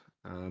on it.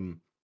 And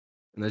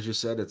as you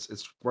said,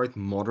 it's quite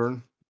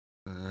modern,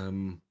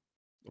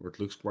 or it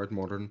looks quite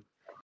modern.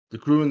 The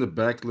crew in the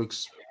back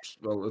looks,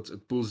 well,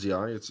 it pulls the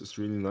eye. It's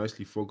really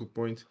nicely focal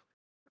point.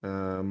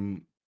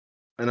 And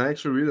I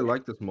actually really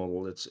like this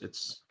model.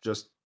 It's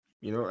just,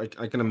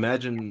 I can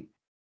imagine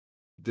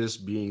this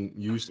being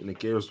used in a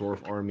Chaos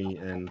Dwarf army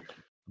and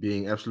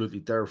being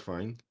absolutely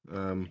terrifying.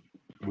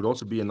 Would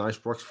also be a nice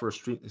proxy for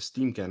a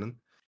steam cannon.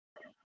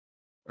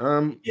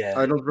 Yeah.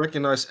 I don't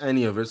recognize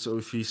any of it, so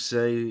if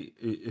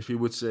he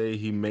would say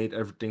he made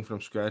everything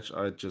from scratch,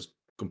 I just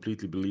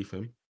completely believe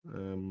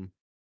him.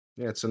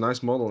 Yeah, it's a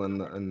nice model,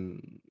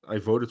 and I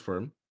voted for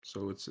him,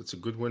 so it's a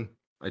good win.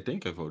 I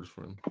think I voted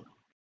for him.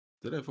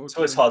 Did I vote? It's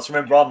always hard to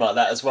remember. I'm like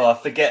that as well. I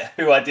forget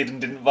who I did and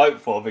didn't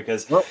vote for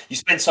because you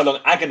spend so long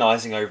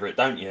agonising over it,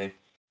 don't you?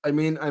 I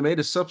mean, I made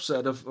a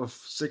subset of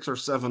 6 or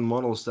 7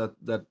 models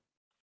that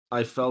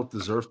I felt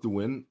deserved to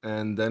win,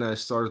 and then I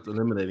started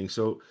eliminating.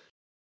 So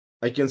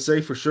I can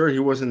say for sure he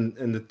was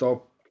in the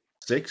top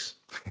 6,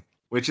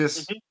 which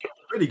is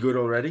pretty good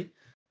already.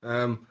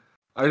 I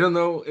don't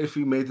know if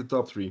he made the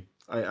top 3.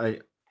 I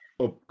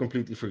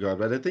completely forgot,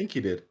 but I think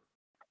he did.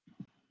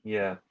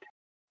 Yeah.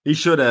 He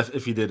should have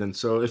if he didn't.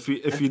 So if you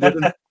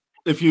didn't,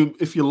 if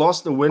you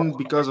lost the win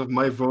because of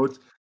my vote,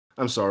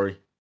 I'm sorry.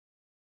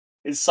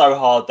 It's so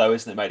hard though,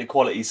 isn't it, mate? The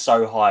quality is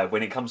so high.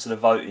 When it comes to the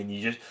voting,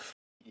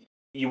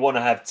 you want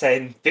to have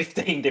 10,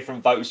 15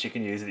 different votes you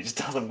can use, and it just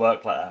doesn't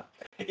work like that.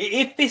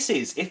 If this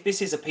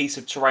is a piece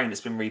of terrain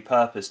that's been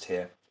repurposed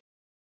here,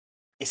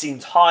 it's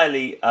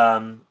entirely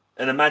an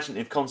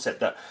imaginative concept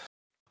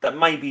that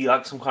may be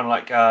like some kind of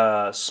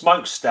like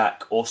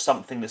smokestack or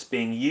something that's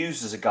being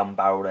used as a gun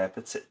barrel there,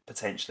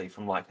 potentially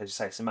from, like, as you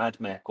say, some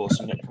AdMech or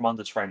some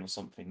Commander terrain or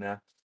something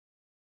there.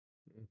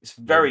 It's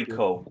very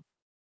cool.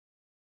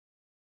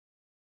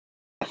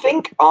 I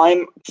think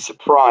I'm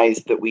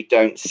surprised that we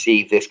don't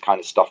see this kind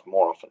of stuff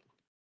more often.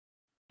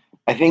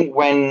 I think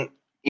when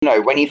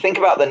you think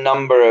about the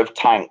number of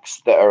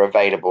tanks that are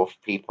available for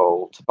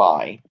people to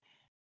buy,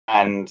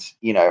 and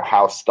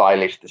how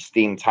stylish the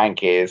Steam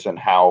Tank is and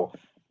how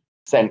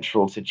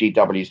central to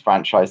GW's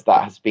franchise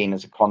that has been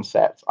as a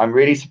concept. I'm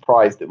really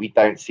surprised that we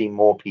don't see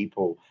more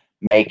people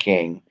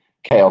making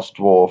Chaos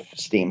Dwarf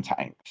Steam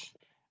Tanks.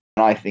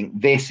 And I think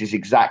this is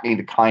exactly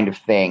the kind of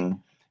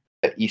thing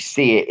that you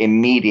see it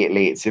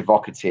immediately, it's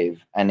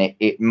evocative, and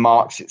it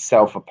marks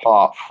itself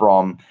apart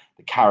from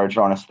the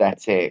Kharadron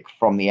aesthetic,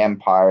 from the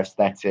Empire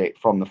aesthetic,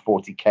 from the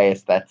 40k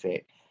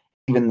aesthetic,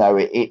 even though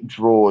it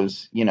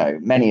draws,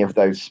 many of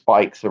those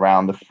spikes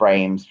around the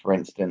frames, for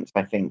instance,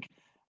 I think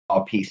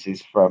are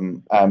pieces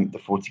from the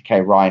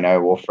 40k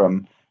Rhino or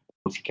from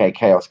 40k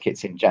Chaos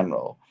kits in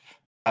general.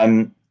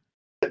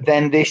 But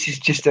then this is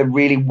just a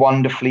really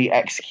wonderfully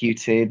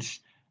executed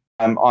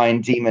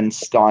Iron Demon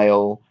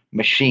style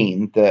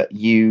machine that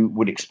you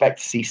would expect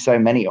to see so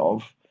many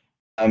of.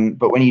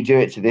 But when you do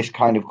it to this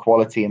kind of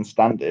quality and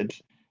standard,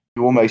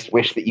 you almost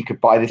wish that you could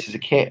buy this as a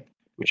kit,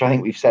 which I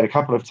think we've said a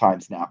couple of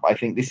times now. But I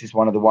think this is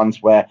one of the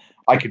ones where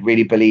I could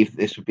really believe that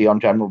this would be on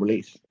general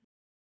release.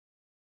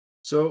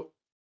 So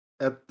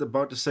at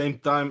about the same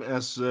time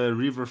as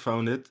Reaver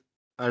found it,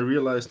 I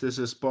realized this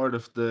is part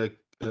of the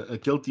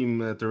Kill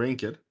Team terrain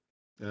kit.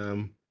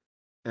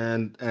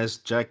 And as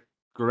Jack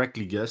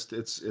correctly guessed,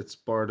 it's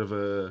part of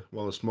a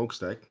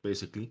smokestack,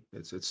 basically.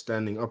 It's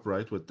standing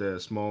upright with the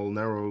small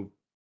narrow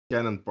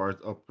cannon part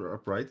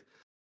upright.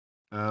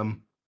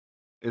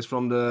 It's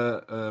from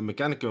the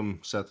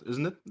Mechanicum set,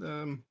 isn't it,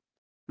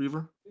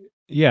 Reaver?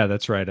 Yeah,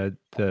 that's right.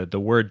 The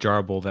word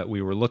jarble that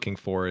we were looking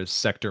for is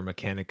Sector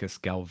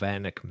Mechanicus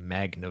Galvanic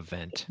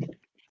Magnavent.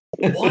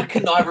 Why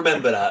couldn't I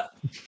remember that?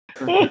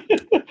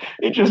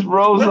 It just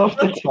rolls off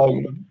the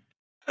tongue.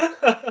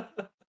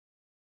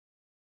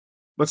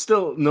 But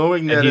still,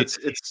 knowing that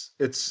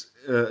it's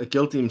a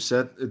Kill Team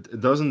set,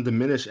 it doesn't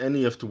diminish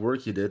any of the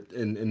work you did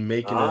in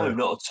making. No,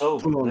 not at all.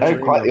 No,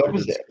 quite the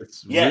opposite.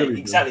 It's Yeah, really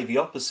exactly the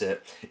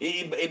opposite.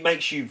 It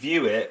makes you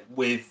view it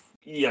with,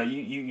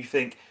 you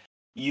think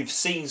you've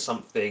seen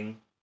something,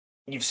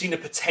 you've seen a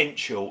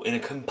potential in a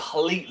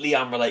completely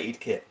unrelated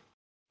kit.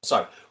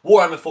 So,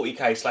 Warhammer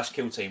 40k /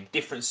 Kill Team,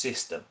 different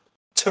system.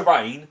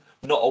 Terrain,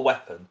 not a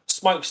weapon.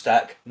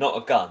 Smokestack, not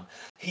a gun.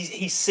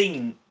 He's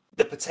seen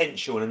the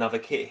potential in another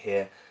kit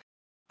here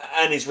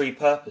and he's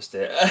repurposed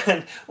it.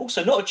 And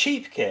also, not a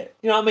cheap kit.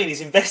 You know what I mean?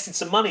 He's invested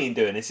some money in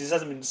doing this. This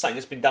hasn't been something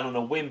that's been done on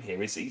a whim here.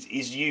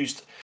 He's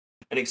used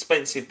an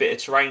expensive bit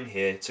of terrain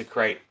here to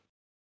create.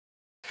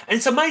 And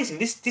it's amazing.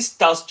 This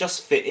does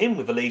just fit in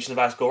with a Legion of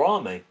Asgore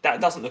army.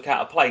 That doesn't look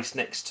out of place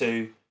next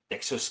to a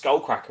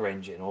Skullcracker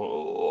engine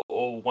or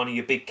one of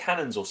your big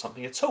cannons or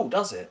something at all,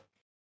 does it?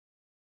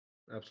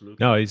 Absolutely.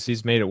 No,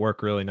 he's made it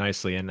work really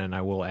nicely, and then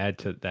I will add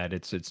to that,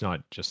 it's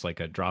not just like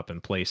a drop in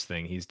place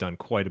thing. He's done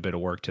quite a bit of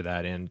work to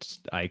that, and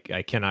I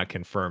cannot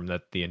confirm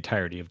that the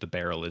entirety of the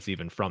barrel is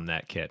even from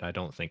that kit. I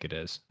don't think it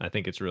is. I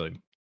think it's really,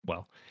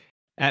 well,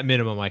 at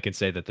minimum, I can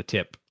say that the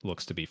tip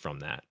looks to be from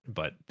that,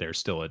 but there's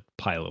still a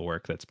pile of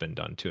work that's been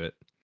done to it.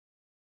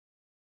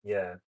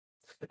 Yeah.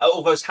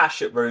 All those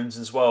Hachette runes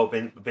as well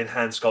been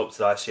hand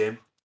sculpted, I assume.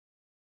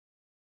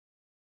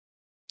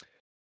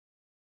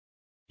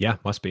 Yeah,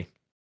 must be.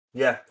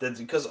 Yeah,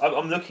 because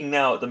I'm looking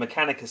now at the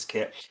Mechanicus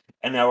kit,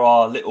 and there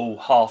are little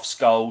half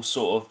skull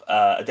sort of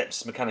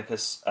Adeptus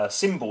Mechanicus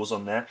symbols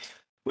on there,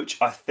 which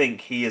I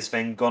think he has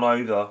then gone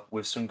over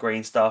with some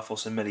green stuff or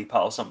some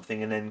milliput or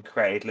something, and then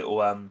created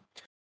little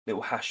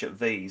Hachette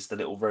V's, the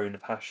little rune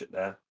of Hachette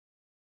there.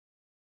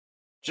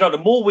 Do you know,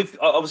 the more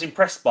I was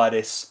impressed by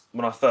this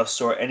when I first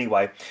saw it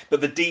anyway, but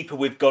the deeper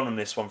we've gone on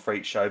this one for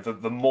each show,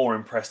 the more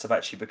impressed I've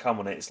actually become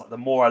on it. It's like the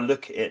more I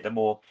look at it, the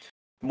more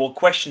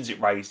questions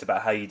it raised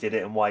about how you did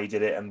it and why you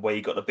did it and where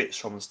you got the bits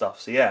from and stuff.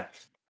 So yeah,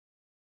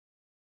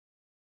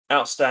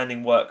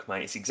 outstanding work,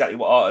 mate. It's exactly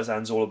what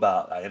Artisan's all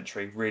about. That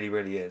entry really,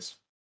 really is.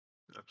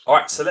 Absolutely. All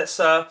right,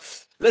 so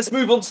let's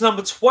move on to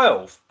number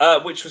 12,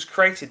 which was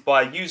created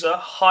by user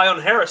High on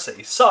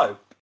Heresy. So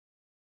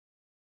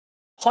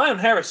High on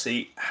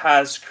Heresy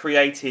has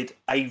created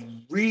a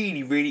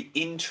really, really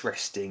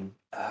interesting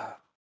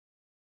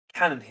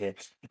cannon here.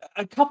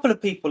 A couple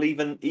of people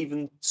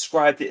even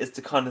described it as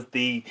the kind of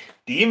the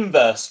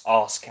inverse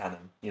arse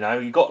cannon. You know,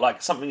 you got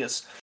like something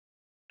that's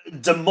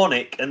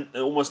demonic and it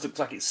almost looks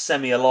like it's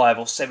semi-alive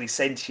or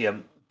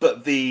semi-sentient,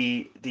 but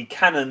the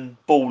cannon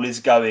ball is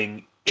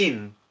going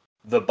in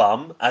the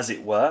bum, as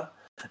it were,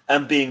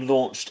 and being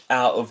launched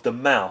out of the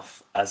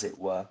mouth, as it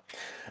were.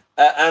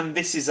 And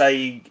this is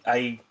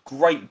a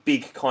great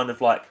big kind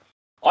of like,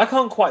 I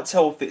can't quite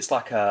tell if it's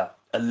like a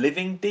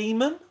living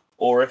demon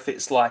or if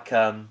it's like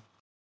a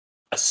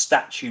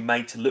statue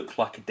made to look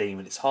like a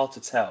demon. It's hard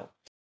to tell.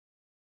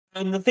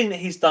 And the thing that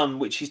he's done,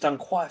 which he's done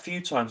quite a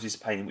few times in his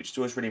painting, which is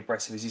always really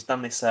impressive, is he's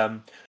done this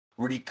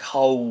really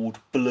cold,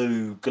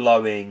 blue,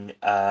 glowing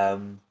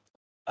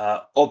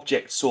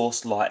object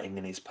source lighting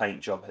in his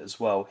paint job as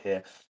well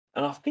here.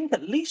 And I think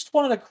at least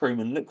one of the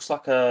crewmen looks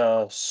like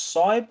a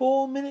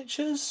Cyborg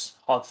miniatures.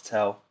 Hard to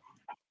tell.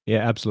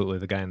 Yeah, absolutely.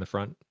 The guy in the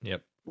front.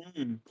 Yep.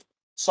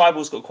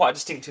 Cyborg's got quite a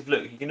distinctive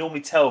look. You can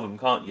normally tell them,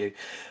 can't you?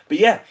 But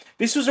yeah,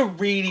 this was a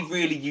really,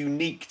 really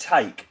unique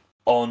take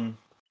on,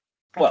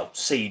 well,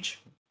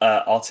 siege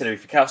artillery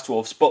for Chaos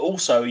Dwarfs, but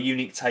also a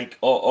unique take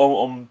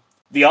on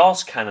the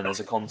Arse Cannon as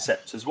a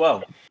concept as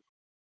well.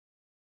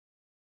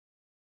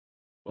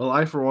 Well,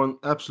 I for one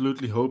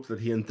absolutely hope that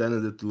he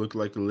intended it to look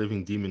like a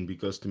living demon,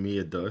 because to me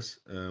it does.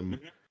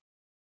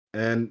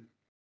 And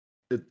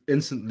it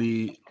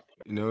instantly,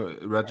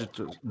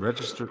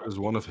 registered as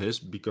one of his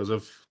because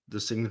of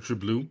the signature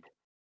blue.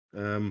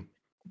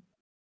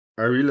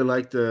 I really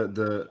like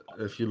the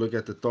if you look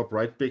at the top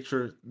right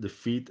picture, the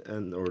feet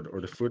and or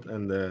the foot,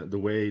 and the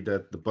way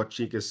that the butt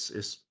cheek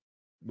is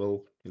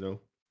well,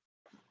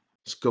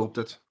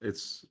 sculpted.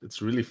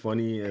 It's really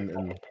funny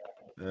and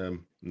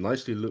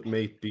nicely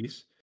made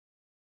piece.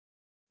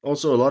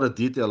 Also, a lot of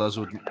detail, as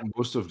with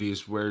most of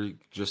these, where you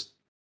just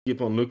keep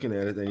on looking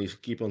at it and you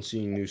keep on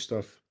seeing new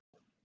stuff.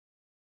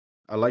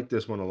 I like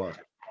this one a lot.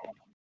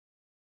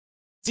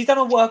 Has he done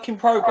a work in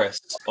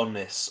progress on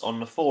this on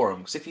the forum?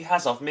 Because if he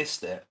has, I've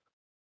missed it.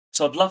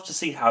 So I'd love to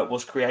see how it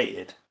was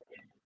created.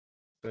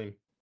 Same.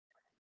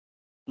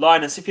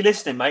 Linus, if you're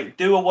listening, mate,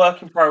 do a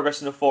work in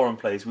progress in the forum,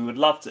 please. We would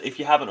love to, if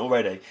you haven't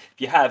already. If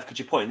you have, could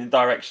you point in the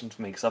direction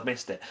for me? Because I've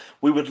missed it.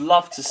 We would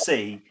love to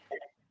see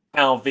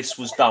how this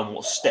was done,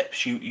 what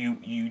steps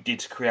you did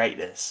to create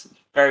this.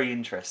 Very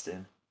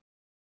interesting.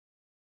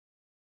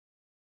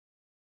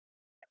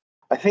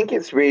 I think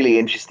it's really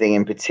interesting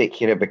in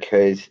particular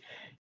because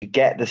you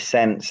get the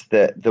sense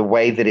that the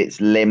way that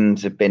its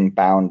limbs have been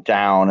bound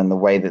down and the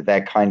way that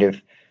they're kind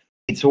of,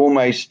 it's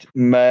almost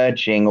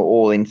merging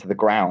all into the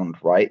ground,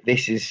 right?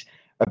 This is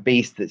a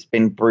beast that's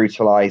been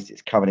brutalized.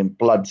 It's covered in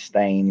blood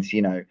stains.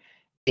 It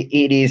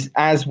is,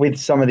 as with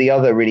some of the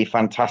other really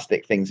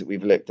fantastic things that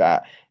we've looked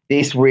at,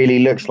 this really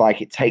looks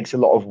like it takes a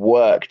lot of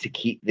work to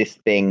keep this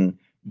thing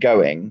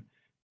going,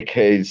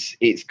 because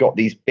it's got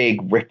these big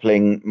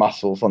rippling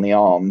muscles on the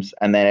arms,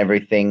 and then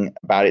everything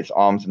about its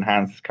arms and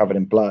hands is covered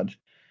in blood.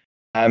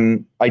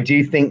 I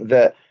do think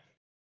that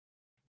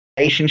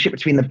relationship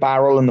between the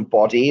barrel and the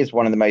body is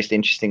one of the most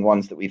interesting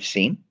ones that we've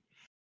seen.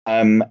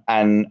 And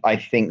I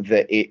think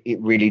that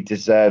it really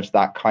deserves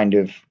that kind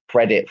of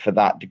credit for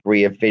that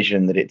degree of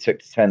vision that it took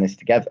to turn this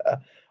together.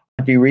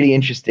 I'd be really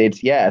interested,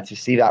 to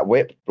see that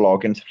whip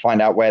blog and to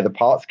find out where the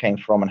parts came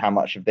from and how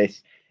much of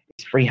this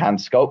is freehand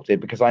sculpted,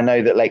 because I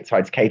know that Lake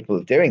Tide's capable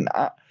of doing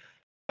that.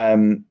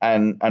 And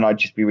I'd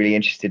just be really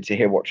interested to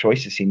hear what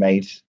choices he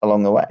made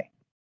along the way.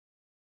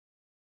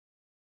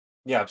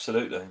 Yeah,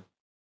 absolutely.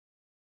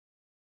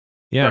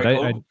 Yeah, Very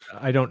I cool.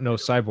 I don't know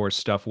Cyborg's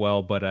stuff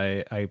well, but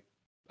I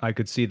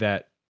could see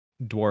that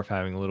dwarf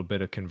having a little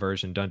bit of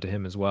conversion done to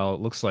him as well.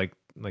 It looks like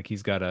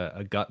he's got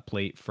a gut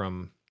plate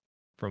from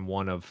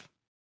one of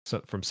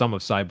from some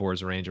of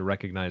Cyborg's range. I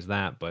recognize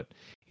that, but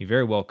he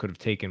very well could have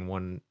taken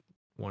one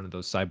of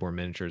those Cyborg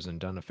miniatures and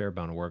done a fair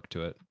amount of work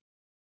to it.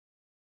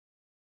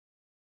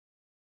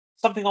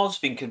 Something I was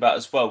thinking about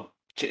as well,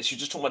 Chits, you're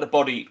just talking about the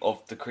body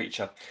of the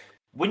creature.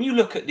 When you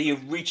look at the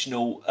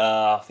original,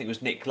 I think it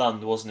was Nick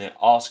Lund, wasn't it?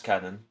 Arse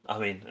Cannon. I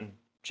mean, and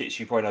Chits,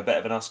 you probably know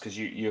better than us because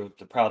you're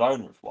the proud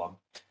owner of one.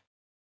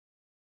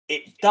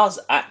 It does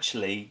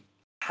actually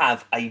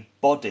have a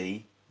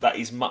body that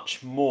is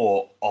much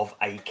more of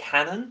a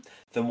cannon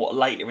than what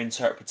later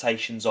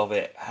interpretations of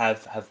it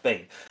have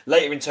been.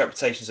 Later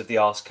interpretations of the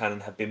Arse Cannon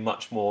have been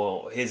much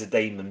more, here's a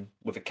demon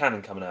with a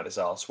cannon coming out of his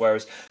arse,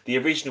 whereas the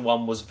original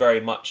one was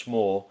very much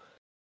more,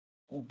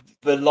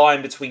 the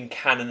line between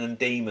cannon and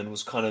demon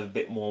was kind of a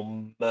bit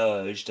more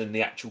merged, and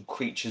the actual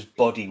creature's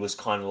body was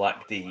kind of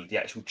like the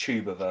actual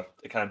tube of a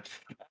cannon.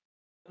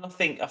 And I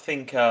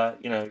think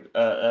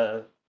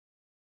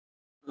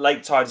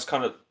Lake Tide has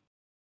kind of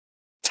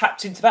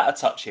tapped into that a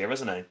touch here,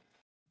 hasn't he?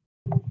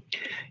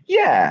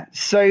 Yeah.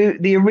 So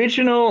the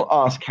original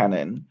Arse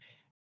Cannon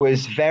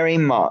was very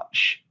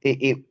much,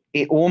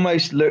 it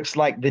almost looks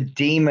like the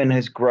demon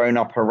has grown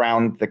up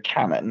around the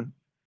cannon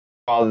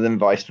rather than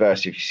vice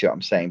versa, if you see what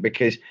I'm saying,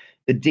 because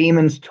the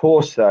demon's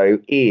torso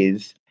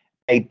is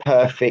a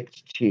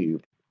perfect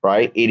tube,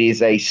 right? It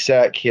is a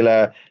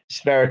circular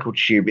spherical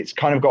tube. It's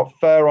kind of got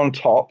fur on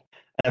top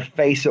and a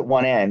face at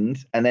one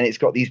end, and then it's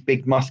got these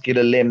big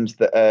muscular limbs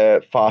that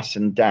are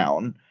fastened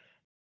down.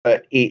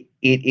 But it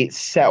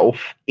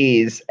itself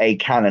is a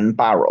cannon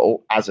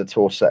barrel as a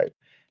torso.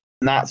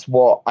 And that's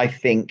what I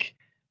think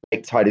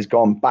Lake Tide has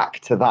gone back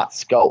to that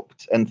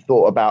sculpt and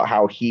thought about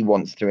how he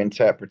wants to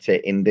interpret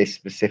it in this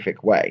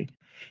specific way.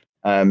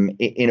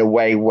 In a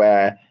way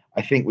where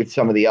I think with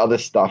some of the other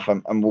stuff,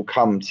 and we'll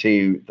come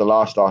to the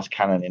last Arse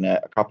Cannon in a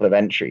couple of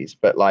entries,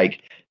 but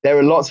like there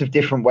are lots of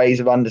different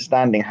ways of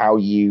understanding how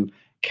you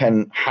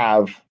can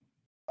have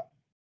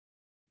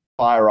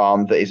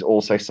firearm that is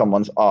also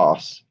someone's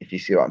arse, if you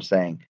see what I'm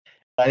saying.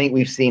 I think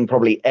we've seen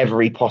probably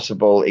every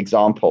possible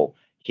example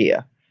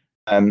here.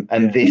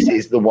 And this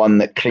is the one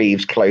that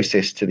cleaves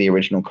closest to the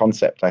original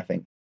concept, I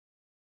think.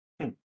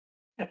 And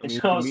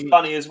you know what's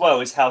funny as well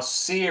is how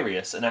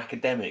serious and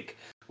academic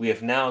we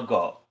have now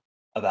got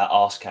about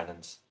arse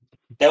cannons.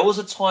 There was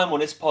a time on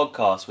this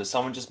podcast where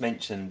someone just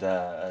mentioned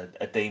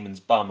a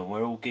demon's bum, and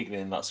we're all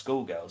giggling like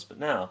schoolgirls. But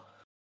now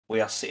we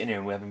are sitting here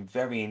and we're having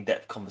very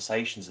in-depth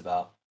conversations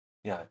about,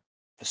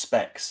 the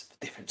specs,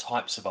 the different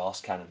types of Arse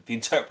Cannon, the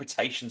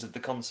interpretations of the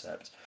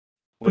concept.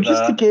 Well,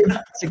 just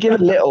to give a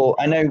little,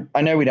 I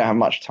know we don't have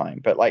much time,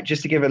 but like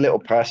just to give a little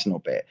personal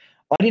bit,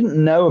 I didn't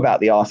know about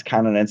the Arse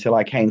Cannon until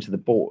I came to the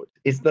board.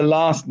 It's the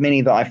last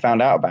mini that I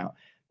found out about.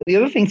 But the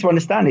other thing to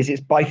understand is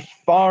it's by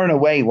far and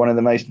away one of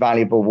the most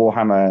valuable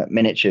Warhammer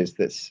miniatures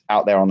that's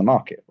out there on the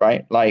market,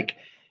 right? Like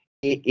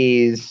it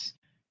is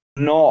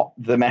not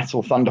the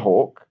Metal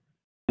Thunderhawk,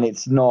 and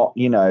it's not,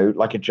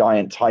 like a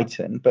giant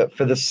Titan, but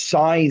for the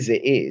size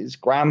it is,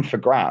 gram for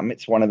gram,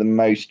 it's one of the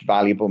most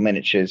valuable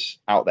miniatures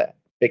out there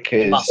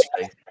because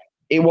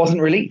it wasn't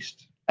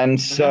released.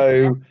 And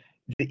so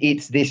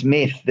it's this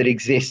myth that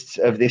exists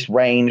of this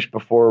range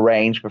before a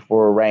range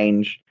before a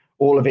range,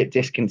 all of it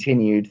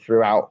discontinued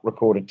throughout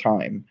recorded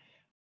time.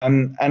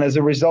 And as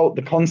a result,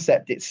 the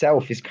concept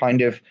itself is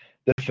kind of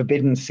the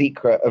forbidden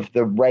secret of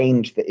the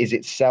range that is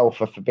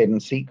itself a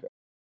forbidden secret.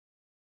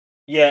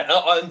 Yeah,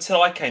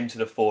 until I came to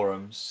the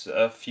forums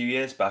a few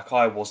years back,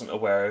 I wasn't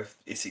aware of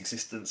its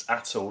existence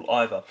at all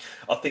either.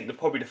 I think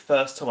probably the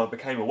first time I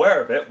became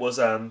aware of it was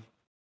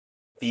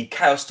the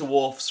Chaos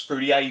Dwarfs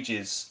Through the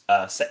Ages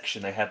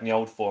section they had in the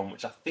old forum,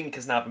 which I think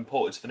has now been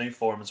ported to the new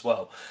forum as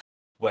well,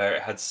 where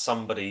it had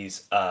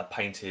somebody's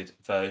painted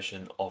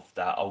version of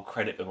that. I'll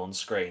credit them on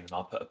screen, and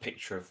I'll put a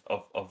picture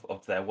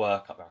of their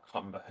work up there. I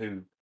can't remember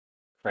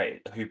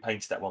who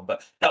painted that one,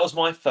 but that was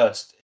my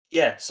first.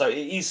 Yeah, so it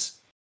is.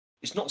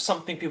 It's not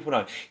something people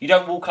know. You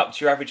don't walk up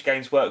to your average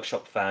Games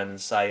Workshop fan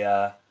and say,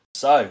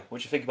 so, what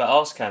do you think about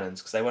Arse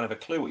Cannons? Because they won't have a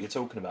clue what you're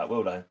talking about,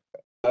 will they?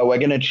 Oh, we're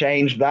going to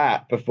change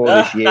that before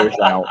this year is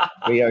out.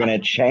 We are going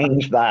to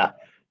change that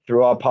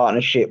through our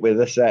partnership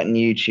with a certain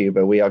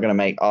YouTuber. We are going to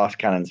make Arse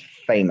Cannons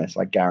famous,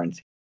 I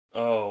guarantee.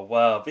 Oh,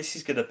 wow. This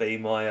is going to be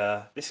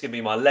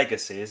my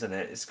legacy, isn't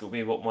it? It's going to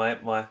be what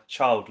my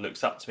child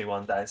looks up to me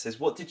one day and says,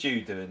 what did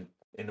you do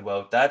in the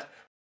world, Dad?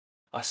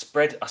 I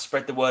spread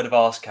the word of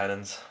Arse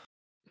Cannons.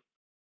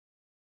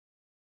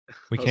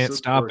 We can't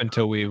stop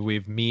until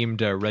we've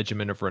memed a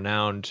Regiment of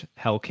Renowned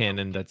Hell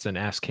Cannon that's an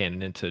ass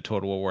cannon into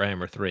Total War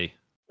Warhammer 3.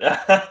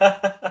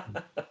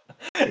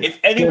 If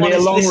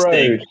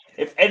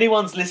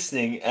anyone's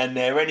listening and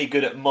they're any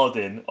good at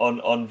modding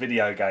on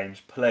video games,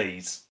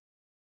 please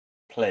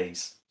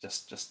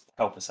just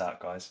help us out,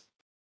 guys.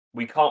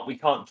 We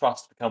can't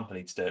trust the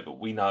company to do it, but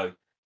we know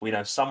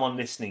someone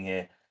listening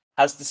here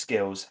has the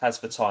skills, has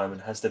the time,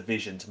 and has the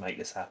vision to make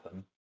this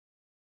happen.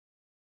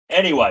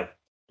 Anyway,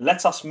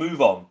 let us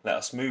move on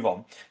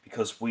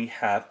because we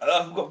have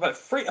we've got about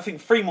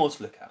three more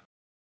to look at.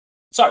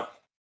 So,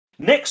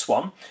 next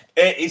one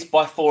is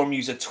by forum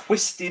user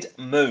Twisted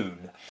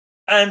Moon.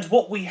 And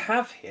what we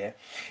have here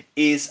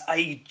is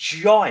a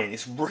giant,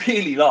 it's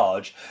really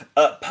large,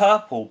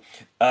 purple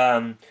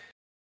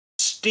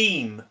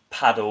steam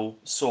paddle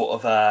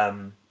sort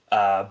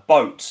of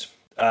boat.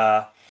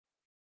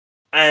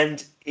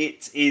 And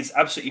it is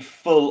absolutely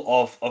full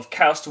of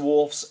Chaos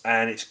Dwarfs,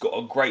 and it's got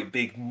a great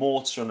big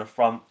mortar on the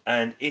front,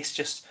 and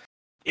it's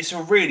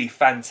a really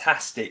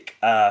fantastic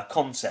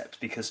concept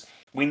because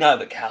we know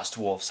that Chaos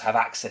Dwarfs have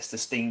access to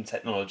steam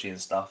technology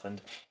and stuff,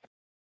 and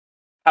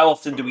how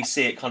often do we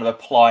see it kind of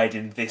applied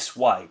in this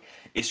way?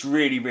 It's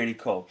really, really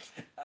cool.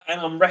 And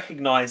I'm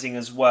recognising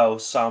as well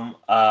some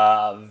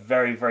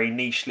very, very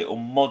niche little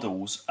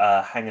models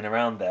hanging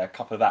around there. A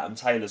couple of Adam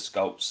Taylor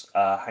sculpts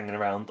hanging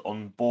around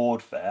on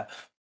board there.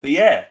 But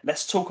yeah,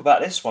 let's talk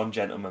about this one,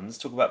 gentlemen. Let's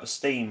talk about the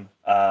steam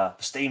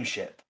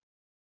ship.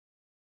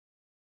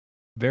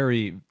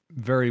 Very,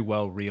 very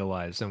well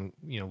realized, and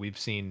we've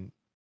seen,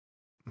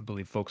 I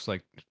believe, folks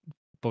like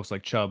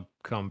Chubb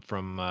come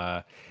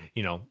from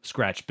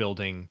scratch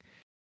building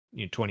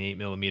 28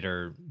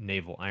 millimeter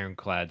naval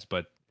ironclads,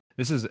 but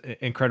this is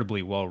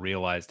incredibly well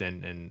realized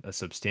and a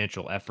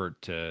substantial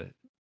effort to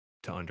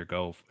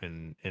undergo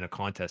in a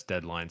contest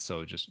deadline.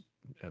 So just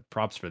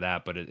props for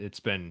that. But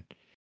it's been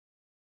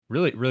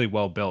really, really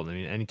well built. I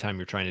mean, anytime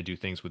you're trying to do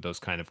things with those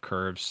kind of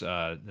curves,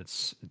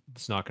 it's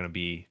not going to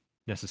be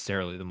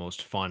necessarily the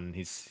most fun.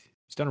 He's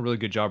done a really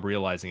good job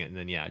realizing it, and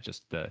then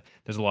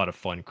there's a lot of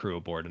fun crew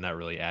aboard, and that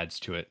really adds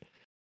to it.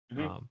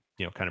 Mm-hmm.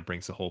 Kind of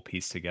brings the whole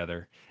piece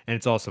together, and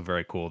it's also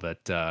very cool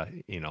that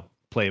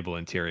playable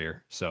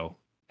interior. So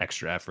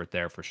extra effort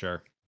there for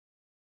sure.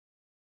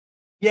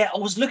 Yeah, I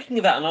was looking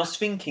at that and I was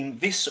thinking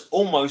this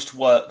almost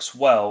works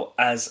well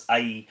as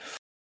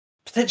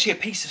potentially a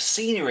piece of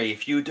scenery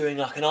if you were doing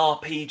like an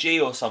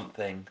RPG or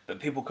something that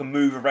people can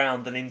move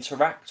around and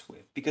interact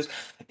with, because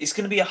it's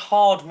going to be a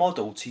hard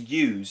model to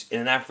use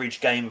in an average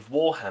game of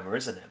Warhammer,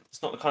 isn't it?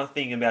 It's not the kind of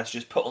thing you're going to be able to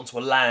just put onto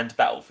a land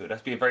battlefield. It has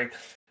to be a very,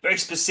 very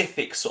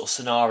specific sort of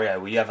scenario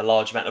where you have a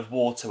large amount of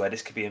water where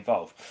this could be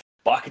involved.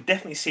 But I could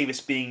definitely see this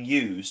being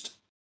used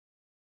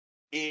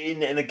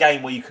in a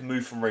game where you can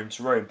move from room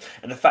to room,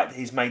 and the fact that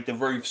he's made the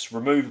roofs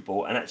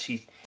removable and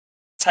actually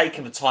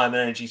taken the time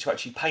and energy to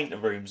actually paint the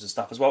rooms and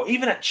stuff as well.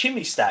 Even that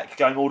chimney stack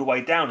going all the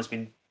way down has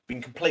been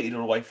completed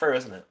all the way through,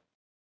 hasn't it?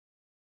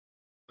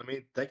 I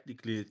mean,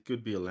 technically, it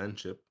could be a land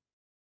ship.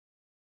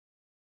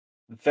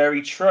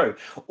 Very true.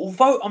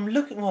 Although I'm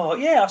looking,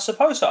 I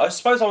suppose so. I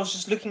suppose I was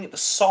just looking at the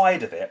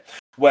side of it,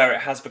 where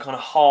it has the kind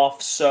of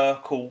half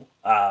circle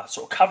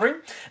sort of covering,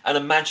 and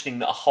imagining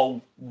that a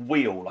whole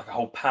wheel, like a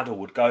whole paddle,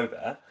 would go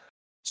there,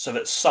 so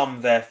that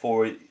some,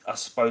 therefore, I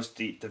suppose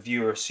the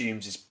viewer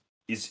assumes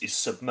is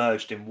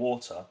submerged in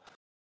water.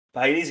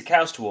 But hey, these are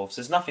Chaos Dwarfs.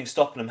 There's nothing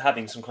stopping them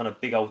having some kind of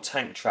big old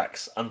tank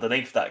tracks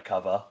underneath that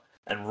cover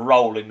and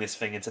rolling this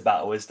thing into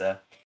battle, is there?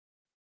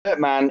 Look,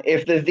 man,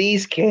 if the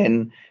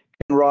Veeskin can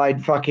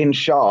ride fucking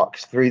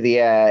sharks through the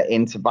air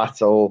into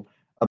battle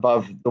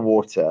above the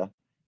water,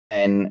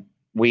 then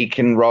we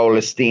can roll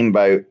a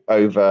steamboat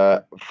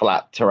over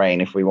flat terrain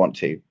if we want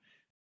to.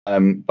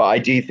 But I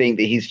do think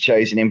that he's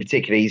chosen, in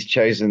particular,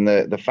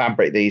 the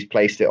fabric that he's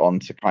placed it on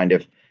to kind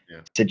of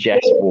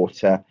suggest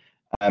water.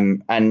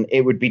 And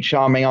it would be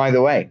charming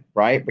either way,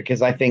 right?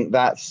 Because I think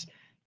that's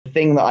the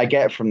thing that I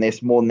get from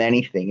this more than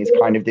anything is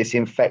kind of this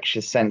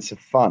infectious sense of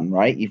fun,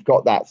 right? You've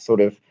got that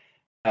sort of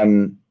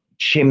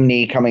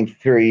chimney coming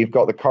through. You've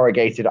got the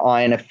corrugated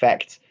iron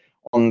effect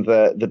on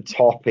the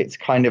top. It's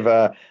kind of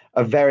a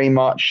very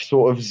much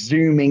sort of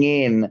zooming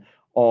in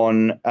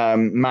on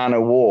Man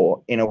O'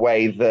 War in a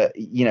way that,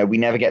 you know, we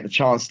never get the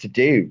chance to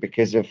do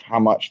because of how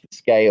much the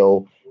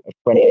scale of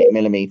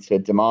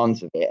 28mm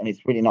demands of it. And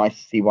it's really nice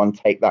to see one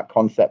take that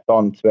concept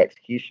on to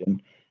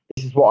execution.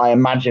 This is what I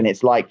imagine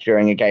it's like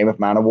during a game of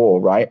Man O' War,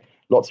 right?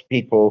 Lots of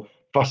people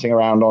fussing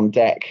around on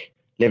deck,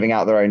 living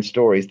out their own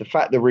stories. The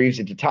fact that roofs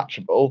are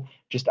detachable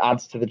just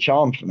adds to the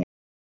charm for me.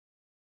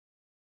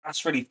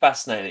 That's really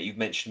fascinating that you've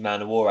mentioned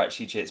Man O' War,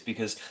 actually, Chits,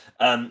 because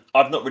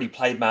I've not really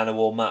played Man O'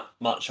 War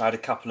much. I had a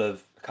couple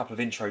of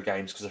intro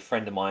games because a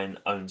friend of mine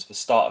owns the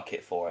starter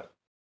kit for it,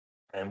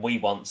 and we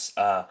once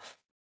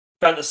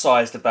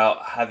fantasized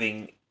about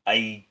having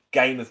a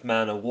game of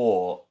Man O'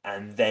 War,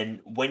 and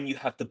then when you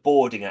have the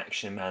boarding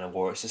action in Man O'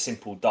 War, it's a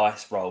simple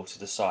dice roll to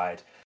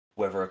decide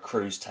whether a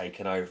crew's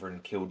taken over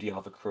and killed the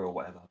other crew or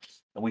whatever.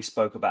 And we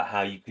spoke about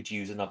how you could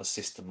use another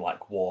system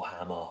like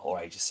Warhammer or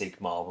Age of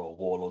Sigmar or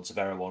Warlords of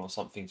Erewhon or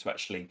something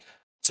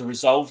to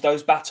resolve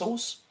those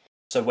battles.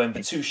 So when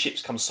the two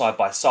ships come side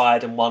by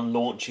side and one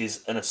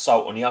launches an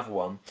assault on the other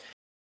one,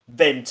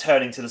 then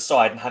turning to the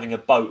side and having a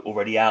boat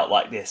already out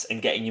like this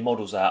and getting your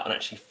models out and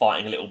actually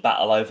fighting a little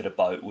battle over the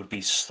boat would be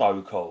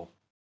so cool.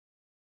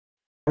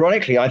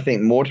 Ironically, I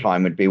think more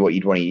time would be what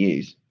you'd want to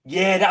use.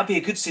 Yeah, that'd be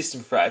a good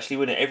system for it, actually,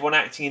 wouldn't it? Everyone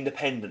acting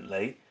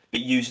independently,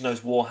 but using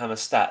those Warhammer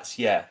stats.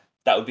 Yeah,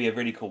 that would be a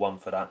really cool one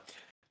for that.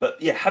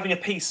 But yeah, having a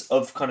piece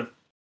of kind of,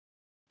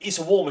 it's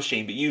a war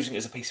machine, but using it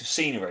as a piece of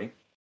scenery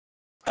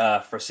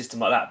for a system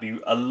like that would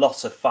be a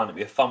lot of fun. It'd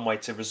be a fun way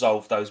to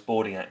resolve those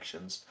boarding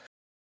actions.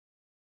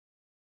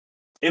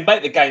 It'd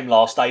make the game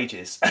last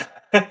ages.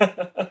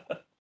 But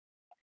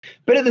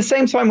at the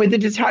same time, with the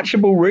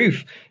detachable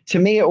roof, to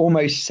me, it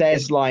almost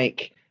says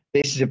like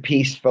this is a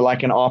piece for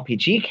like an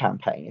RPG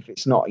campaign. If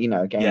it's not, you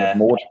know, a game of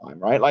more time,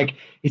 right? Like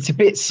it's a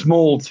bit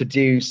small to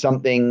do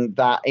something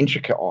that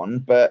intricate on,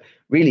 but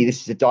really,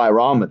 this is a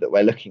diorama that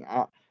we're looking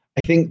at.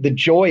 I think the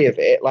joy of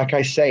it, like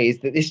I say, is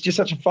that it's just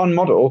such a fun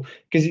model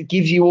because it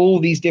gives you all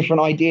these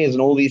different ideas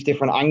and all these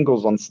different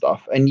angles on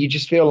stuff, and you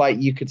just feel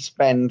like you could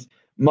spend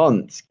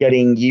months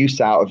getting use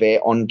out of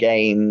it on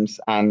games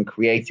and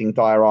creating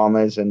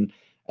dioramas and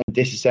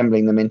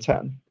disassembling them in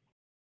turn.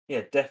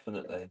 Yeah,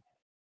 definitely.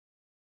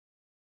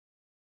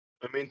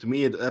 I mean, to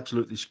me, it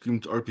absolutely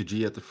screamed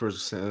RPG at the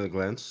first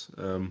glance.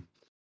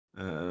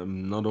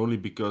 Not only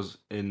because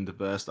in the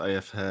past I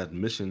have had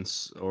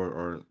missions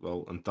or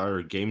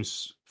entire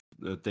games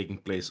taking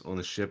place on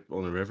a ship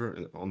on a river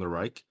on the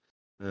Reich.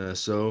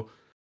 So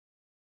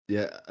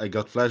yeah, I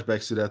got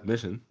flashbacks to that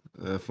mission.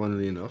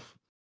 Funnily enough.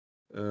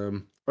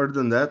 Other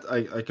than that,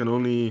 I can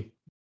only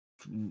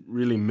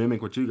really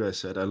mimic what you guys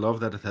said. I love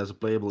that it has a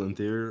playable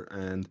interior,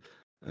 and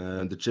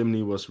the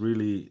chimney was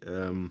really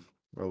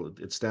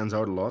it stands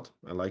out a lot.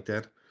 I like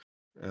that.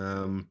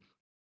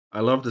 I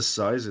love the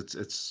size.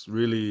 It's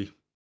really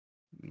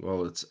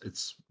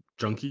it's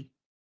chunky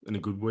in a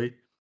good way.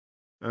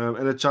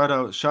 And a shout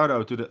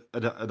out to the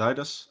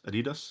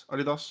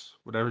Adidas,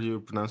 whatever you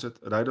pronounce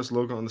it, Adidas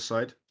logo on the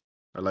side.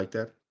 I like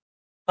that.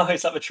 Oh,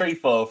 it's like the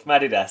trefoil from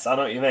Adidas. I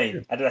know what you mean.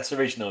 Yeah. Adidas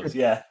Originals,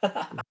 yeah.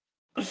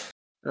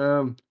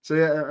 So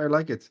yeah, I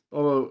like it.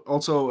 Although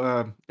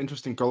also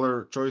interesting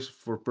color choice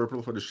for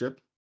purple for the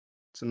ship.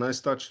 It's a nice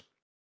touch.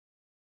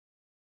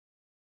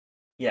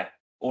 Yeah,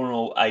 all in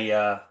all,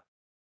 a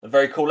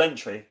very cool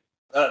entry.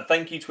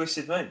 Thank you,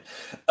 Twisted Moon.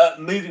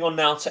 Moving on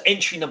now to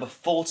entry number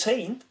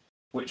 14,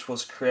 which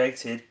was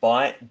created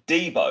by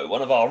Debo,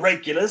 one of our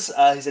regulars.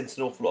 He's entered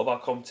an awful lot of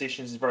our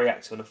competitions. He's very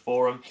active on the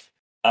forum.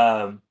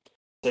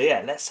 So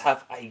yeah, let's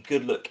have a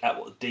good look at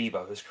what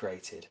Debo has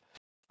created.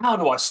 How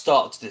do I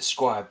start to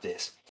describe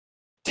this?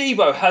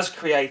 Debo has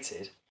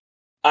created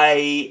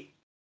a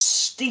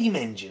steam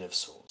engine of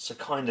sorts, a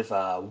kind of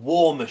a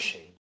war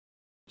machine,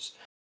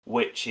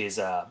 which is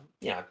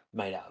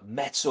made out of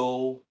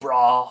metal,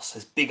 brass,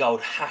 has big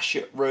old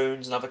Hashut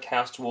runes and other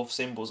Chaos Dwarf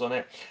symbols on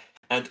it.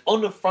 And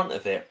on the front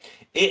of it,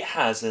 it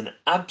has an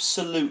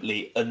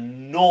absolutely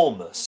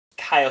enormous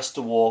Chaos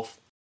Dwarf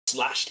 /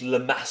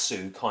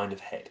 Lamassu kind of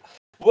head.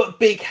 What a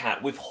big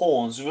hat with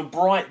horns, with a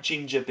bright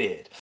ginger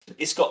beard.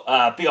 It's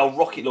got big old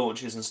rocket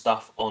launchers and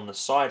stuff on the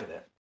side of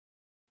it.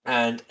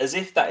 And as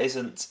if that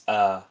isn't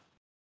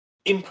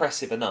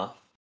impressive enough,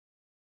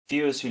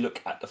 viewers who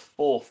look at the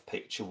fourth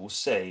picture will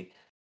see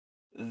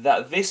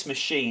that this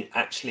machine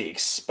actually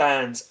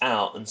expands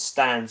out and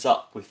stands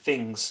up with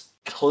things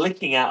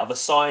clicking out of the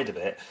side of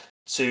it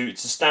to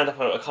stand up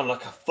at kind of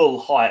like a full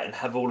height and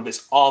have all of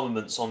its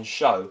armaments on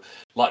show,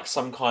 like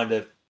some kind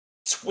of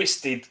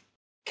twisted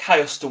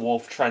Chaos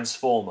Dwarf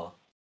transformer.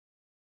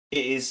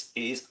 It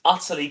is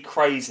utterly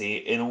crazy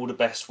in all the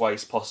best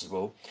ways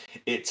possible.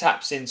 It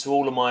taps into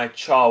all of my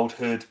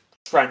childhood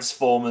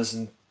Transformers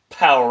and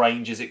Power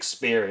Rangers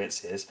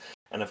experiences,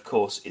 and of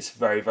course, it's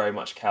very, very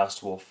much Chaos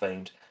Dwarf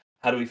themed.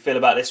 How do we feel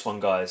about this one,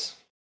 guys?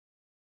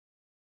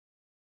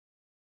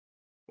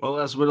 Well,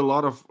 as with a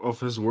lot of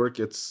his work,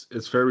 it's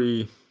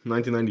very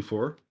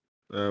 1994,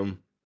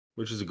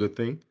 which is a good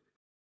thing.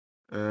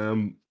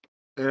 And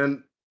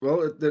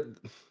well,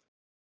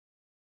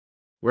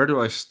 where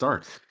do I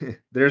start?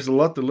 There's a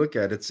lot to look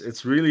at.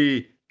 It's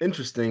really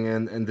interesting,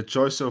 and the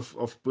choice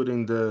of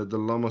putting the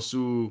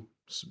Lamassu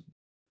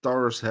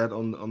Taurus head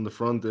on the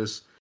front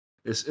is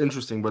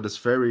interesting, but it's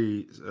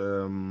very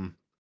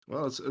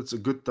well. It's a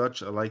good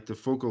touch. I like the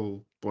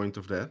focal point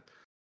of that.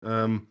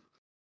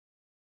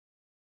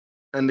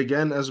 And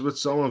again, as with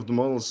some of the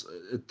models,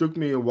 it took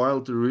me a while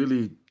to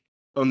really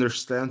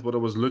understand what I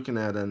was looking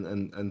at,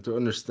 and to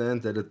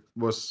understand that it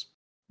was,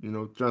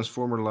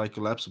 transformer-like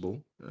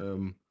collapsible.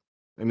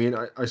 I mean,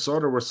 I saw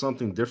there was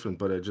something different,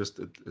 but it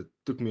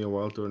took me a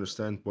while to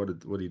understand what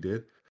he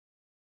did.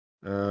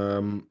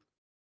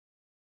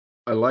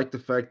 I like the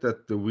fact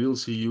that the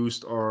wheels he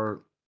used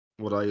are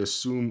what I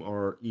assume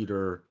are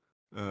either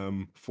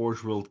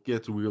Forge World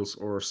kit wheels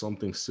or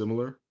something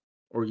similar,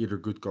 or either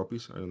good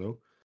copies. I don't know.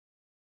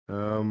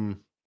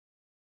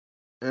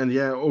 And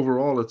yeah,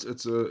 overall, it's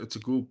a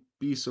cool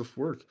piece of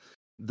work.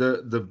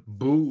 The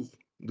bull,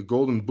 the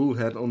golden bull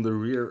head on the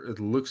rear, it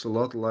looks a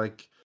lot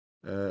like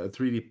a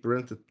 3D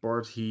printed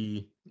part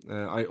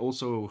I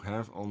also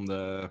have on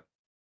the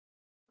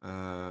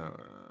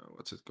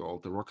what's it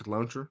called, the rocket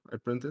launcher I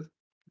printed.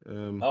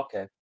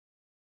 Okay.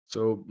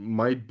 So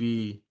might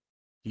be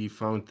he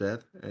found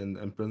that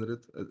and printed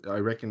it. I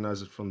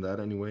recognize it from that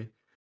anyway.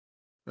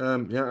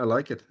 Yeah, I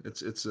like it.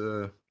 It's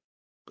a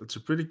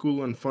pretty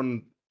cool and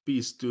fun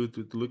piece to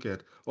look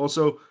at.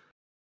 Also,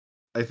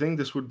 I think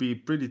this would be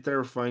pretty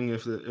terrifying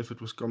if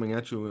it was coming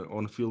at you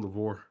on a field of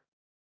war.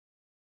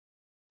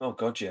 Oh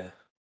god, yeah.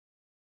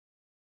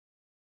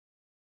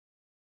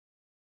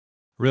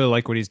 Really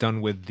like what he's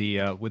done with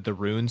the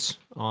runes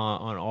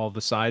on all the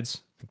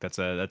sides. I think that's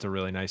a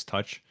really nice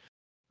touch.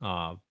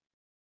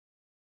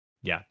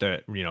 Yeah,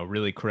 they're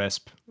really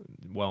crisp,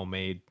 well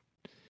made.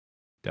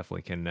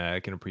 Definitely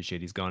can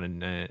appreciate he's gone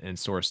and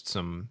sourced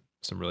some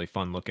really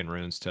fun looking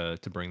runes to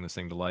bring this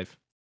thing to life.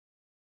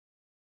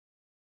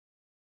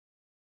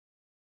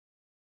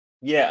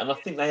 Yeah, and I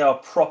think they are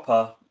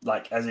proper,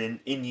 like as in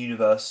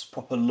universe,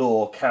 proper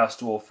lore Chaos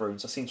Dwarf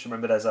runes. I seem to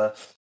remember there's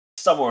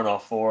somewhere on our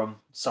forum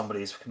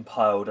somebody's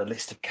compiled a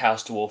list of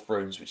Chaos Dwarf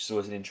runes, which is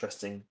always an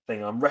interesting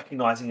thing. I'm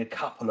recognizing a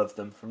couple of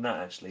them from that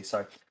actually. So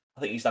I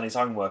think he's done his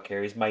own work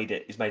here. He's made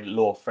it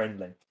lore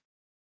friendly.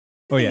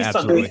 Oh yeah, Do you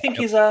absolutely. think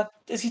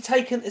has he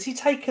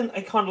taken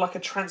a kind of like a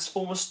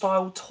Transformer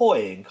style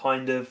toy and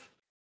kind of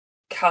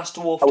Chaos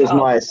Dwarf? That was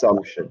my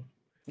assumption.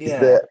 Is Yeah.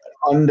 that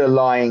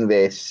underlying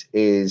this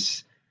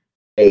is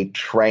a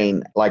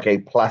train, like a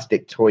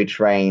plastic toy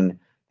train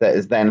that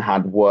has then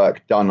had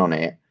work done on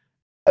it.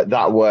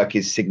 That work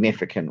is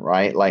significant,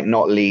 right? Like,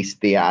 not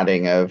least the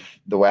adding of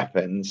the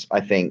weapons.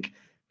 I think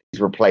he's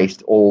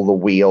replaced all the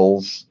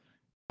wheels,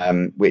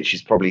 which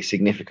is probably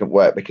significant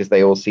work because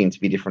they all seem to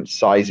be different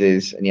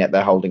sizes, and yet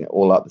they're holding it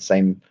all up the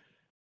same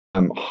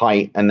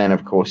height. And then,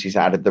 of course, he's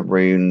added the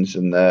runes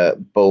and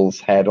the bull's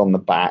head on the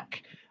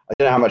back. I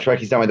don't know how much work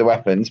he's done with the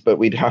weapons, but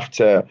we'd have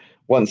to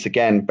once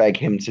again beg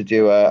him to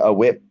do a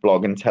whip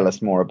blog and tell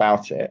us more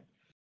about it.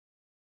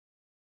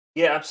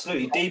 Yeah,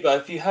 absolutely. Debo,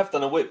 if you have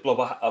done a whip blog,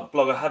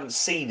 I haven't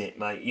seen it,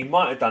 mate. You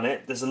might have done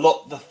it. There's a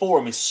lot. The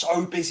forum is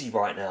so busy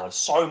right now.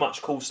 So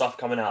much cool stuff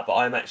coming out.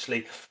 But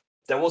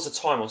there was a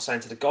time, I was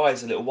saying to the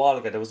guys a little while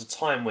ago, there was a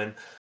time when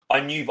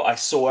I knew that I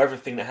saw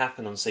everything that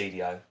happened on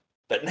CDO.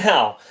 But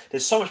now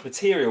there's so much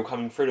material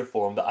coming through the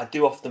forum that I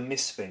do often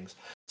miss things.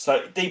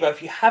 So, Debo,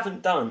 if you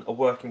haven't done a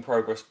work in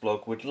progress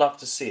blog, we'd love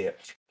to see it.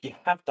 If you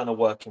have done a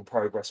work in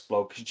progress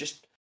blog, could you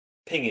just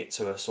ping it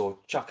to us or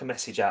chuck a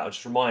message out and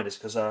just remind us,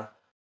 because I'd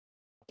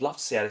love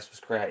to see how this was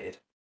created.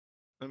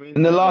 I mean,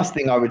 And the last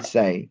thing I would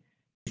say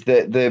is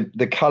that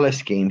the color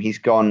scheme, he's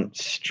gone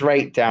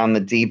straight down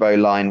the Debo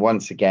line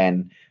once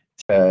again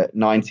to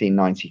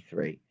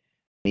 1993.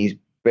 He's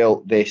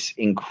built this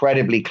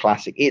incredibly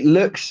classic. It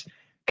looks,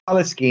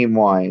 color scheme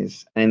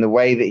wise, and in the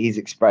way that he's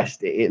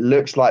expressed it, it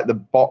looks like the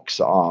box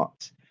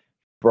art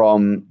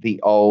from the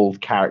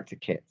old character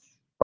kits.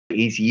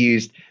 He's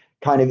used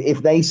kind of,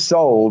 if they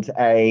sold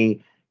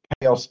a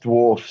Chaos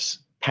Dwarfs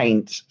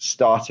paint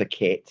starter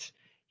kit,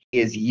 he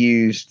has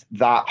used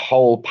that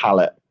whole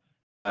palette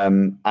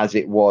as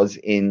it was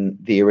in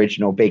the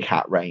original Big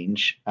Hat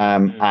range.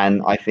 Mm.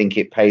 And I think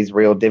it pays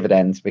real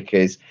dividends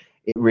because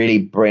it really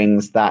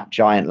brings that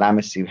giant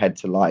Lamassu head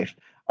to life.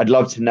 I'd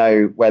love to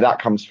know where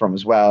that comes from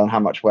as well and how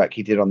much work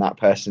he did on that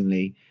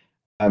personally.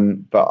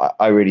 But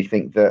I really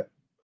think that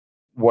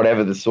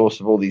whatever the source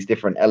of all these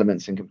different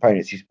elements and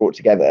components he's brought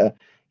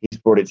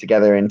it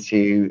together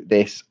into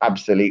this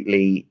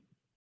absolutely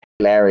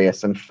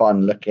hilarious and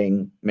fun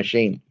looking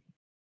machine.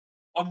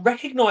 I'm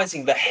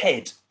recognizing the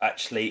head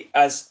actually,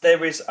 as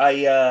there is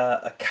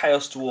a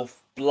Chaos Dwarf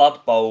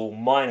Blood Bowl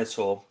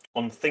Minotaur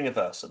on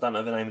Thingiverse. I don't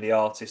know the name of the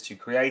artist who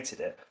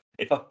created it.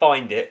 If I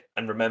find it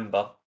and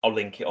remember, I'll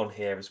link it on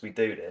here as we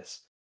do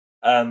this.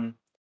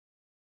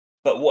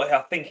 But what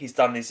I think he's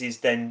done is he's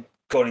then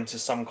gone into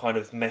some kind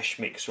of mesh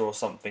mixer or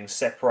something,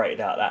 separated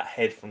out that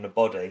head from the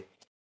body,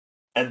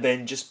 and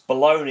then just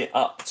blown it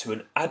up to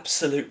an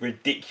absolute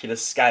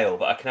ridiculous scale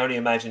that I can only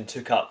imagine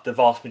took up the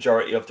vast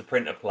majority of the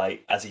printer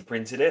plate as he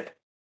printed it.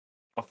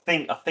 I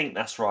think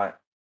that's right.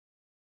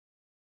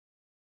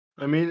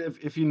 I mean,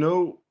 if you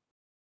know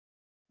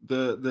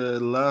the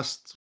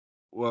last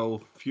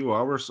few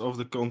hours of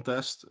the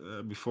contest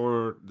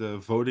before the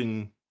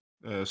voting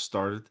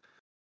started,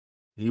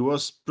 he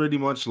was pretty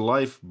much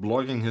live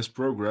blogging his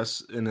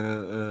progress in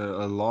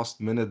a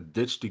last minute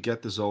ditch to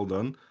get this all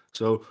done.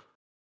 So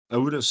I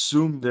would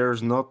assume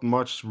there's not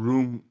much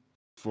room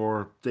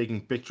for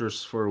taking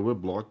pictures for a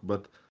weblog,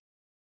 but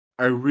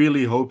I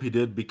really hope he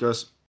did,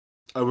 because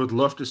I would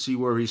love to see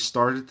where he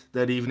started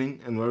that evening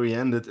and where he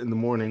ended in the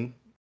morning,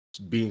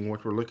 being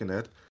what we're looking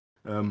at,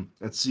 and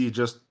see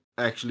just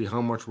actually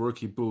how much work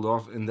he pulled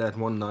off in that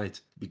one night,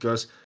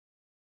 because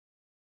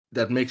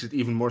that makes it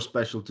even more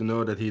special to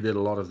know that he did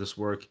a lot of this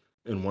work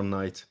in one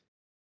night.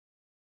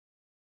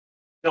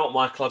 Not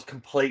Michael, I'd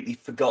completely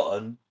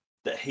forgotten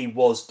that he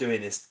was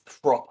doing this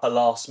proper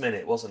last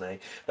minute, wasn't he?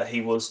 That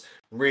he was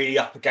really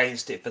up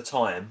against it for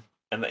time,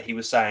 and that he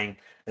was saying,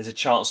 there's a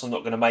chance I'm not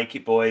going to make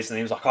it, boys. And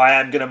he was like, I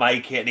am going to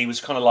make it. And he was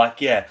kind of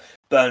like, yeah,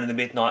 burning the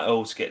midnight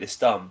oil to get this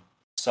done.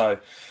 So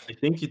I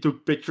think he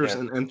took pictures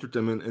and entered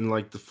them in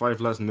like the 5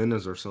 last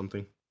minutes or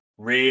something.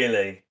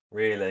 Really?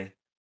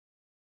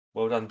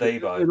 Well done,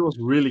 Debo. It was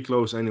really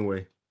close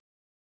anyway.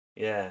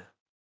 Yeah.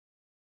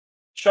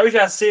 Shows you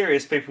how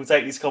serious people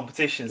take these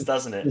competitions,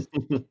 doesn't it?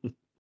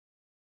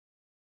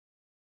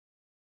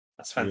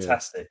 That's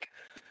fantastic.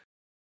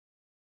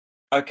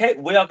 Yeah. Okay,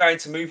 we are going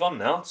to move on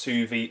now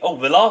to the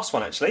last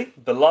one actually.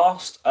 The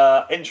last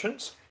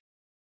entrance.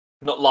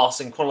 Not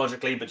last in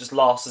chronologically, but just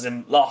last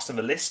in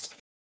the list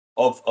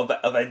of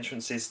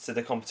entrances to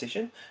the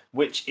competition,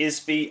 which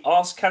is the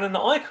Ask Cannon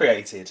that I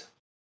created.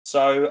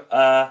 So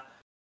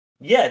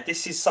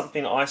this is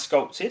something that I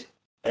sculpted.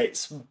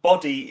 Its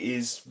body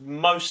is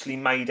mostly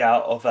made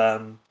out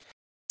of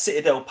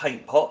Citadel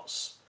paint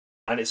pots,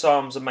 and its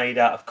arms are made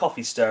out of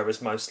coffee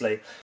stirrers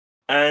mostly.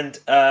 And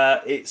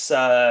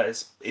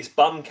its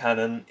bum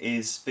cannon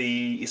is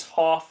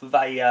half of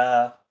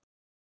a.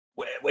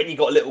 When you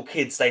got little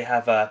kids, they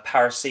have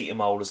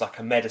paracetamol as like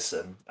a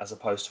medicine as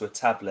opposed to a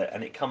tablet,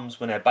 and it comes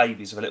when they're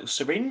babies with a little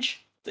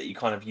syringe that you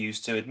kind of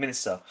use to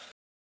administer.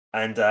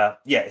 And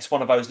it's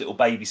one of those little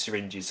baby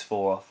syringes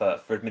for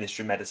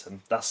administering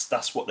medicine.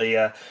 That's what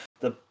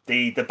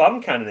the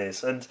bum cannon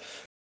is. And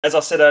as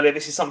I said earlier,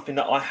 this is something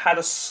that I had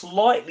a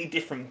slightly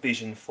different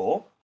vision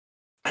for,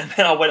 and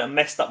then I went and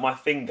messed up my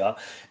finger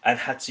and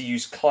had to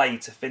use clay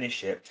to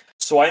finish it.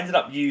 So I ended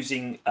up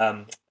using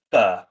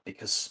fur,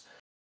 because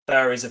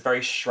fur is a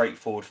very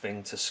straightforward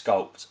thing to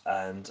sculpt,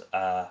 and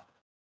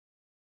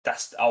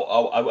that's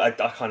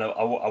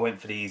I went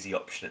for the easy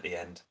option at the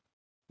end.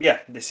 Yeah,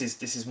 this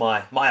is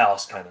my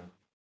Ask Cannon.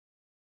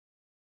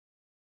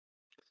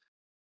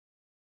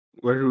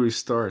 Where do we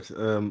start?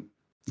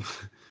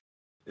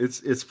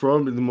 It's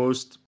probably the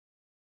most.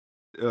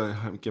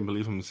 I can't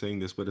believe I'm saying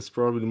this, but it's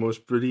probably the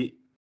most pretty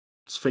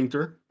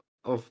sphincter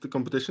of the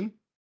competition.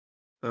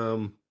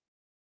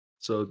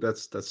 So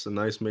that's a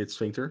nice made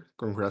sphincter.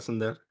 Congrats on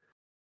that.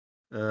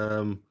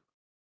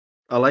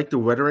 I like the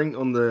weathering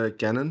on the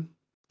cannon.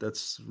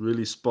 That's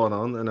really spot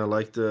on, and I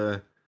like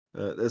the.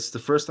 That's the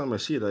first time I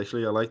see it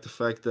actually. I like the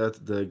fact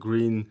that the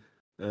green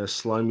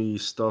slimy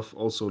stuff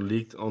also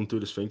leaked onto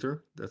the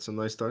sphincter. That's a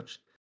nice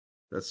touch.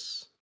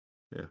 That's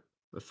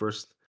the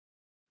first.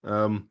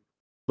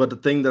 But the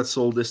thing that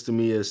sold this to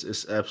me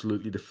is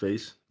absolutely the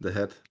face, the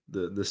head,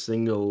 the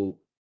single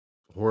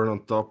horn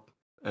on top,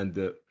 and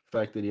the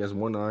fact that he has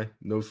one eye,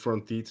 no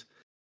front teeth,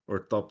 or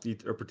top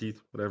teeth, upper teeth,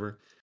 whatever.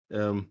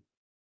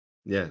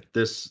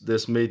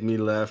 This made me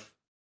laugh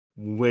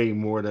way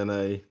more than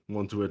I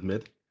want to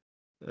admit.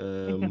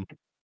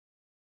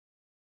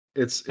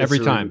 It's every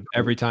time, really cool.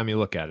 every time you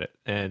look at it,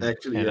 and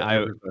Actually,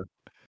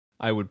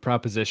 I would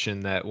proposition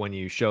that when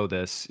you show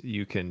this,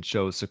 you can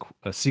show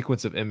a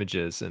sequence of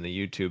images in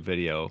the YouTube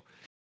video,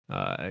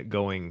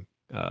 going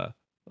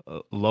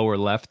lower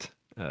left,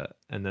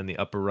 and then the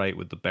upper right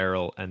with the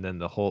barrel, and then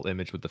the whole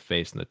image with the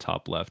face in the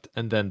top left,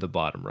 and then the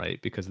bottom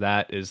right, because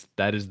that is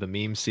the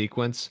meme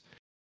sequence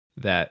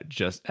that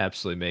just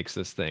absolutely makes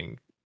this thing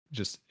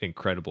just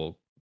incredible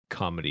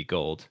comedy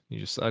gold.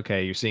 You just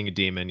okay, you're seeing a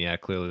demon. Yeah,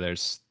 clearly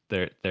there's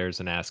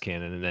an ass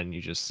cannon, and then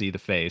you just see the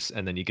face,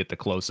 and then you get the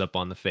close up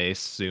on the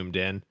face zoomed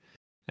in,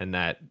 and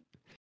that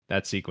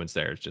sequence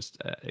there is just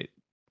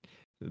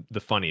the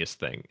funniest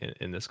thing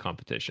in this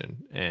competition.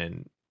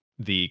 And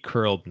the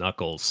curled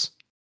knuckles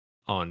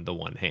on the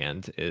one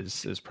hand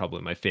is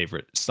probably my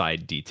favorite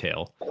side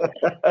detail.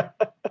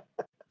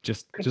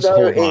 Just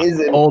No,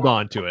 hold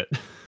on to it.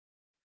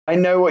 I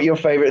know what your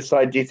favorite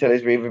side detail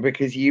is, Reva,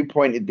 because you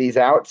pointed these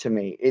out to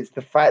me. It's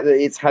the fact that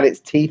it's had its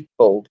teeth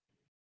pulled.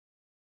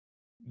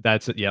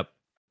 That's it. Yep,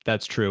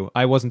 that's true.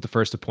 I wasn't the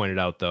first to point it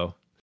out, though.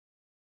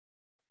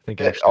 I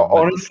think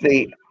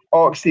honestly,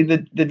 Oxy,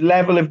 the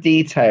level of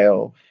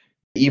detail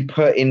you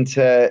put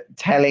into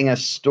telling a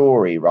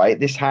story, right?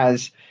 This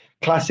has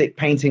classic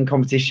painting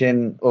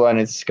competition, or I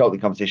know it's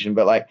sculpting competition,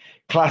 but like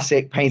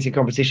classic painting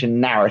competition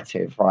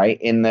narrative,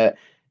 right? In that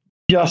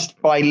just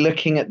by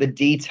looking at the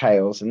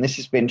details, and this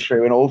has been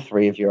true in all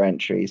three of your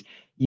entries,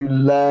 you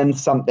learn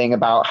something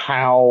about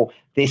how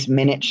this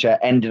miniature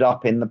ended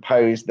up in the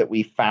pose that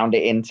we found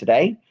it in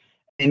today.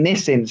 In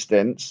this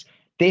instance,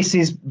 this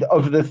is,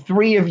 of the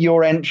three of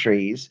your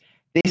entries,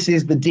 this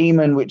is the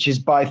demon which is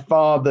by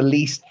far the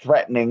least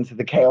threatening to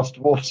the Chaos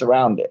Dwarfs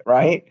around it,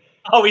 right?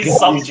 Oh, he's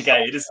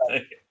subjugated, isn't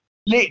he?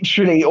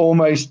 Literally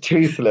almost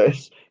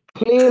toothless,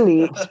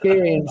 clearly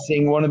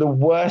experiencing one of the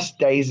worst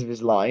days of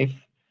his life.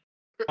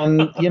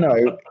 And, you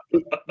know,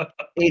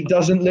 it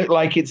doesn't look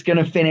like it's going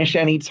to finish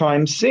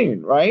anytime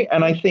soon, right?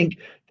 And I think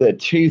the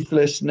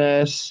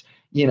toothlessness,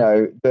 you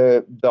know,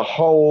 the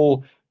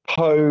whole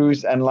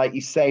pose, and like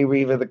you say,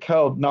 Reva, the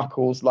curled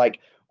knuckles, like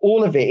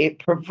all of it, it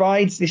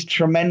provides this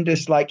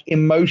tremendous, like,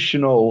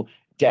 emotional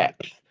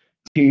depth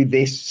to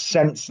this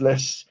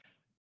senseless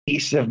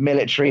piece of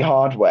military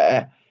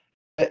hardware.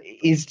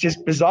 Is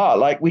just bizarre.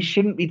 Like, we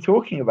shouldn't be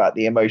talking about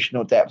the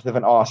emotional depth of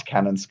an arse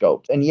cannon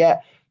sculpt, and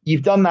yet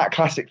you've done that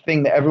classic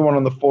thing that everyone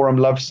on the forum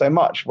loves so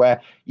much,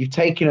 where you've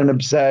taken an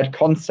absurd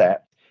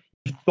concept,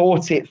 you've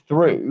thought it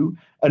through,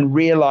 and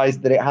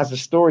realized that it has a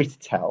story to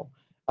tell.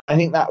 I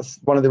think that's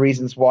one of the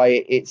reasons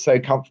why it so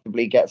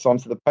comfortably gets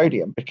onto the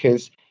podium,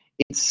 because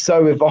it's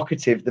so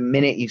evocative the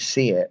minute you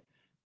see it.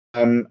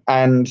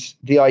 And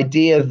the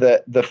idea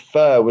that the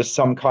fur was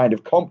some kind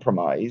of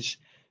compromise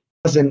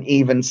doesn't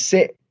even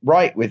sit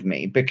right with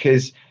me,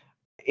 because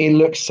it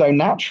looks so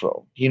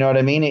natural. You know what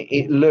I mean?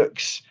 It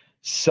looks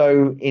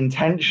so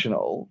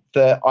intentional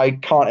that I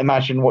can't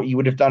imagine what you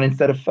would have done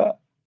instead of fur.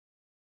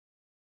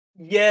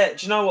 Yeah,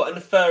 do you know what? And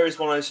the fur is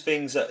one of those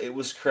things that it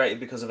was created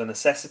because of a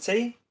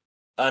necessity,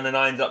 and then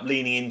I ended up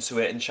leaning into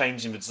it and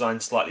changing the design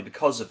slightly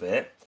because of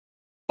it.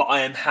 But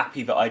I am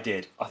happy that I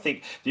did. I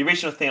think the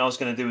original thing I was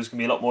going to do was going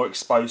to be a lot more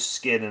exposed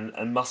skin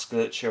and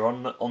musculature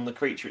on the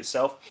creature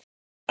itself.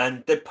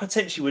 And there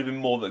potentially would have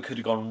been more that could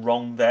have gone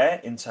wrong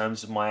there in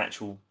terms of my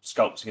actual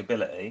sculpting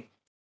ability.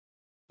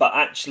 But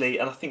actually,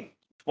 and I think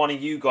one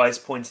of you guys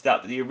pointed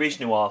out that the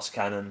original arse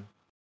cannon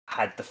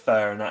had the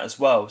fur and that as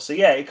well. So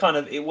yeah,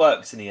 it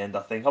works in the end.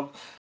 I think I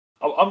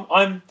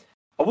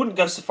wouldn't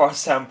go so far as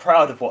to say I'm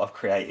proud of what I've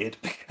created,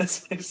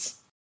 because it's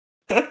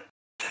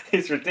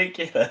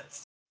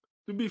ridiculous.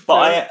 To be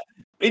fair,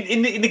 but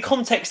in the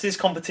context of this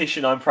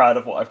competition, I'm proud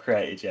of what I've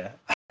created. Yeah.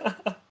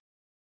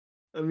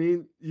 I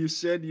mean, you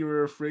said you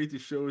were afraid to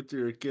show it to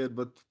your kid,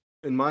 but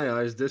in my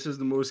eyes, this is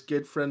the most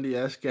kid-friendly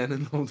ass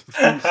cannon of the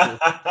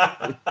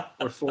three,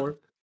 or four.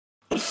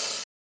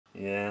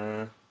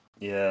 Yeah.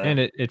 And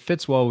it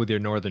fits well with your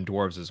Northern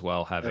Dwarves as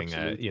well, having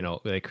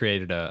they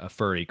created a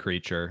furry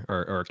creature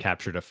or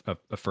captured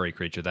a furry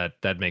creature.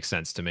 That makes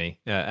sense to me,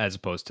 as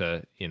opposed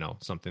to,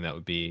 something that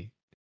would be,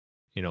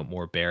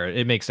 more bare.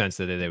 It makes sense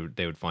that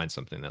they would find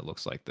something that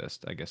looks like this,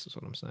 I guess is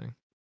what I'm saying.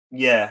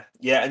 Yeah,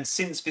 and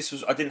since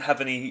I didn't have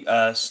any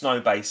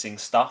snow basing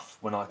stuff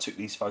when I took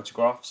these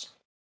photographs,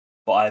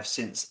 but I have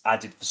since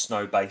added the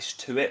snow base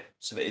to it,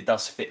 so that it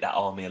does fit that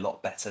army a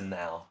lot better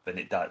now than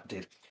it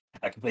did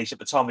at completion. At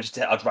the time,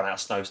 I'd run out of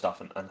snow stuff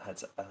and had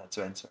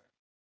to enter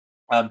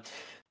it.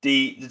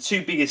 The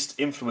two biggest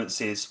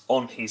influences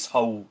on his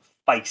whole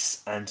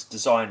face and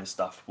design and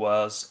stuff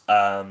was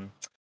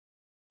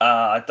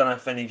I don't know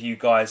if any of you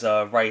guys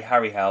are Ray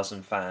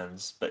Harryhausen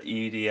fans, but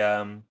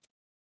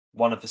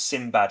one of the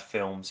Sinbad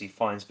films, he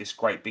finds this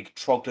great big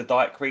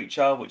troglodyte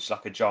creature, which is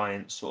like a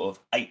giant sort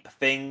of ape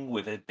thing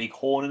with a big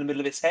horn in the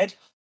middle of its head.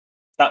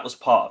 That was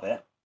part of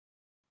it.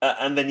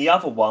 And then the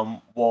other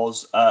one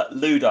was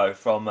Ludo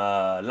from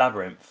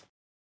Labyrinth.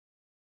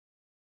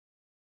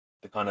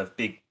 The kind of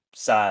big,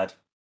 sad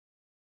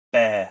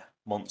bear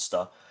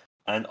monster.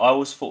 And I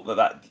always thought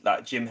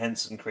that Jim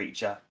Henson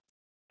creature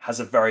has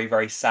a very,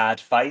 very sad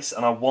face,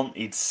 and I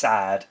wanted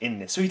sad in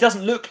this. So he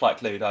doesn't look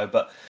like Ludo,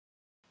 but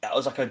that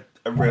was like a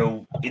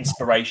real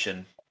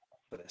inspiration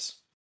for this.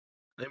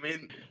 I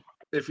mean,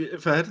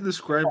 if I had to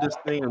describe this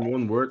thing in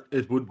one word,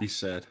 it would be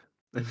sad.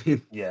 I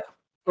mean, yeah,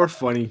 or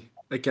funny.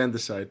 I can't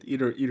decide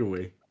either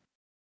way.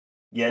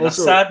 Yeah,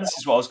 also, sadness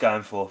is what I was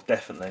going for,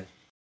 definitely.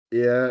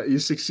 Yeah, you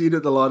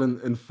succeeded a lot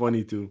in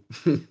funny too.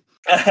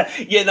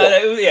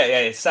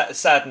 Yeah.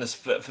 Sadness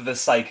for the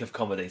sake of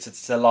comedy,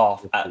 to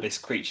laugh at this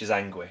creature's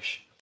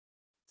anguish.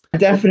 I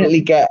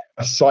definitely get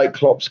a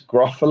Cyclops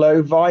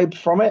Gruffalo vibe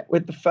from it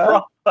with the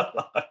fur.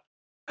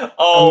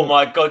 Oh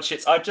my god,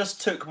 shits! I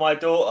just took my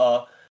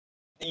daughter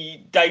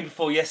the day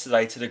before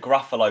yesterday to the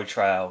Gruffalo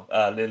Trail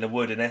in the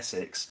wood in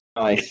Essex.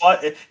 Nice.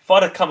 If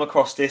I'd have come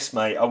across this,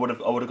 mate, I would have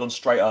gone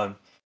straight home.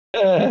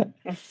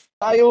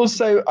 I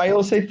also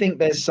think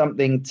there's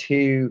something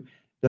to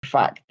the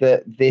fact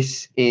that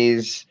this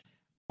is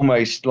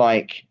almost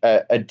like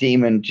a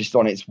demon just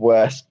on its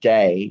worst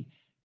day,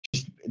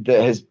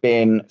 that has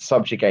been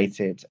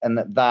subjugated, and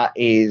that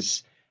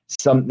is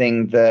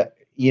something that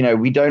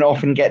we don't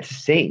often get to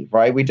see,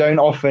 right? We don't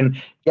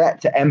often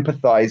get to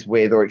empathize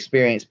with or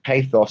experience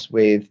pathos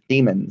with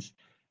demons,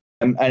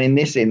 and in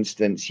this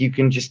instance you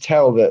can just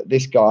tell that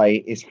this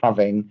guy is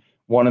having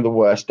one of the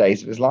worst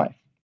days of his life.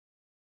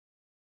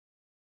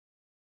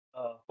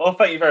 Well,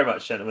 thank you very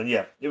much, gentlemen.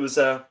 Yeah, it was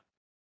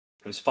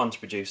fun to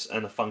produce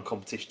and a fun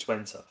competition to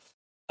enter.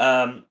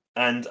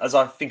 And as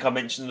I think I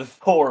mentioned in the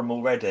forum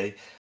already,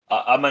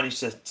 I managed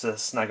to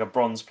snag a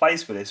bronze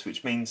place for this,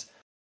 which means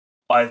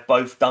I've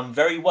both done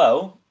very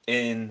well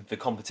in the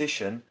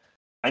competition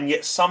and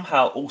yet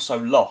somehow also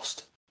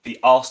lost the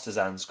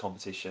Artisans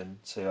competition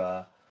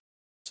to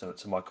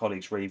my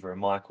colleagues Reva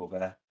and Michael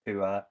there.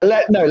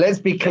 Let's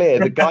be clear.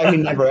 The guy who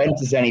never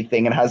enters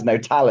anything and has no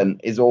talent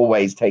is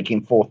always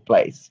taking fourth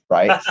place,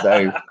 right?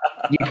 So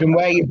you can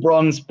wear your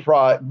bronze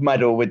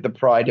medal with the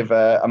pride of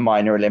a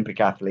minor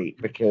Olympic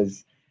athlete,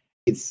 because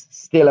it's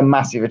still a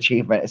massive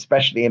achievement,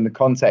 especially in the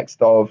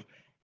context of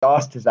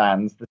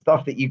Artisans. The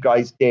stuff that you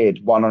guys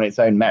did won on its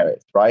own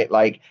merits, right?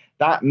 Like,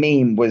 that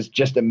meme was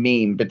just a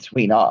meme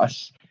between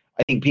us.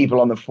 I think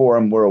people on the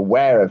forum were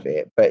aware of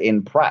it, but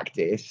in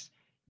practice,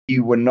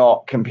 you were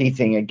not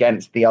competing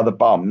against the other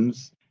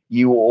bums.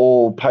 You were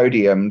all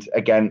podiumed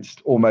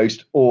against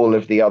almost all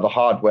of the other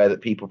hardware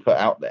that people put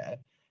out there.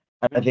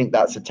 And I think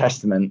that's a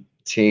testament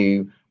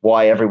to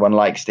why everyone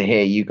likes to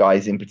hear you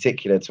guys in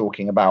particular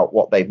talking about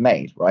what they've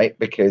made, right?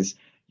 Because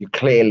you're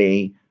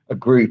clearly a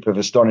group of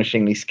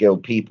astonishingly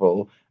skilled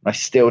people. And I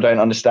still don't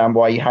understand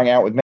why you hang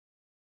out with me.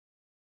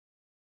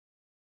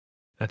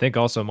 I think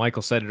also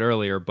Michael said it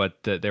earlier,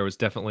 but there was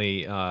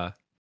definitely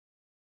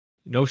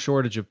no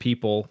shortage of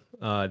people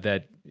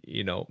that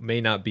may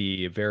not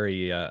be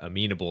very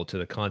amenable to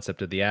the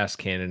concept of the ass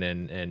cannon,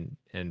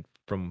 and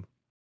from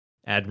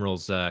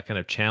Admiral's kind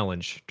of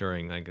challenge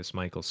during, I guess,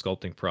 Michael's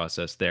sculpting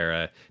process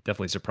there.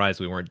 Definitely surprised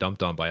we weren't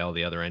dumped on by all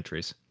the other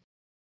entries.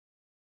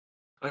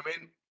 I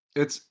mean,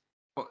 it's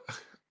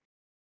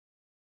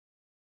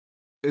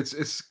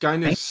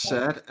kind of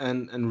sad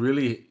and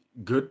really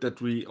good that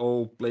we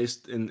all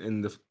placed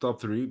in the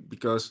top 3,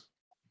 because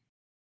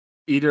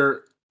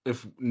either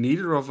if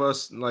neither of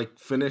us like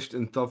finished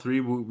in top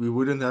 3, we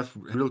wouldn't have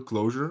real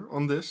closure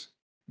on this,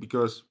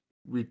 because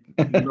we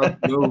do not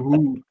know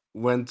who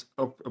went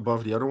up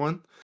above the other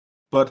one.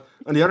 But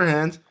on the other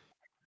hand,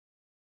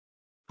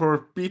 for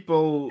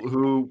people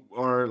who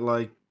are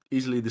like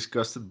easily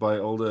disgusted by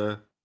all the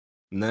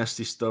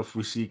nasty stuff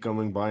we see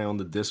coming by on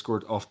the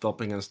Discord off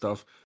topic and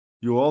stuff,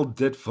 you all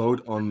did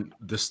vote on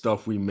the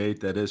stuff we made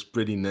that is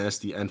pretty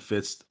nasty and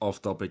fits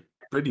off topic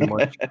pretty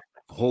much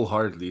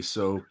wholeheartedly.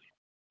 So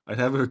I'd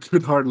have a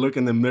good hard look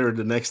in the mirror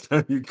the next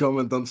time you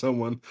comment on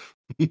someone.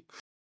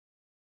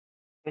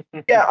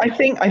 Yeah, I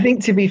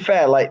think to be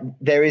fair, like,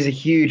 there is a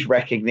huge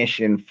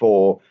recognition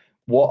for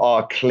what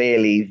are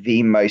clearly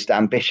the most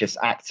ambitious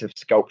acts of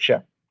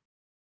sculpture.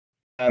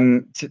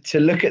 To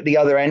look at the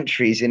other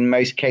entries, in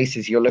most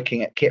cases, you're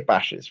looking at kit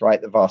bashers, right?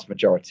 The vast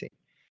majority.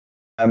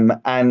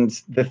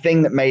 And the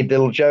thing that made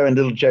Little Joe, and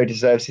Little Joe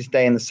deserves his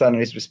day in the sun and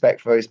his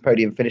respect for his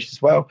podium finish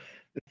as well,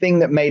 the thing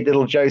that made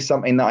Little Joe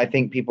something that I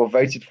think people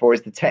voted for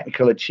is the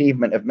technical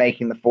achievement of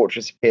making the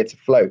fortress appear to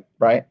float,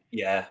 right?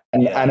 Yeah.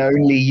 And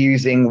only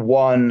using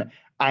one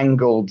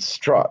angled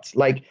strut.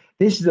 Like,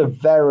 this is a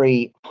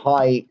very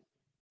high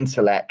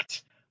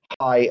intellect,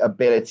 high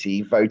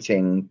ability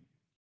voting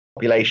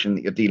population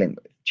that you're dealing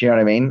with. Do you know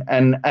what I mean?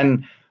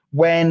 And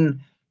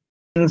when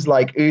things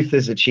like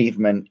Uther's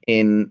achievement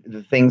in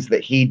the things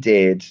that he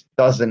did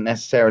doesn't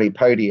necessarily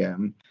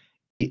podium,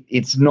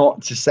 it's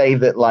not to say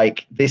that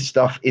like this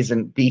stuff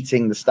isn't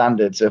beating the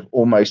standards of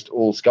almost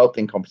all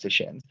sculpting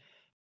competitions.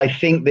 I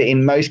think that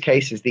in most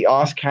cases the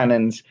Arse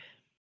Cannons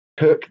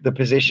took the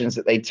positions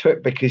that they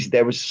took because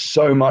there was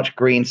so much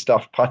green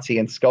stuff, putty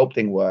and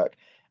sculpting work.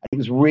 And it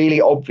was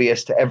really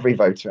obvious to every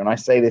voter, and I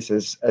say this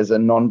as a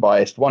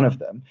non-biased one of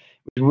them,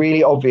 it was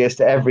really obvious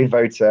to every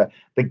voter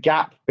the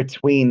gap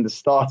between the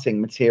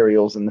starting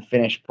materials and the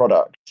finished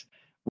product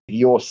with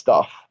your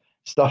stuff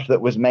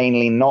that was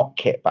mainly not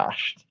kit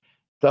bashed,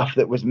 stuff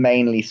that was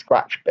mainly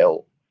scratch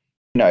built,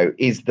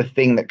 is the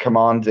thing that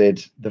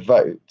commanded the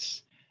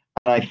votes.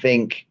 And I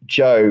think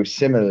Joe,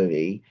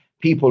 similarly,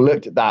 people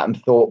looked at that and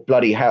thought,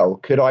 bloody hell,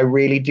 could I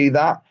really do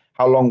that?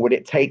 How long would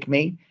it take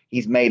me?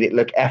 He's made it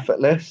look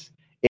effortless.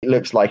 It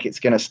looks like it's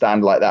going to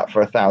stand like that for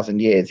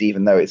 1,000 years,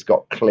 even though it's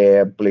got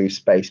clear blue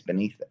space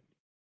beneath it.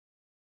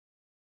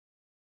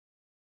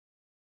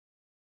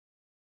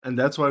 And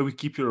that's why we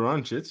keep you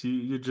around, Chits.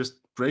 You just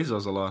praise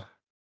us a lot.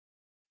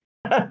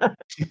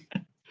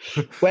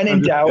 When in I'm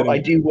just doubt, kidding. I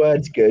do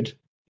words good.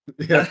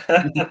 Yeah.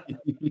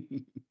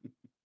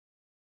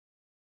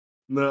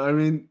 No, I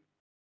mean,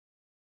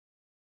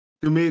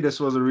 to me, this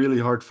was a really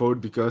hard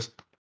vote because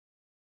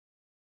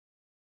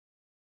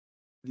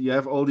you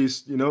have all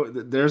these,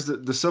 there's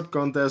the sub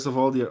contest of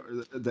all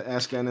the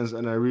ass cannons,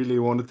 and I really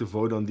wanted to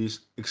vote on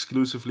these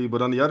exclusively.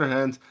 But on the other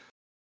hand,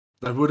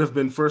 that would have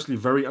been firstly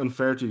very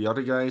unfair to the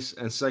other guys,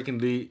 and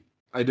secondly,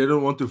 I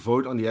didn't want to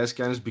vote on the ass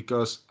cannons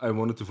because I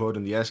wanted to vote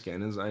on the ass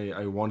cannons.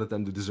 I wanted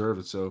them to deserve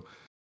it. So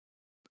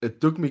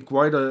it took me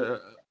quite a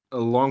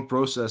long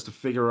process to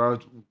figure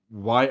out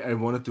why I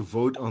wanted to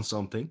vote on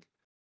something.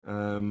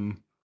 And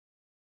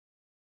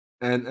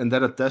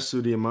that attests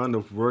to the amount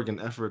of work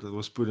and effort that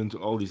was put into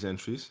all these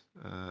entries.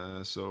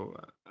 All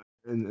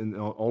in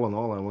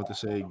all, I want to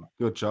say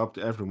good job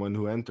to everyone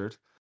who entered,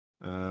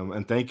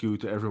 and thank you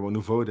to everyone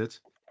who voted.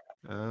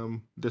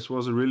 This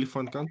was a really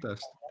fun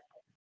contest.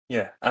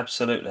 Yeah,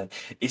 absolutely.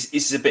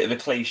 It's a bit of a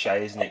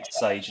cliche, isn't it, to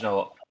say, you know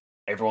what,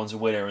 everyone's a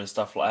winner and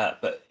stuff like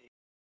that. But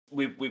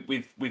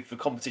with a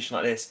competition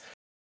like this,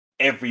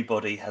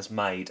 everybody has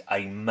made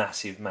a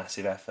massive,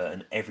 massive effort,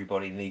 and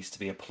everybody needs to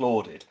be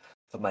applauded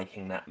for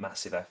making that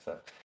massive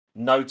effort.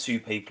 No two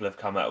people have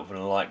come out with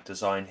an alike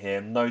design here.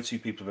 No two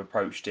people have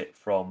approached it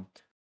from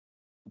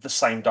the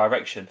same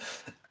direction,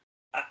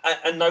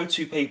 and no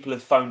two people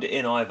have phoned it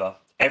in either.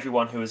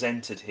 Everyone who has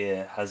entered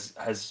here has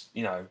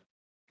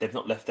they've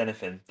not left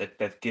anything.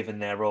 They've given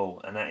their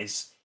all, and that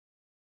is,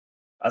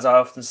 as I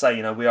often say,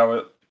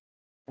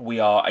 we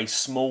are a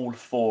small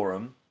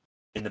forum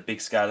in the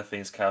big scale of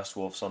things, Chaos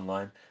Dwarfs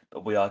Online,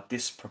 but we are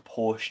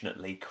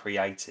disproportionately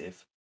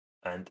creative,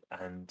 and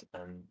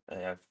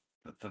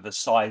for the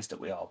size that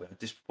we are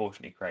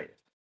disproportionately creative.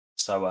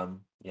 So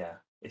yeah,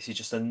 this is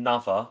just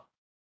another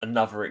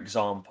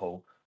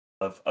example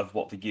of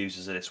what the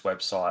users of this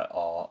website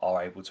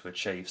are able to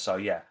achieve. So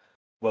yeah,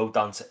 well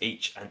done to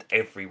each and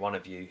every one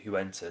of you who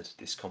entered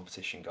this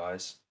competition,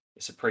 guys.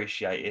 It's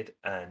appreciated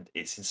and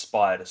it's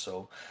inspired us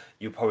all.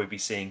 You'll probably be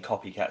seeing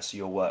copycats of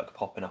your work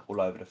popping up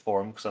all over the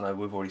forum, because I know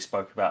we've already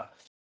spoken about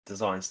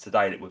designs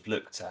today that we've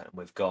looked at and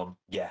we've gone,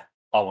 yeah,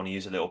 I want to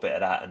use a little bit of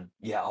that, and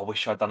yeah, I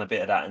wish I'd done a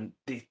bit of that. And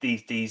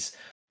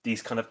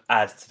these kind of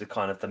add to the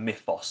kind of the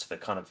mythos, the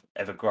kind of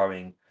ever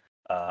growing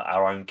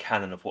our own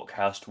canon of what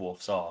Chaos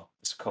Dwarfs are.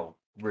 It's cool,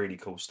 really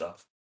cool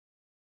stuff.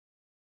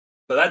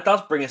 But that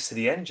does bring us to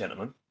the end,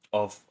 gentlemen,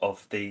 of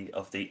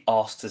the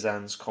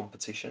Artisans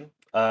competition.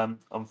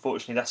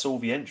 Unfortunately, that's all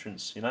the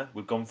entrants.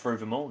 We've gone through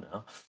them all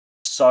now.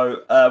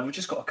 So we've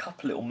just got a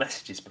couple little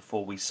messages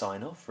before we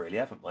sign off, really,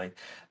 haven't we?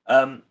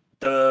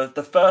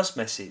 The first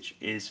message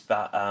is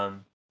that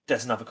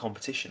there's another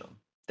competition on.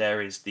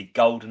 There is the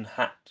Golden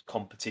Hat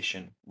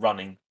competition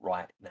running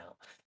right now.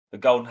 The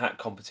Golden Hat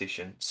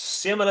competition,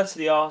 similar to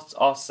the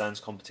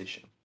Artisans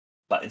competition,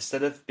 but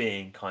instead of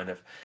being kind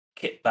of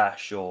kit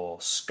bash or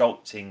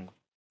sculpting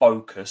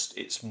focused,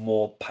 it's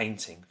more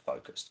painting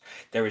focused.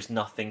 There is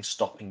nothing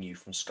stopping you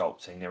from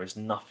sculpting. There is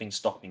nothing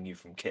stopping you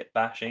from kit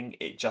bashing.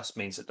 It just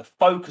means that the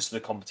focus of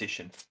the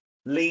competition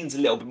leans a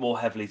little bit more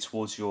heavily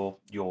towards your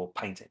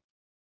painting.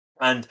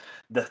 And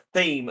the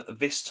theme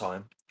this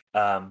time,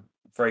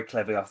 very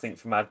cleverly, I think,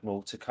 from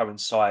Admiral, to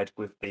coincide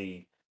with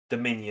the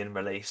Dominion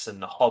release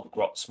and the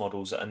Hobgrots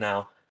models that are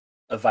now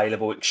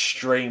available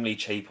extremely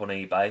cheap on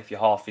eBay. If you're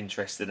half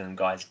interested in them,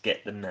 guys,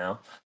 get them now.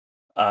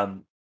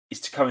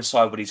 Is to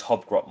coincide with these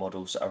Hobgrot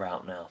models that are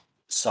out now.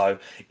 So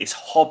it's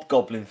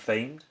Hobgoblin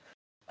themed.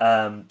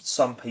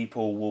 Some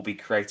people will be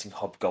creating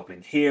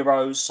Hobgoblin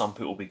heroes. Some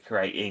people will be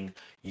creating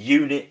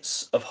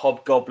units of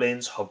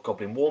Hobgoblins,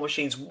 Hobgoblin war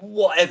machines,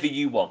 whatever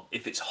you want.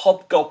 If it's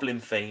Hobgoblin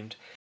themed,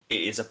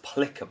 it is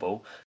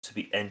applicable to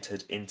be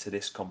entered into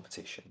this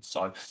competition.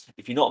 So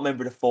if you're not a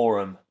member of the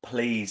forum,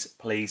 please,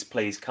 please,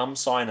 please come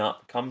sign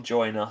up, come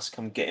join us,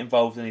 come get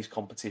involved in these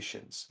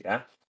competitions.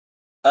 Yeah.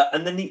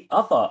 And then the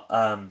other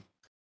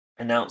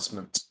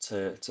announcement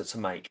to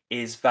make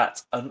is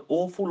that an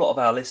awful lot of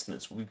our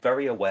listeners will be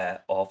very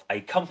aware of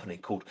a company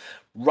called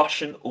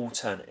Russian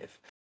Alternative.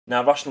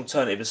 Now, Russian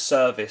Alternative has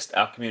serviced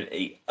our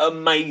community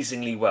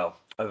amazingly well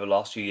over the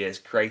last few years,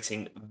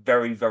 creating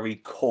very, very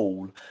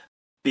cool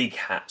big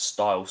hat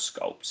style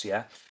sculpts.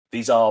 Yeah,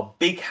 these are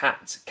big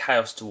hat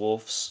Chaos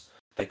Dwarfs.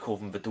 They call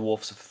them the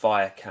Dwarfs of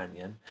Fire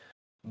Canyon,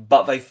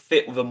 but they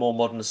fit with a more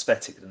modern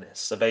aesthetic than this.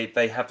 So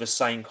they have the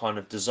same kind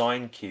of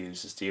design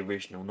cues as the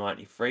original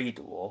 93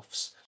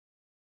 Dwarfs,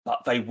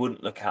 but they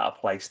wouldn't look out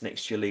of place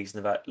next to your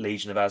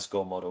Legion of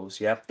Asgore models.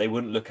 Yeah, they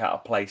wouldn't look out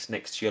of place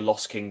next to your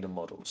Lost Kingdom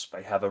models.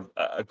 They have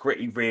a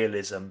gritty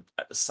realism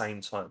at the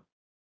same time.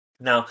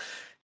 Now,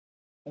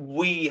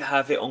 we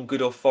have it on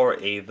good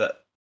authority that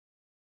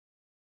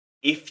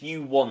if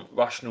you want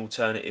Russian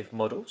Alternative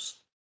models,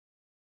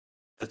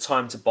 the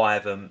time to buy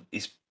them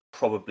is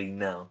probably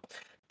now.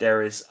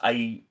 There is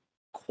a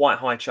quite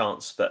high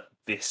chance that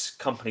this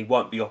company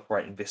won't be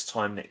operating this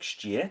time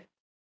next year.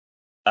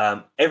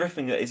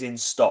 Everything that is in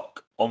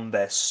stock on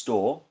their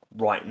store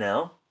right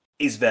now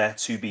is there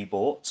to be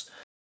bought.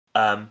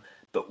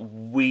 But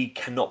we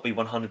cannot be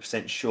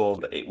 100% sure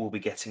that it will be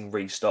getting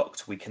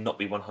restocked. We cannot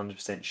be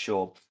 100%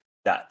 sure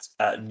that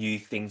new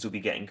things will be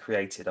getting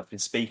created. I've been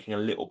speaking a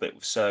little bit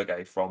with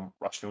Sergey from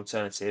Russian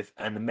Alternative,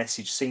 and the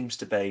message seems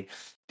to be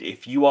that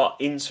if you are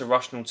into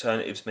Russian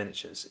Alternatives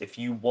miniatures, if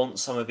you want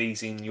some of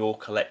these in your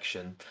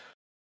collection,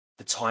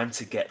 the time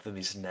to get them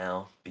is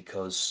now,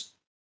 because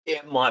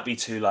it might be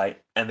too late,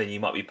 and then you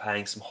might be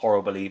paying some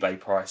horrible eBay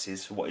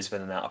prices for what is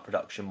then an out of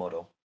production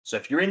model. So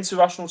if you're into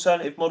Russian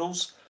Alternative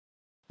models,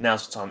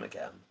 now's the time to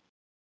get them.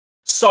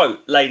 So,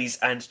 ladies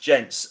and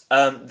gents,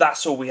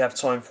 that's all we have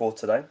time for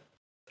today.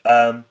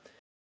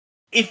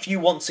 If you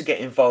want to get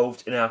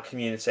involved in our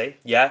community,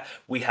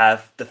 we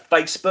have the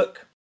Facebook,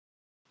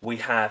 we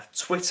have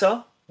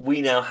Twitter, we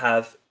now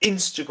have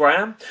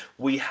Instagram,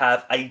 we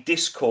have a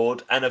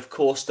Discord, and of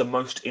course the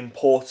most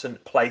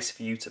important place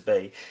for you to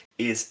be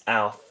is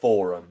our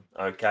forum.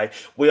 Okay,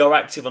 we are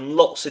active on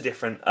lots of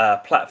different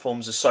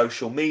platforms of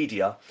social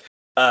media,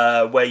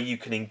 where you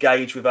can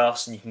engage with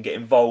us and you can get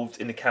involved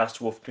in the Chaos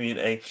Dwarf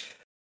community.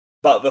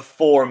 But the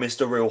forum is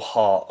the real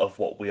heart of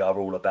what we are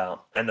all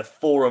about. And the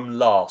forum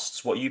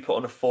lasts. What you put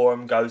on a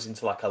forum goes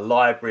into like a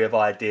library of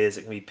ideas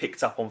that can be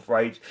picked up on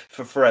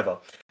for forever.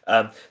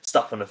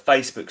 Stuff on the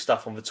Facebook,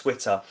 stuff on the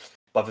Twitter,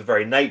 by the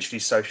very nature of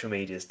these social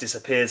medias,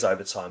 disappears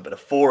over time. But the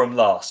forum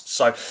lasts.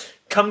 So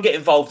come get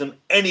involved in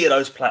any of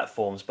those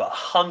platforms, but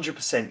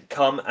 100%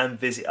 come and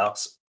visit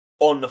us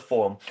on the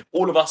forum.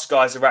 All of us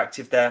guys are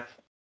active there.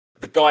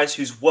 The guys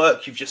whose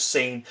work you've just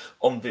seen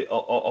on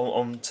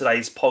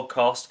today's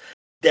podcast,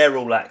 they're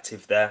all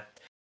active there.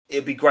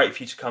 It'd be great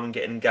for you to come and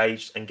get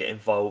engaged and get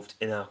involved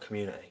in our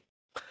community.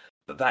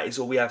 But that is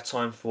all we have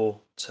time for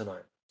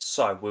tonight.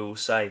 So we will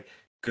say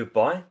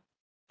goodbye,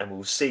 and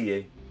we'll see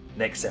you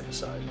next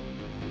episode.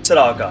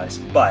 Ta-da, guys.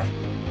 Bye.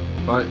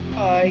 Bye.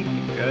 Bye.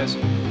 Guys.